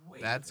cannot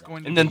wait. That's for that.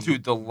 going to And then be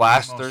dude, the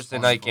last most Thursday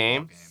fun night football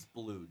game,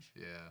 Splooge.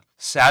 Yeah.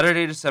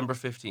 Saturday, December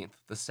 15th,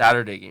 the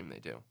Saturday game they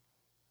do.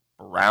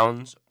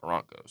 Browns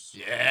Broncos.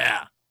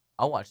 Yeah.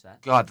 I'll watch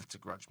that. God, that's a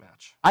grudge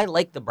match. I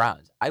like the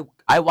Browns. I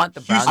want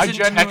the Browns. I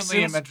Houston genuinely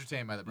Texans, am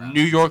entertained by the Browns.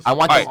 New York. I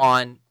want All them right,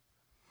 on.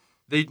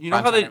 you know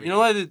Prime how time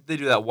every they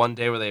do that one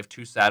day where they have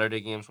two Saturday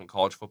games when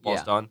college football's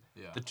Yeah. done.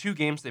 Yeah. The two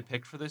games they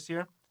picked for this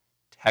year: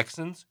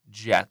 Texans,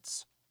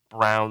 Jets,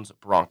 Browns,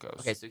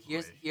 Broncos. Okay, so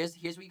here's Boy. here's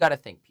what you got to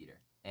think, Peter,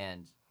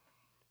 and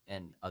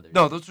others.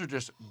 No, those are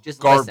just just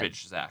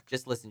garbage, Listen. Zach.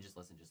 Just listen.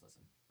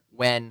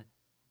 When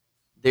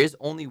there's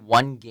only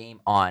one game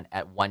on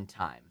at one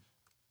time,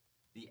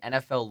 the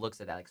NFL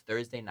looks at that like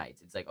Thursday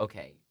nights. It's like,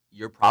 okay,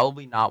 you're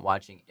probably not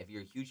watching. If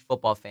you're a huge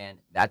football fan,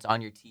 that's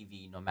on your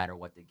TV no matter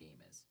what the game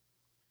is.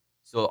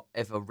 So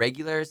if a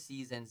regular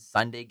season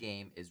Sunday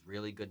game is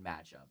really good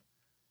matchup,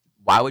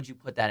 why would you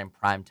put that in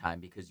prime time?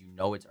 Because you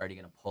know it's already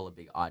going to pull a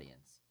big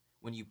audience.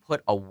 When you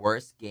put a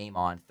worse game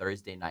on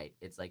Thursday night,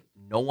 it's like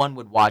no one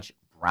would watch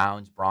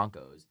Browns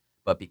Broncos,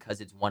 but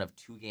because it's one of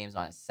two games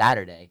on a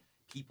Saturday,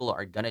 people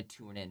are going to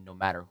tune in no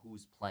matter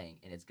who's playing,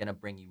 and it's going to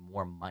bring you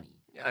more money.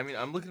 Yeah, I mean,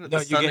 I'm looking at No,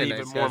 the you get Sunday even night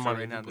more schedule money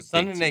right if now. you The put big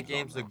Sunday night teams on,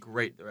 games though. look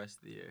great the rest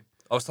of the year.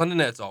 Oh, Sunday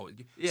night's always.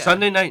 Yeah.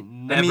 Sunday night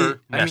never I mean,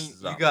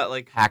 messes up. you got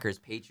like Packers,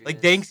 Patriots.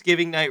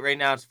 Thanksgiving night right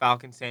now. It's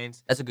Falcons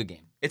Saints. That's a good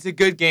game. It's a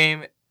good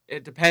game.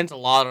 It depends a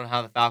lot on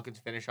how the Falcons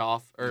finish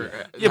off. Or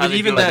Yeah, how but they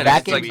even do then, in that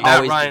it's like game's Matt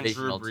always Ryan, Drew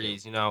divisional, too.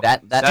 Brees. You know,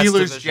 That's That's Steelers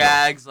divisional.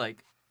 Jags.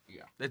 Like,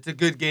 Yeah. it's a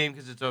good game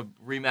because it's a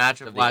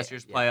rematch of Of the- last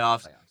year's yeah,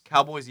 playoffs.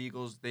 Cowboys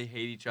Eagles. They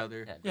hate each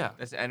other. Yeah.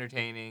 That's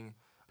entertaining.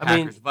 I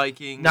mean, Packers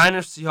Vikings.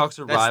 Niners Seahawks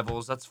are That's-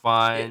 rivals. That's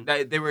fine.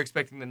 They were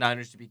expecting the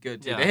Niners to be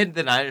good too. Yeah. They hit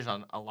the Niners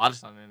on a lot of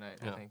Sunday night.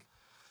 Yeah. I think.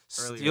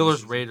 earlier in the Steelers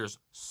season. Raiders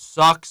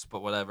sucks,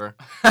 but whatever.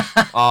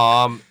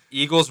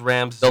 Eagles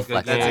Rams is They'll a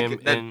good flex it. game.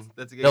 And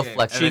That's a good They'll game.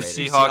 flex And it. Chiefs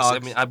then Seahawks. I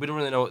mean, we don't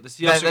really know. The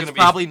Seahawks are that's going to be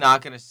probably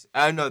not gonna.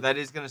 I know that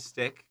is gonna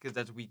stick because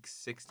that's week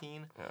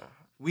 16. Yeah.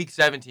 Week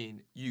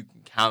 17, you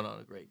can count on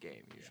a great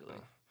game usually.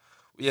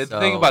 Yeah, the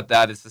thing So- about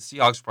that is the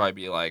Seahawks probably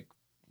be like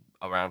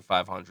around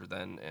 500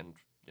 then, and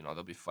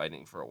they'll be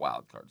fighting for a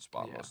wild card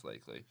spot Yeah. most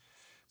likely.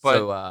 But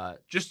So,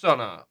 just on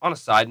a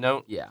side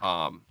note,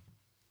 yeah.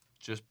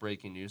 just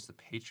breaking news: the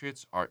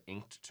Patriots are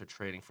inked to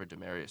trading for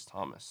Demaryius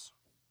Thomas.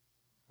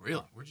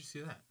 Really? Where'd you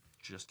see that?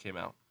 Just came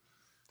out.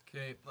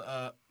 Okay,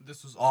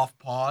 this was off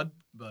pod,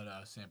 but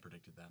Sam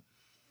predicted that.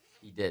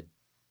 He did.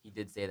 He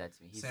did say that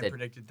to me. He Sam said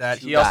predicted that.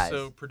 two He guys.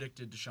 also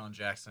predicted Deshaun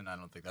Jackson. I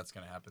don't think that's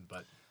going to happen,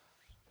 but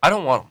I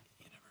don't want him.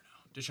 you never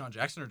know. Deshaun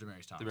Jackson or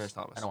Demaryius Thomas? Demaryius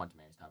Thomas. I don't want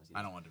Demaryius Thomas either.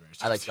 I don't want Demaryius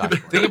Thomas. I like Josh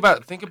either.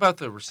 Gordon. Think about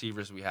the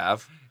receivers we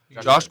have.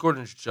 Josh Josh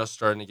Gordon's just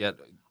starting to get.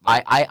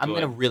 Like, I'm good.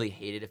 gonna really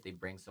hate it if they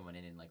bring someone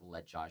in and like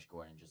let Josh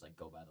Gordon just like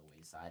go by the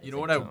wayside. You It's know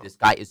like, what I- dude, this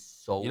guy is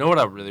so. You know what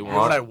I really You know what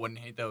want? I wouldn't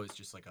hate though is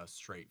just like a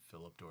straight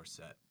Philip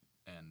Dorsett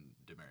and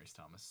Demaryius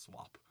Thomas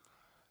swap.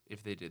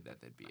 If they did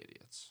that, they'd be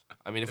idiots.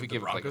 I mean, if If we the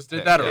give Broncos like a did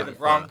pick, that, or yeah. the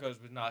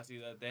Broncos would not do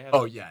that. They have.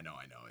 Oh yeah, I know.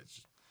 It's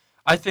just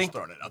I think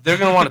throwing it out they're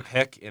there. gonna want to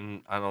pick,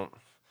 and I don't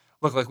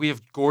look like we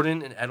have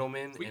Gordon and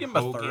Edelman If we and give him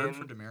a Hogan. third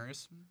for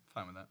Demaryius,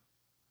 fine with that.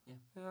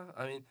 Yeah,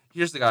 I mean,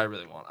 here's the guy I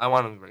really want. I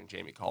want him to bring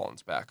Jamie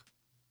Collins back.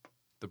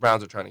 The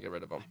Browns are trying to get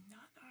rid of him.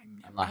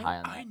 I'm not high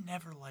on I that.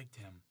 never liked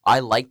him. I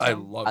liked I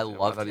him. loved him. I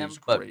loved thought he him, was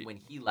but great. when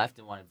he left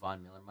and wanted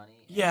Von Miller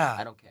money, Yeah.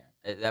 I don't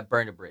care. That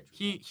burned a bridge. with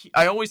me.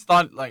 I always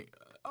thought like,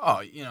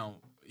 oh,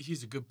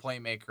 he's a good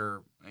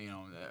playmaker.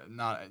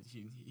 Not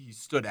he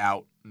stood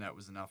out, and that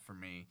was enough for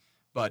me.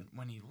 But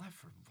when he left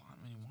for Von,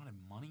 when he wanted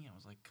money, I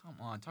was like, come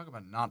on, talk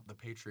about not the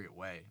Patriot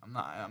way. I'm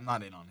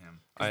not in on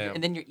him.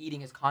 And then you're eating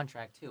his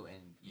contract too,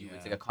 and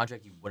it's like Yeah. a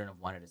contract you wouldn't have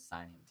wanted to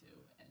sign him to,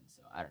 and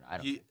so I don't know. I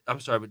don't. I'm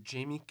sorry, but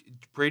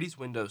Brady's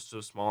window is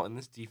so small, and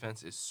this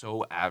defense is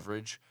so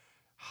average.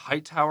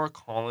 Hightower,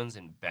 Collins,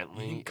 and You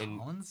Bentley, think and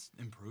Collins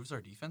improves our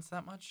defense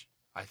that much?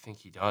 I think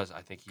he does.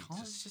 I think he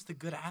Collins is just just a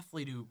good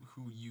athlete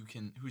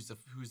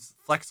who's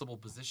flexible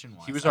position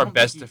wise. he was our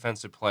best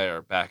defensive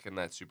player back in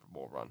that Super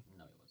Bowl run.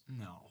 No, he wasn't.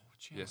 No,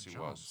 Yes, he Jones.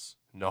 was.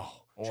 No,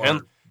 Or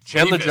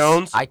Chandler Revis.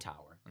 Jones.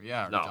 Hightower.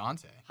 Yeah, or No.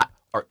 Dante.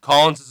 Or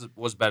Collins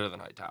was better than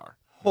Hightower.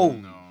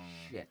 Holy no,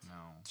 shit. No.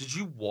 Did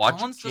you watch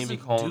Collins Jamie doesn't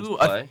Collins do-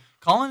 play?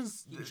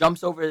 Collins He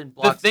jumps over and the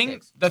blocks thing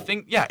sticks. the Cool.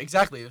 thing yeah,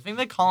 exactly. The thing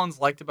that Collins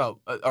liked about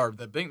or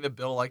the thing that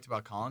Bill liked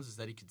about Collins is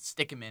that he could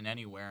stick him in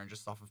anywhere and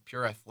just off of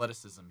pure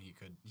athleticism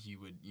he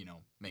would,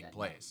 make Yeah, no,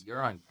 plays.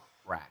 you're on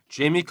crack.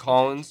 Jamie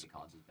Collins Jamie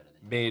Collins is better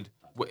than made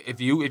Tom if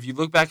Brady. you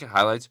look back at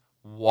highlights,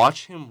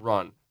 watch him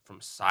run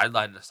from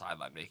sideline to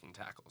sideline making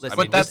tackles. Listen,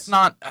 I mean, But that's this-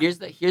 not Here's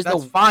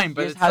that's fine,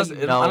 but here's it how doesn't-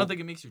 you know. I don't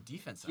think it makes your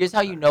defense. that Here's much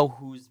how you better. know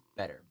who's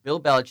better. Bill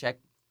Belichick,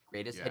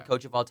 greatest Yeah. head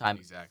coach of all time,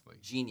 Exactly.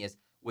 genius,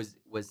 was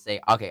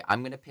say, okay,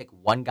 I'm gonna pick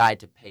one guy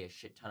to pay a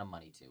shit ton of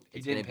money to.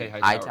 It's didn't gonna pay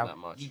be Hightower that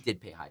much. He did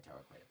pay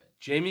Hightower quite a bit.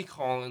 Jamie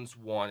Collins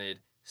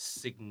wanted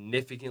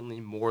significantly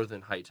more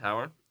than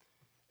Hightower,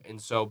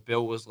 and so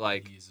Bill was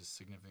like, He's a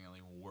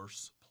significantly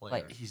worse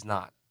player. he's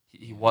not.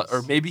 He Yes. was,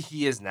 or maybe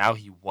he is now.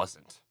 He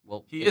wasn't.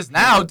 Well, He if is you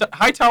now. look-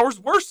 Hightower's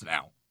worse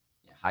now.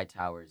 Yeah,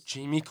 Hightower's.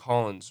 Jamie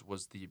Collins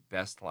was the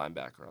best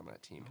linebacker on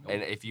that team, Nope.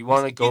 and if you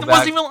want to He go wasn't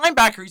back, even a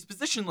linebacker. He's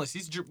positionless.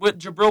 He's what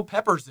Jabril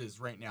Peppers is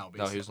right now.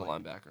 Basically. no, he was a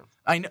linebacker.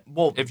 I know.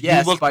 Well, If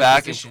yes, you look by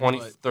back position,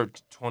 in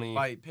but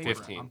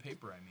 2015, on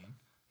paper, I mean.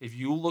 if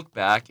you look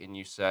back and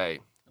you say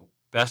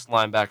best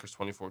linebackers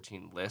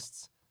 2014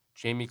 lists,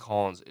 Jamie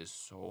Collins is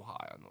so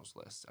high on those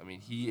lists. I mean,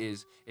 he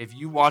is. If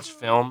you watch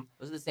film,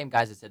 Those are the same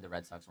guys that said the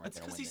Red Sox weren't That's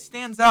gonna because win. he the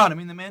stands out. I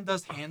mean, the man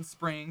does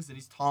handsprings, and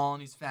he's tall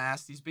and he's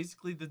fast. He's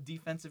basically the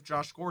defensive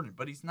Josh Gordon,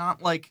 but he's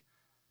not like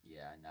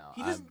Yeah, no.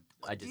 he doesn't.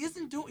 I He disagree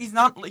doesn't with do. you. He's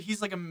not.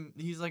 He's like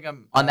a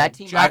On that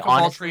team, jack I of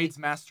all honestly- trades,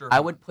 master. Of I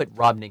none. would put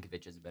Rob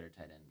Ninkovich as a better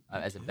tight end,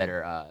 as a too.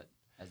 better.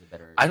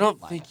 I don't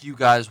think linebacker. you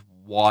guys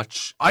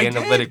watch I did.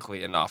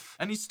 analytically enough.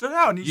 and he stood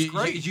out, and he's You,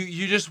 great.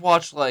 you just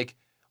watch like,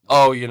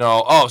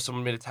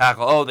 someone made a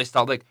tackle. Oh, they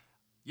stopped. Like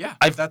yeah,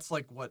 I've- that's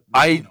like what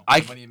I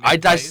when you make I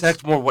plays.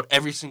 dissect more what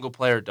every single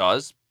player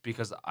does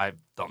because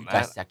I've done You that.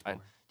 dissect more.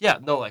 Yeah,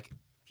 no, like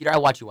Peter, I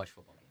watch you watch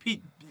football.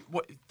 Pete,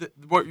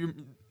 what your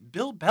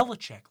Bill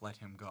Belichick let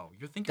him go.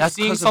 You think That's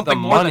you're seeing 'cause of the something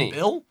more than money.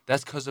 Bill?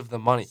 that's because of the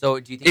money. So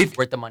do you think If- he's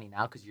worth the money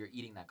now because you're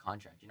eating that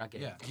contract? You're not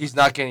getting. Yeah. He's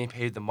not getting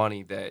paid the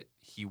money that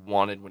he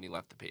wanted when he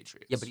left the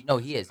Patriots. Yeah, but no,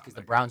 he is Not because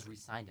the that Browns good.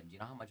 re-signed him. Do you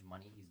know how much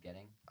money he's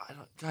getting? I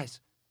don't, guys,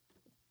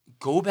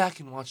 go back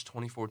and watch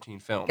 2014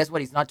 film. Guess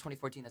what? He's not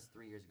 2014. That's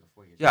 3 years ago,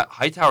 4 years. Yeah, ago.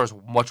 Hightower's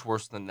much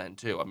worse than then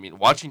too. I mean,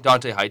 watching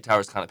Dante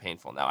Hightower is kind of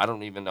painful now. I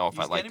don't even know if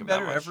He's I like getting him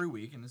better that much. every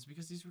week, and it's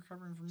because he's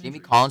recovering from Jamie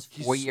injuries. Collins,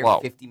 He's 4-year, slow.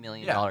 $50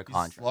 million He's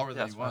contract. slower than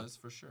That's he fine. was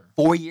for sure.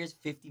 4 years,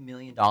 $50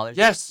 million.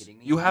 Yes, Kidding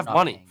me? you I'm have not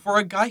money. paying. For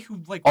a guy who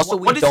like Also,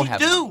 what we does don't he have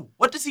do? money.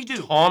 What does he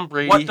do? Tom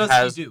Brady What does he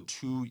has do?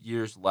 2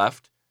 years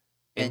left,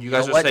 and And you you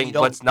guys know are what? saying You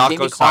don't- let's not Jamie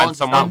go sign Collins is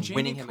not someone.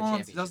 winning Jamie him a Collins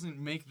championship. doesn't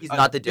make He's a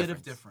not the bit difference.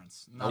 of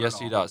difference. Not Yes, at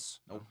he all. does.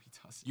 Nope, he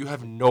doesn't. You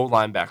have no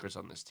linebackers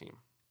on this team.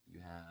 You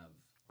have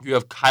You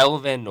have Kyle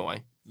Van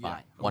Noy. Yeah.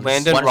 fine. One-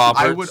 Landon one-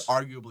 Roberts. I would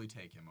arguably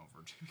take him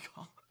over Jamie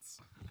Collins.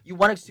 You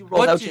won a Super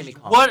Bowl without Jamie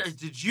Collins. What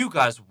did you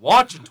guys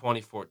watch in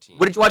 2014?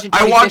 What did you watch in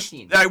I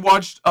 2015?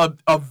 watched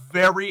a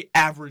very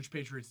average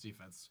Patriots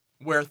defense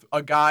where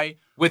a guy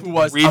With who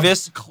was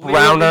Revis, a clearly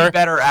Browner,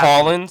 better athlete.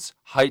 Collins,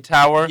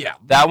 Hightower. Yeah.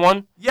 That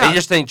one. Yeah. They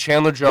just think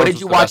Chandler Jones. What did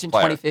was you the watch best in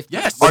player. 2015?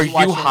 Yes. What Are did you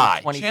watch you in high?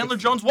 2016? Chandler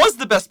Jones was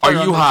the best player Are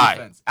on you the high?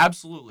 defense.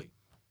 Absolutely.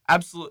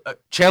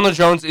 Chandler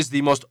Jones is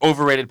the most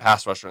overrated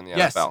pass rusher in the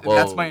Yes, NFL. and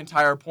that's my Whoa.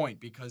 entire point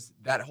because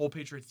that whole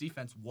Patriots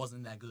defense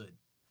wasn't that good.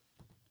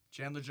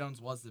 Chandler Jones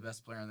was the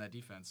best player on that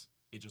defense.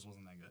 It just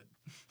wasn't that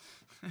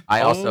good.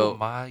 I also, Oh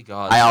my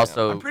God. I man.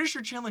 also, I'm pretty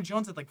sure Chandler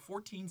Jones had like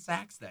 14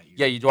 sacks that year.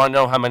 Yeah, you want to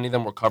know how many of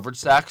them were coverage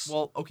sacks?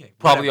 Well, okay.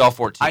 Probably whatever. all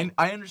 14.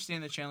 I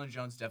understand that Chandler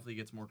Jones definitely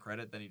gets more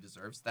credit than he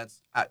deserves.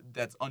 That's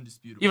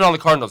undisputable. Even on the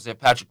Cardinals, they have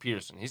Patrick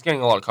Peterson. He's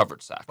getting a lot of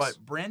coverage sacks. But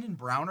Brandon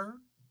Browner,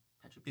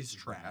 is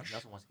trash. He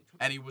also wants to get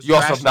and he was You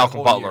also trash have that Malcolm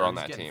whole Butler year. on He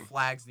was that getting team.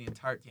 Flags the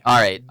entire. Yeah, All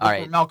right, look all where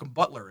right. Malcolm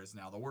Butler is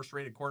now, the worst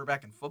rated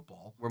quarterback in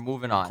football. We're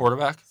moving on.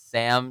 quarterback?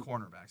 Sam,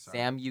 Cornerback. Sorry.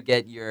 Sam, you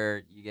get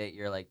your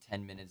like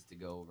 10 minutes to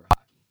go over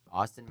hockey.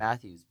 Austin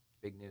Matthews,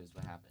 big news.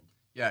 What happened?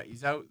 Yeah,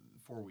 he's out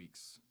 4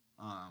 weeks.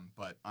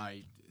 But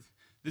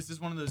this is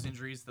one of those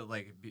injuries that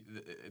like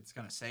it's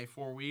gonna say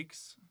 4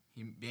 weeks,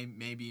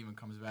 maybe even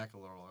comes back a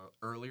little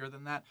earlier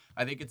than that.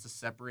 I think it's a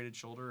separated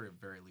shoulder, or at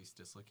very least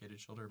dislocated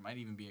shoulder. It might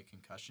even be a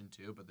concussion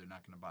too, but they're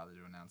not going to bother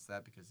to announce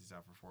that because he's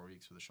out for 4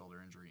 weeks with a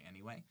shoulder injury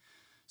anyway.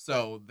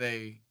 So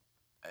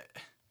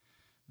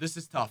this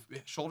is tough.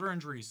 Shoulder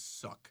injuries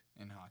suck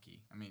in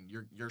hockey. I mean,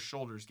 your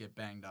shoulders get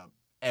banged up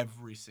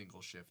every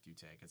single shift you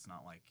take. It's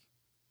not like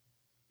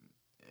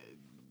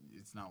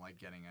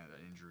getting an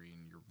injury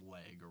in your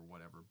leg or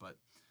whatever. But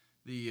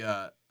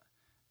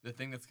the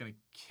thing that's gonna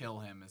kill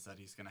him is that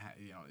he's gonna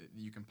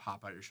you can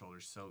pop out your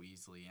shoulders so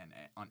easily and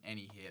on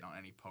any hit, on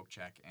any poke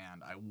check,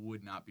 and I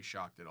would not be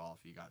shocked at all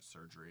if he got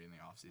surgery in the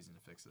offseason to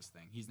fix this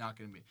thing. He's not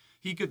gonna be.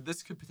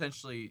 This could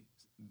potentially.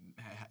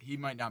 He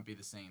might not be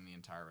the same the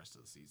entire rest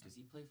of the season. Does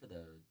he play for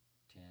the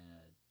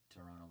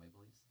Toronto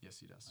Maple Leafs? Yes,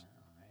 he does. All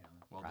right,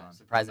 I'm Well done.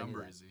 surprised What I knew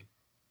number that. is he?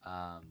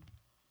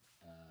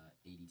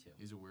 82.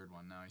 He's a weird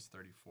one. Now he's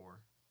 34.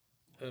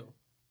 Who?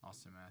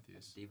 Austin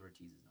Matthews. Dave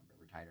Ortiz's number,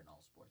 retired in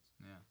all sports.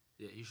 Yeah.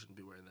 Yeah, he shouldn't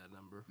be wearing that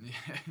number. Yeah.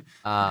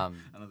 Um,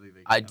 I don't think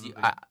they. I don't do-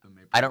 think I- the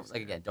Maple I don't Leafs like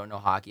care. again. Don't know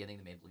hockey. I think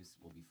the Maple Leafs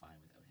will be fine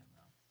without him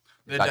though.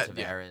 They- They've got that-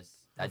 yeah. Tavares.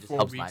 That For just 4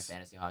 helps my weeks.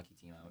 fantasy hockey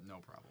team out. No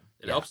problem.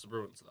 It Yeah. helps the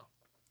Bruins though.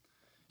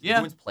 Did Yeah. the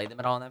Bruins play them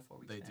at all in that 4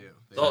 weeks? They span? do.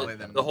 They The- play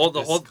them the whole-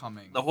 this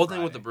coming The whole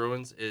thing with the Friday.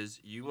 Bruins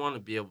is you want to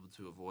be able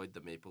to avoid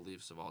the Maple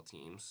Leafs of all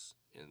teams.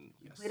 And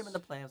We played them in the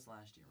playoffs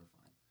last year. We're fine.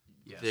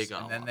 Yes. They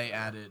got and a then lot they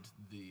better. added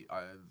the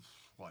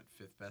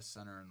fifth best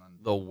center and then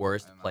The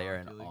worst In the player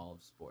in hockey league? all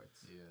of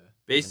sports. yeah. Even though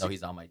basically,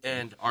 he's on my team.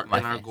 and our My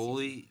and our fantasy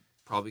goalie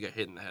probably got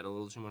hit in the head a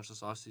little too much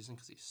this offseason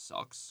because he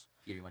sucks.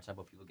 Peter, you want to talk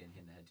about people getting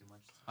hit in the head too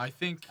much? I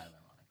think It's kind of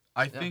ironic.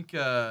 I Yeah. think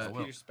will.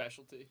 Peter's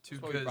specialty. That's why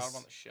we brought Tuukka's- him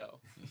on the show.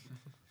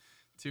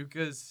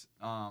 Tuukka's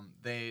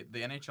the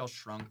NHL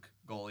shrunk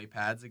goalie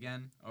pads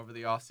again over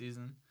the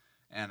offseason,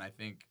 and I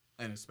think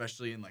and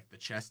especially in like the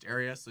chest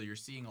area, so you're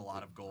seeing a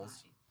lot of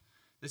goals.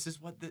 This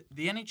is what the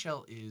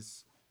NHL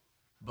is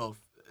both.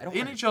 I The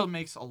don't NHL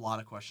makes a lot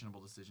of questionable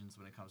decisions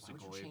when it comes to Why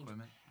would you goalie change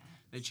equipment.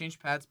 pads? They change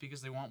pads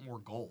because they want more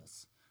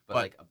goals. But, but-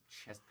 like a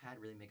chest pad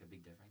really make a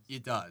big difference.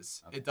 It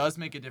does. Okay. It does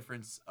make a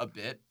difference a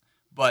bit,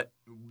 but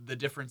the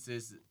difference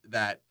is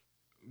that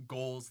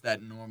goals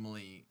that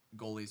normally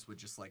goalies would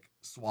just like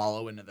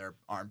swallow into their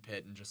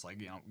armpit and just like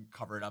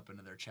cover it up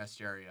into their chest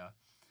area,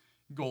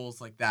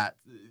 goals like that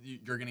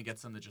you're gonna get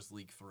some that just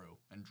leak through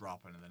and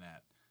drop into the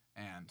net.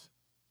 And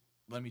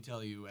let me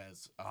tell you,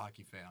 as a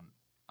hockey fan,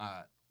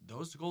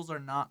 those goals are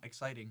not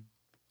exciting.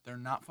 They're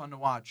not fun to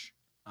watch.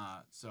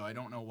 So I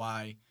don't know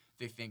why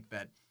they think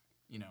that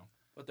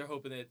But they're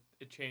hoping that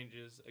it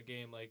changes a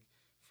game like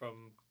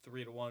from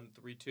 3-1,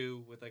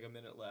 3-2 with like a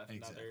minute left.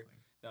 exactly.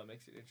 That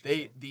makes it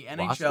interesting. The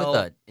Ross NHL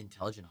with an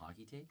intelligent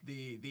hockey take.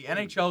 the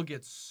NHL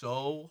gets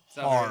so It's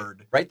not very-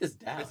 hard. Write this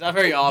down. It's not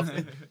very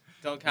often.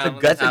 Don't It's count a on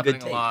good- this that's a good happening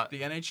a take. lot.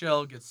 The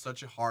NHL gets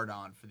such a hard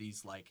on for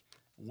these like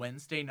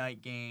Wednesday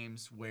night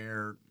games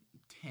where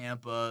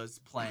Tampa's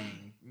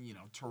playing,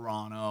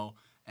 Toronto,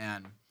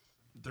 and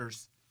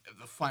there's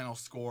the final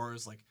score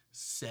is like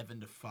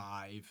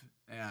 7-5,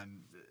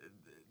 and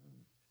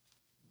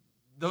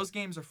those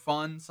games are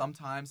fun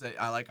sometimes.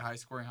 I like a high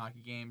scoring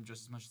hockey game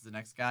just as much as the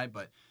next guy,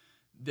 but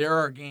there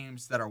are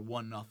games that are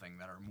 1-0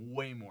 that are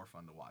way more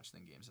fun to watch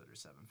than games that are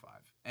 7-5.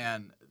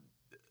 And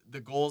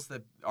the goals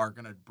that are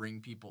going to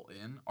bring people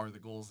in are the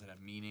goals that have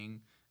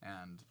meaning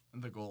and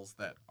the goals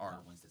that are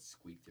Not ones that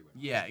squeak through. it.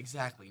 yeah,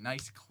 exactly.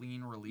 Nice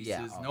clean releases.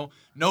 Yeah,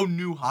 No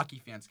new hockey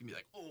fans can be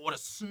like, "Oh, what a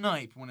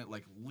snipe" when it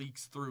like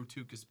leaks through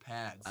Tuukka's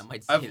pads. I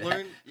might say I've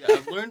that.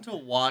 I've learned to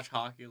watch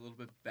hockey a little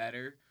bit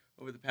better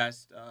over the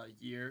past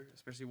year,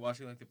 especially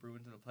watching like the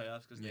Bruins in the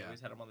playoffs because they Yeah.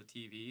 always had them on the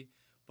TV.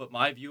 But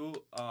my view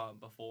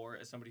before,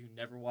 as somebody who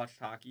never watched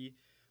hockey,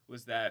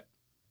 was that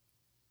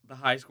the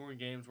high scoring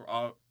games were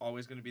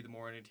always going to be the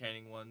more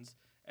entertaining ones,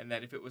 and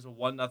that if it was a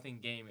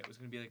 1-0 game, it was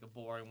going to be like a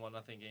boring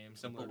 1-0 game,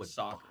 similar People to would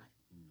soccer.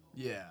 buy- No.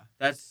 yeah.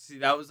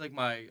 That was like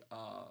my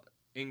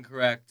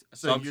incorrect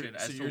assumption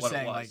as to you're what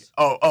saying it like,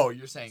 was.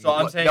 you're saying So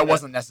I'm saying that that-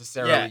 wasn't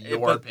necessarily your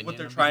but opinion. what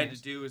they're of the trying games?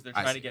 to do is they're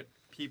I trying to see. get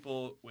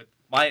people with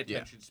my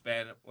attention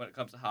span when it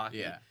comes to hockey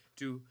Yeah.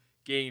 to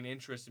gain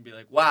interest and be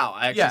like, wow,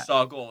 I actually Yeah.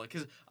 saw a goal.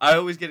 Because I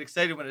always get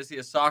excited when I see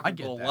a soccer I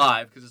get goal that.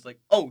 live because it's like,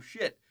 oh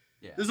shit,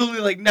 Yeah. there's only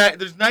like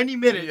there's 90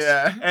 minutes,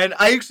 Yeah. and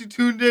I actually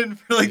tuned in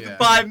for like the Yeah.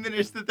 5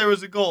 minutes that there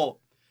was a goal.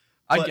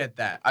 I but- get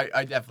that. I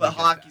definitely. But get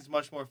hockey's that.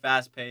 much more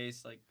fast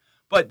paced. Like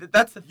But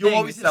that's the thing. you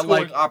always is hit that,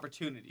 scoring like,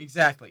 opportunities.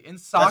 exactly. In the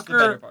soccer,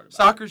 better part about it.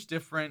 soccer's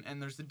different, and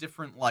there's a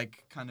different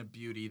like kind of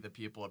beauty that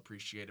people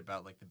appreciate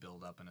about like the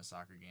build up in a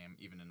soccer game,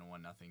 even in a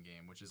 1-0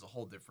 game, which is a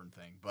whole different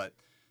thing. But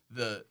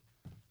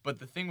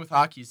the thing with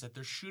hockey is that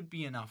there should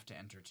be enough to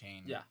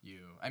entertain Yeah.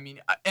 you. I mean,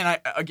 I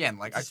again,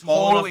 like, It's I a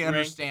small totally enough rink.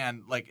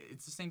 understand. Like,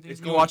 it's the same thing It's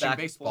as me going watching back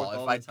and baseball. forth If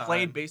all I the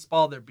played time.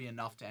 baseball, there'd be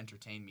enough to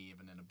entertain me,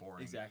 even in a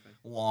boring, Exactly.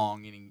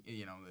 long inning.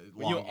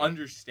 When you long inning.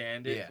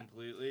 understand it Yeah.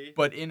 completely.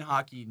 But in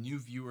hockey, new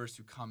viewers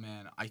who come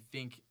in, I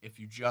think if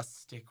you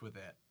just stick with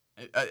it,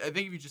 I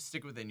think if you just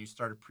stick with it and you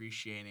start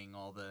appreciating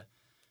all the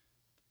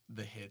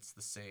hits,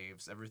 the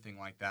saves, everything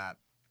like that,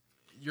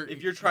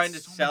 If you're trying to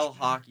it's so much sell better.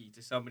 hockey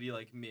to somebody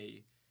like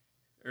me,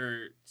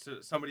 or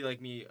somebody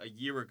like me a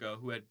year ago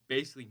who had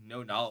basically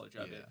no knowledge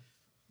of it,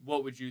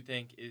 what would you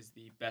think is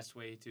the best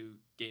way to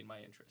gain my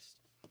interest?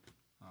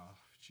 Oh,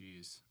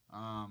 jeez.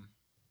 I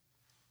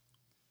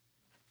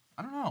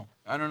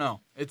don't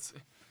know.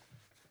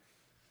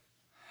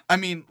 I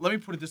mean, let me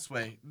put it this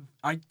way.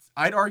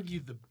 I'd argue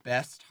the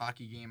best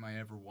hockey game I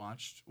ever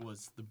watched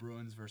was the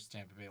Bruins versus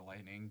Tampa Bay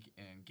Lightning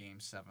in Game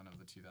 7 of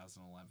the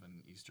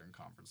 2011 Eastern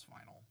Conference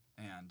Final.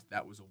 And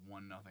that was a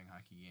 1-0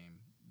 hockey game.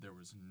 There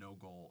was no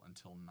goal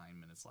until 9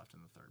 minutes left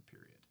in the third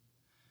period.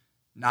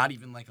 Not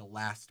even like a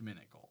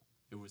last-minute goal.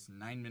 It was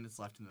 9 minutes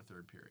left in the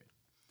third period.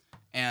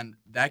 And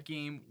that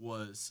game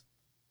was...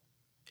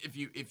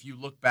 If you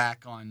look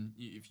back on,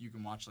 if you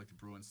can watch like the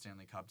Bruins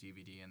Stanley Cup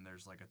DVD, and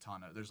there's like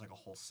a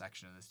whole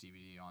section of this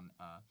DVD on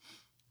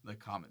the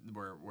comment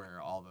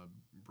where all the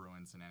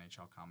Bruins and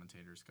NHL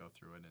commentators go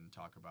through it and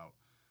talk about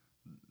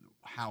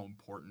how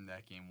important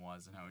that game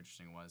was and how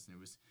interesting it was,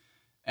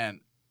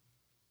 and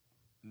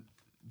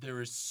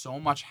there is so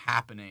much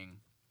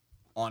happening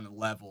on a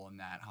level in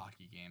that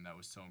hockey game that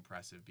was so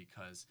impressive,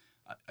 because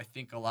I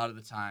think a lot of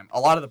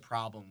the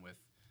problem with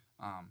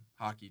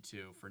hockey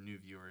too for new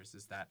viewers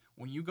is that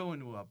when you go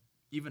into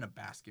even a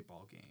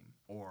basketball game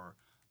or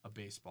a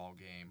baseball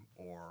game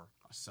or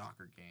a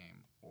soccer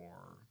game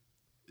or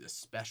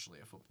especially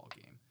a football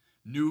game,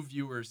 new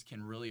viewers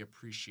can really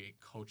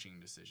appreciate coaching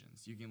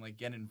decisions. You can like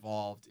get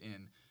involved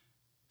in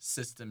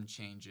system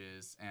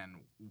changes, and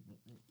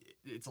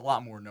it's a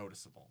lot more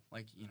noticeable.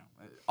 Like,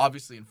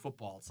 obviously in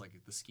football, it's like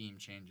the scheme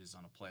changes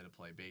on a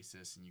play-to-play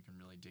basis, and you can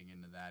really dig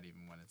into that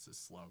even when it's a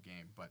slow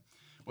game. But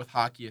with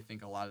hockey, I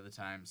think a lot of the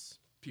times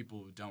people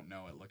who don't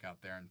know it look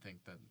out there and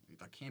think that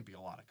there can't be a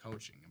lot of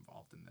coaching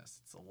involved in this.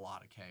 It's a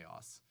lot of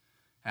chaos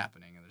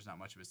happening, and there's not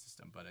much of a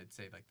system. But I'd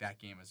say like that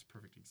game is a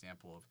perfect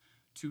example of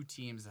two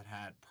teams that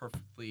had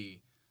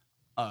perfectly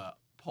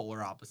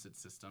polar opposite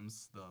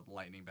systems. The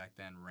Lightning back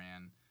then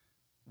ran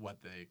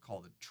what they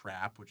call the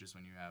trap, which is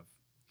when you have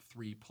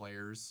 3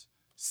 players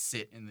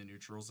sit in the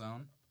neutral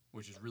zone,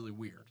 which is really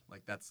weird.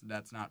 Like that's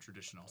not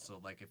traditional.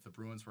 So like if the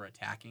Bruins were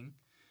attacking,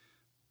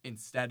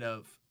 instead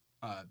of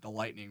the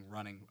Lightning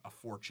running a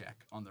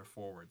forecheck on their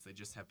forwards, they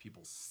just have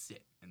people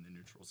sit in the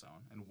neutral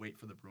zone and wait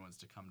for the Bruins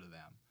to come to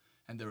them.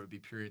 And there would be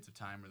periods of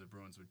time where the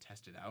Bruins would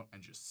test it out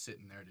and just sit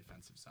in their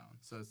defensive zone.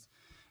 So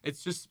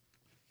it's just,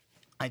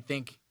 I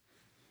think,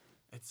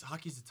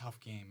 hockey's a tough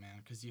game,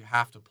 man, because you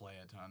have to play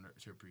it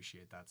to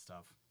appreciate that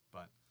stuff.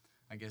 But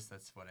I guess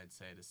that's what I'd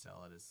say to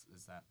sell it is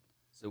that.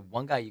 So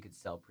one guy you could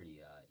sell pretty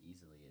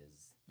easily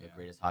is the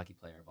greatest hockey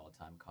player of all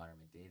time, Connor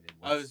McDavid.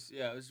 I was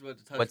about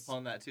to touch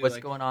upon that too. What's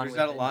going on? There's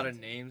with not a lot of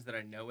Edmonton? names that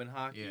I know in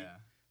hockey. Yeah.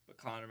 But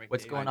Connor McDavid.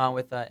 What's going on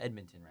with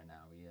Edmonton right now?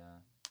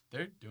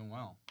 They're doing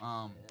well.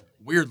 Really?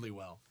 Weirdly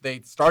well.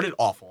 They started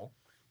awful,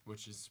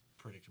 which is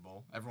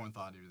predictable. Everyone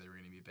thought they were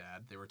going to be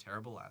bad. They were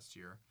terrible last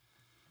year.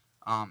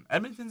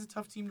 Edmonton's a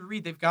tough team to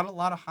read. They've got a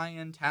lot of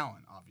high-end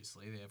talent,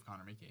 obviously. They have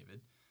Connor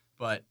McDavid.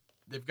 But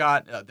they've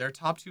got their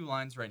top 2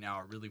 lines right now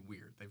are really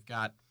weird. They've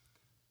got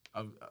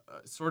a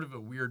sort of a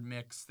weird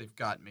mix. They've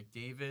got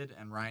McDavid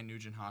and Ryan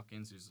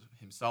Nugent-Hopkins, who's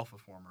himself a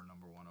former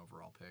number 1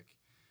 overall pick.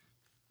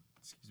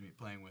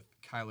 Playing with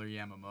Kyler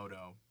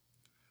Yamamoto,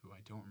 who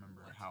I don't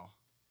remember how.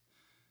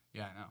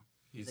 Yeah, I know.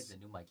 He's like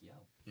the new Mike Yeo.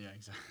 Yeah,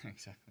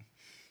 exactly.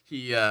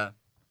 He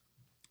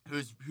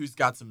who's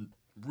got some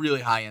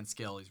really high end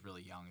skill. He's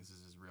really young. This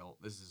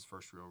is his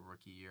first real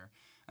rookie year.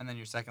 And then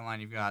your second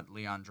line, you've got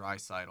Leon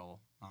Draisaitl,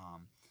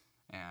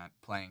 and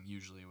playing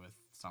usually with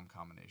some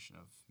combination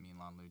of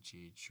Milan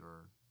Lucic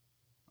or,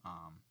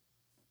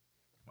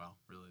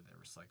 really they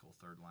recycle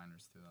third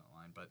liners through that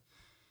line. But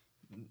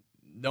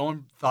no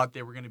one thought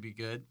they were going to be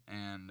good,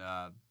 and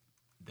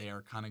they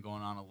are kind of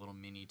going on a little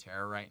mini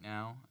tear right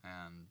now,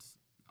 and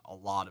a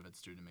lot of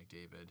it's due to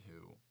McDavid,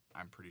 who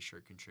I'm pretty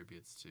sure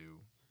contributes to,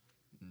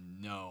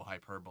 no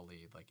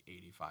hyperbole, like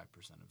 85%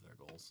 of their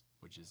goals,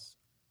 which is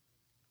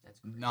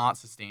not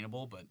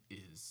sustainable, but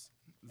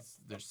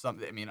there's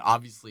something. I mean,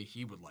 obviously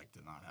he would like to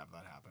not have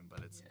that happen,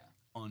 but it's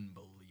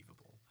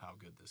unbelievable how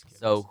good this kid is.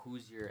 So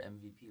who's your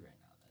MVP right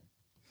now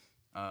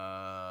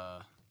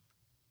then?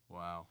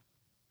 Wow.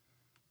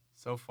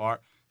 So far,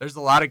 there's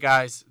a lot of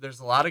guys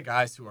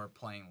who are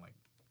playing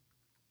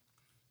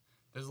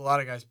There's a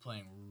lot of guys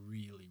playing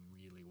really,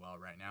 really well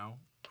right now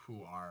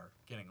who are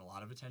getting a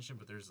lot of attention,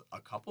 but there's a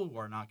couple who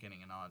are not getting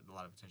a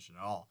lot of attention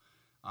at all.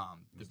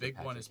 The big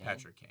one is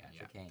Patrick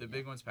Kane. The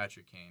big one's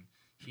Patrick Kane.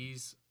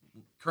 He's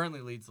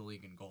currently leads the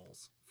league in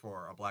goals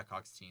for a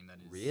Blackhawks team that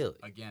is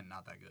again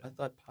not that good. I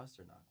thought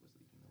Pasternak was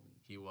leading the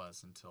league. He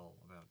was until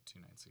about 2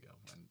 nights ago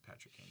when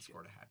Patrick Kane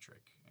scored a hat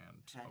trick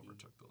and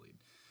overtook the lead.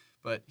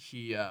 But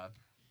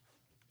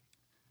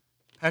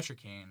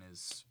Patrick Kane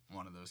is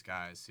one of those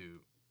guys who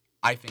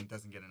I think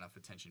doesn't get enough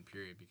attention,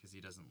 period, because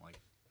he doesn't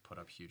put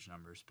up huge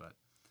numbers, but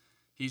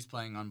he's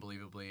playing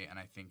unbelievably, and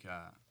I think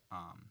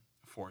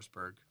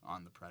Forsberg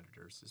on the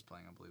Predators is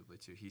playing unbelievably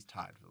too. He's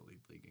tied for the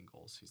league in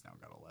goals. He's now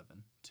got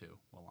 11 too,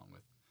 along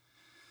with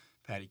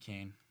Patty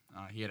Kane.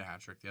 He had a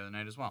hat trick the other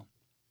night as well.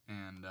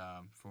 And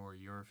for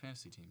your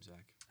fantasy team,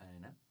 Zach. I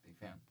don't know. Big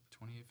Yeah, fan.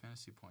 28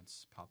 fantasy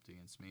points popped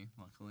against me.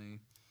 Luckily,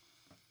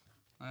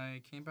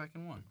 I came back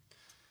and won.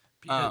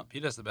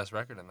 Pete has the best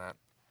record in that.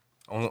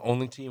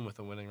 Only team with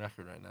a winning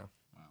record right now.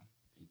 Wow,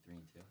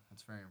 3-2.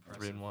 that's very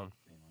impressive. 3-1. 3-1.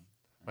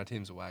 My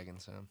team's a wagon,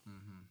 Sam.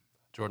 Mm-hmm.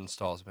 Jordan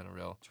Stahl's been a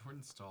real.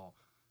 Jordan Stahl,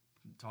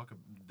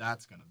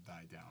 that's gonna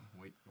die down.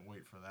 Wait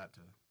for that to.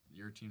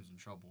 Your team's in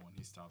trouble when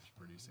he stops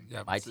producing.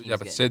 Yeah, My but, team's yeah, but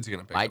getting- Sid's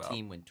gonna pick My it up.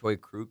 team, when Toy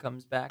Crew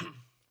comes back,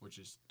 Which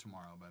is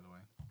tomorrow, by the way.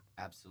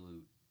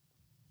 absolute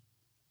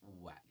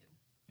wagon.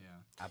 Yeah.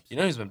 Absolute. You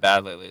know who's been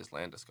bad lately is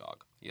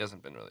Landeskog. He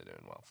hasn't been really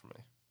doing well for me.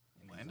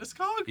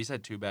 Landeskog? He's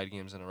had 2 bad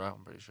games in a row,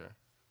 I'm pretty sure.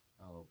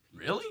 Oh, Pete,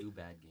 Really? 2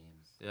 bad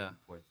games. Yeah.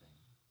 Poor thing.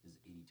 There's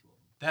 82 of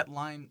them. That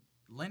line,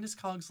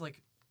 Landeskog's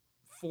like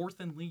 4th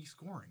in league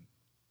scoring.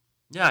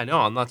 Yeah, I know.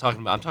 I'm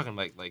talking about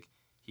like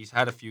he's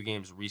had a few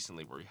games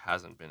recently where he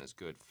hasn't been as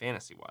good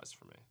fantasy-wise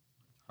for me.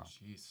 Huh.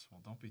 Jeez,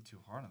 well, don't be too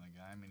hard on the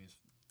guy. I mean,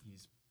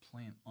 he's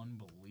playing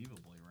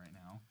unbelievably right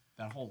now.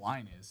 That whole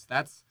line is.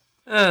 That's.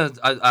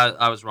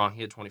 I was wrong.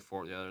 He had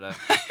 24 the other day.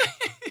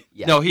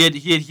 Yeah. No, he had a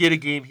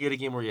game. He had a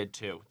game where he had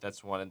 2.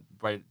 That's one. And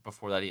right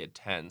before that, he had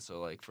 10. So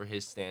like for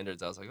his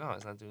standards, I was like, oh,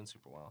 he's not doing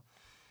super well.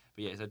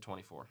 But yeah, he's had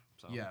 24.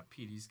 So Yeah,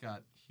 Pete, he's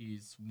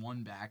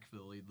one back for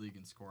the league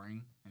in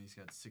scoring, and he's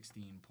got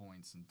 16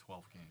 points in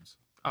 12 games.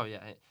 Oh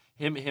yeah,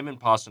 him and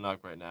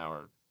Pasternak right now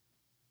are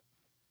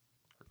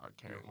Your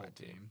carrying whole my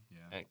team.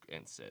 Yeah.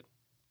 And Sid.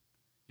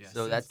 Yeah.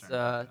 So Sid's starting to pick it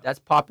up. that's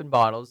Poppin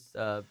Bottles.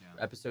 Yeah.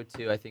 Episode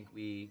 2. I think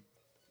we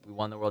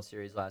won the World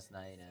Series last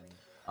night, and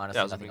honestly,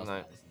 Yeah, it was a nothing big else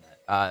night. matters than that.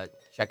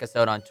 Check us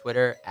out on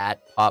Twitter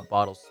at Pop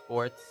Bottle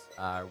Sports.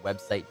 Our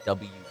website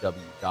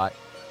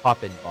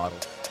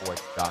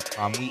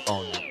www.poppinbottlesports.com. We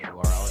own that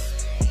URL.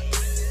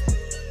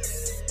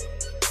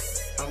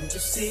 I'm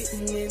just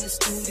sitting in the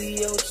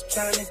studio just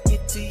trying to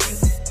get to you,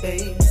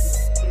 babe.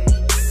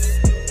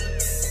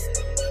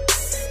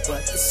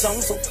 But the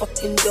song's so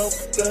fucking dope,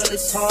 girl,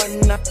 it's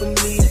hard not for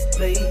me to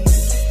play.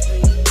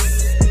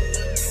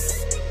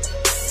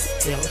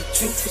 Tell the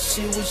truth, this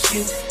shit was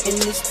you in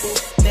this book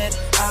that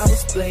I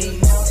was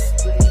playing.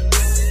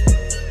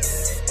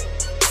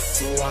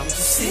 So I'm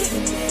just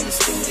sitting in the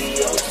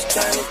studio just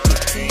trying to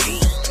get to you,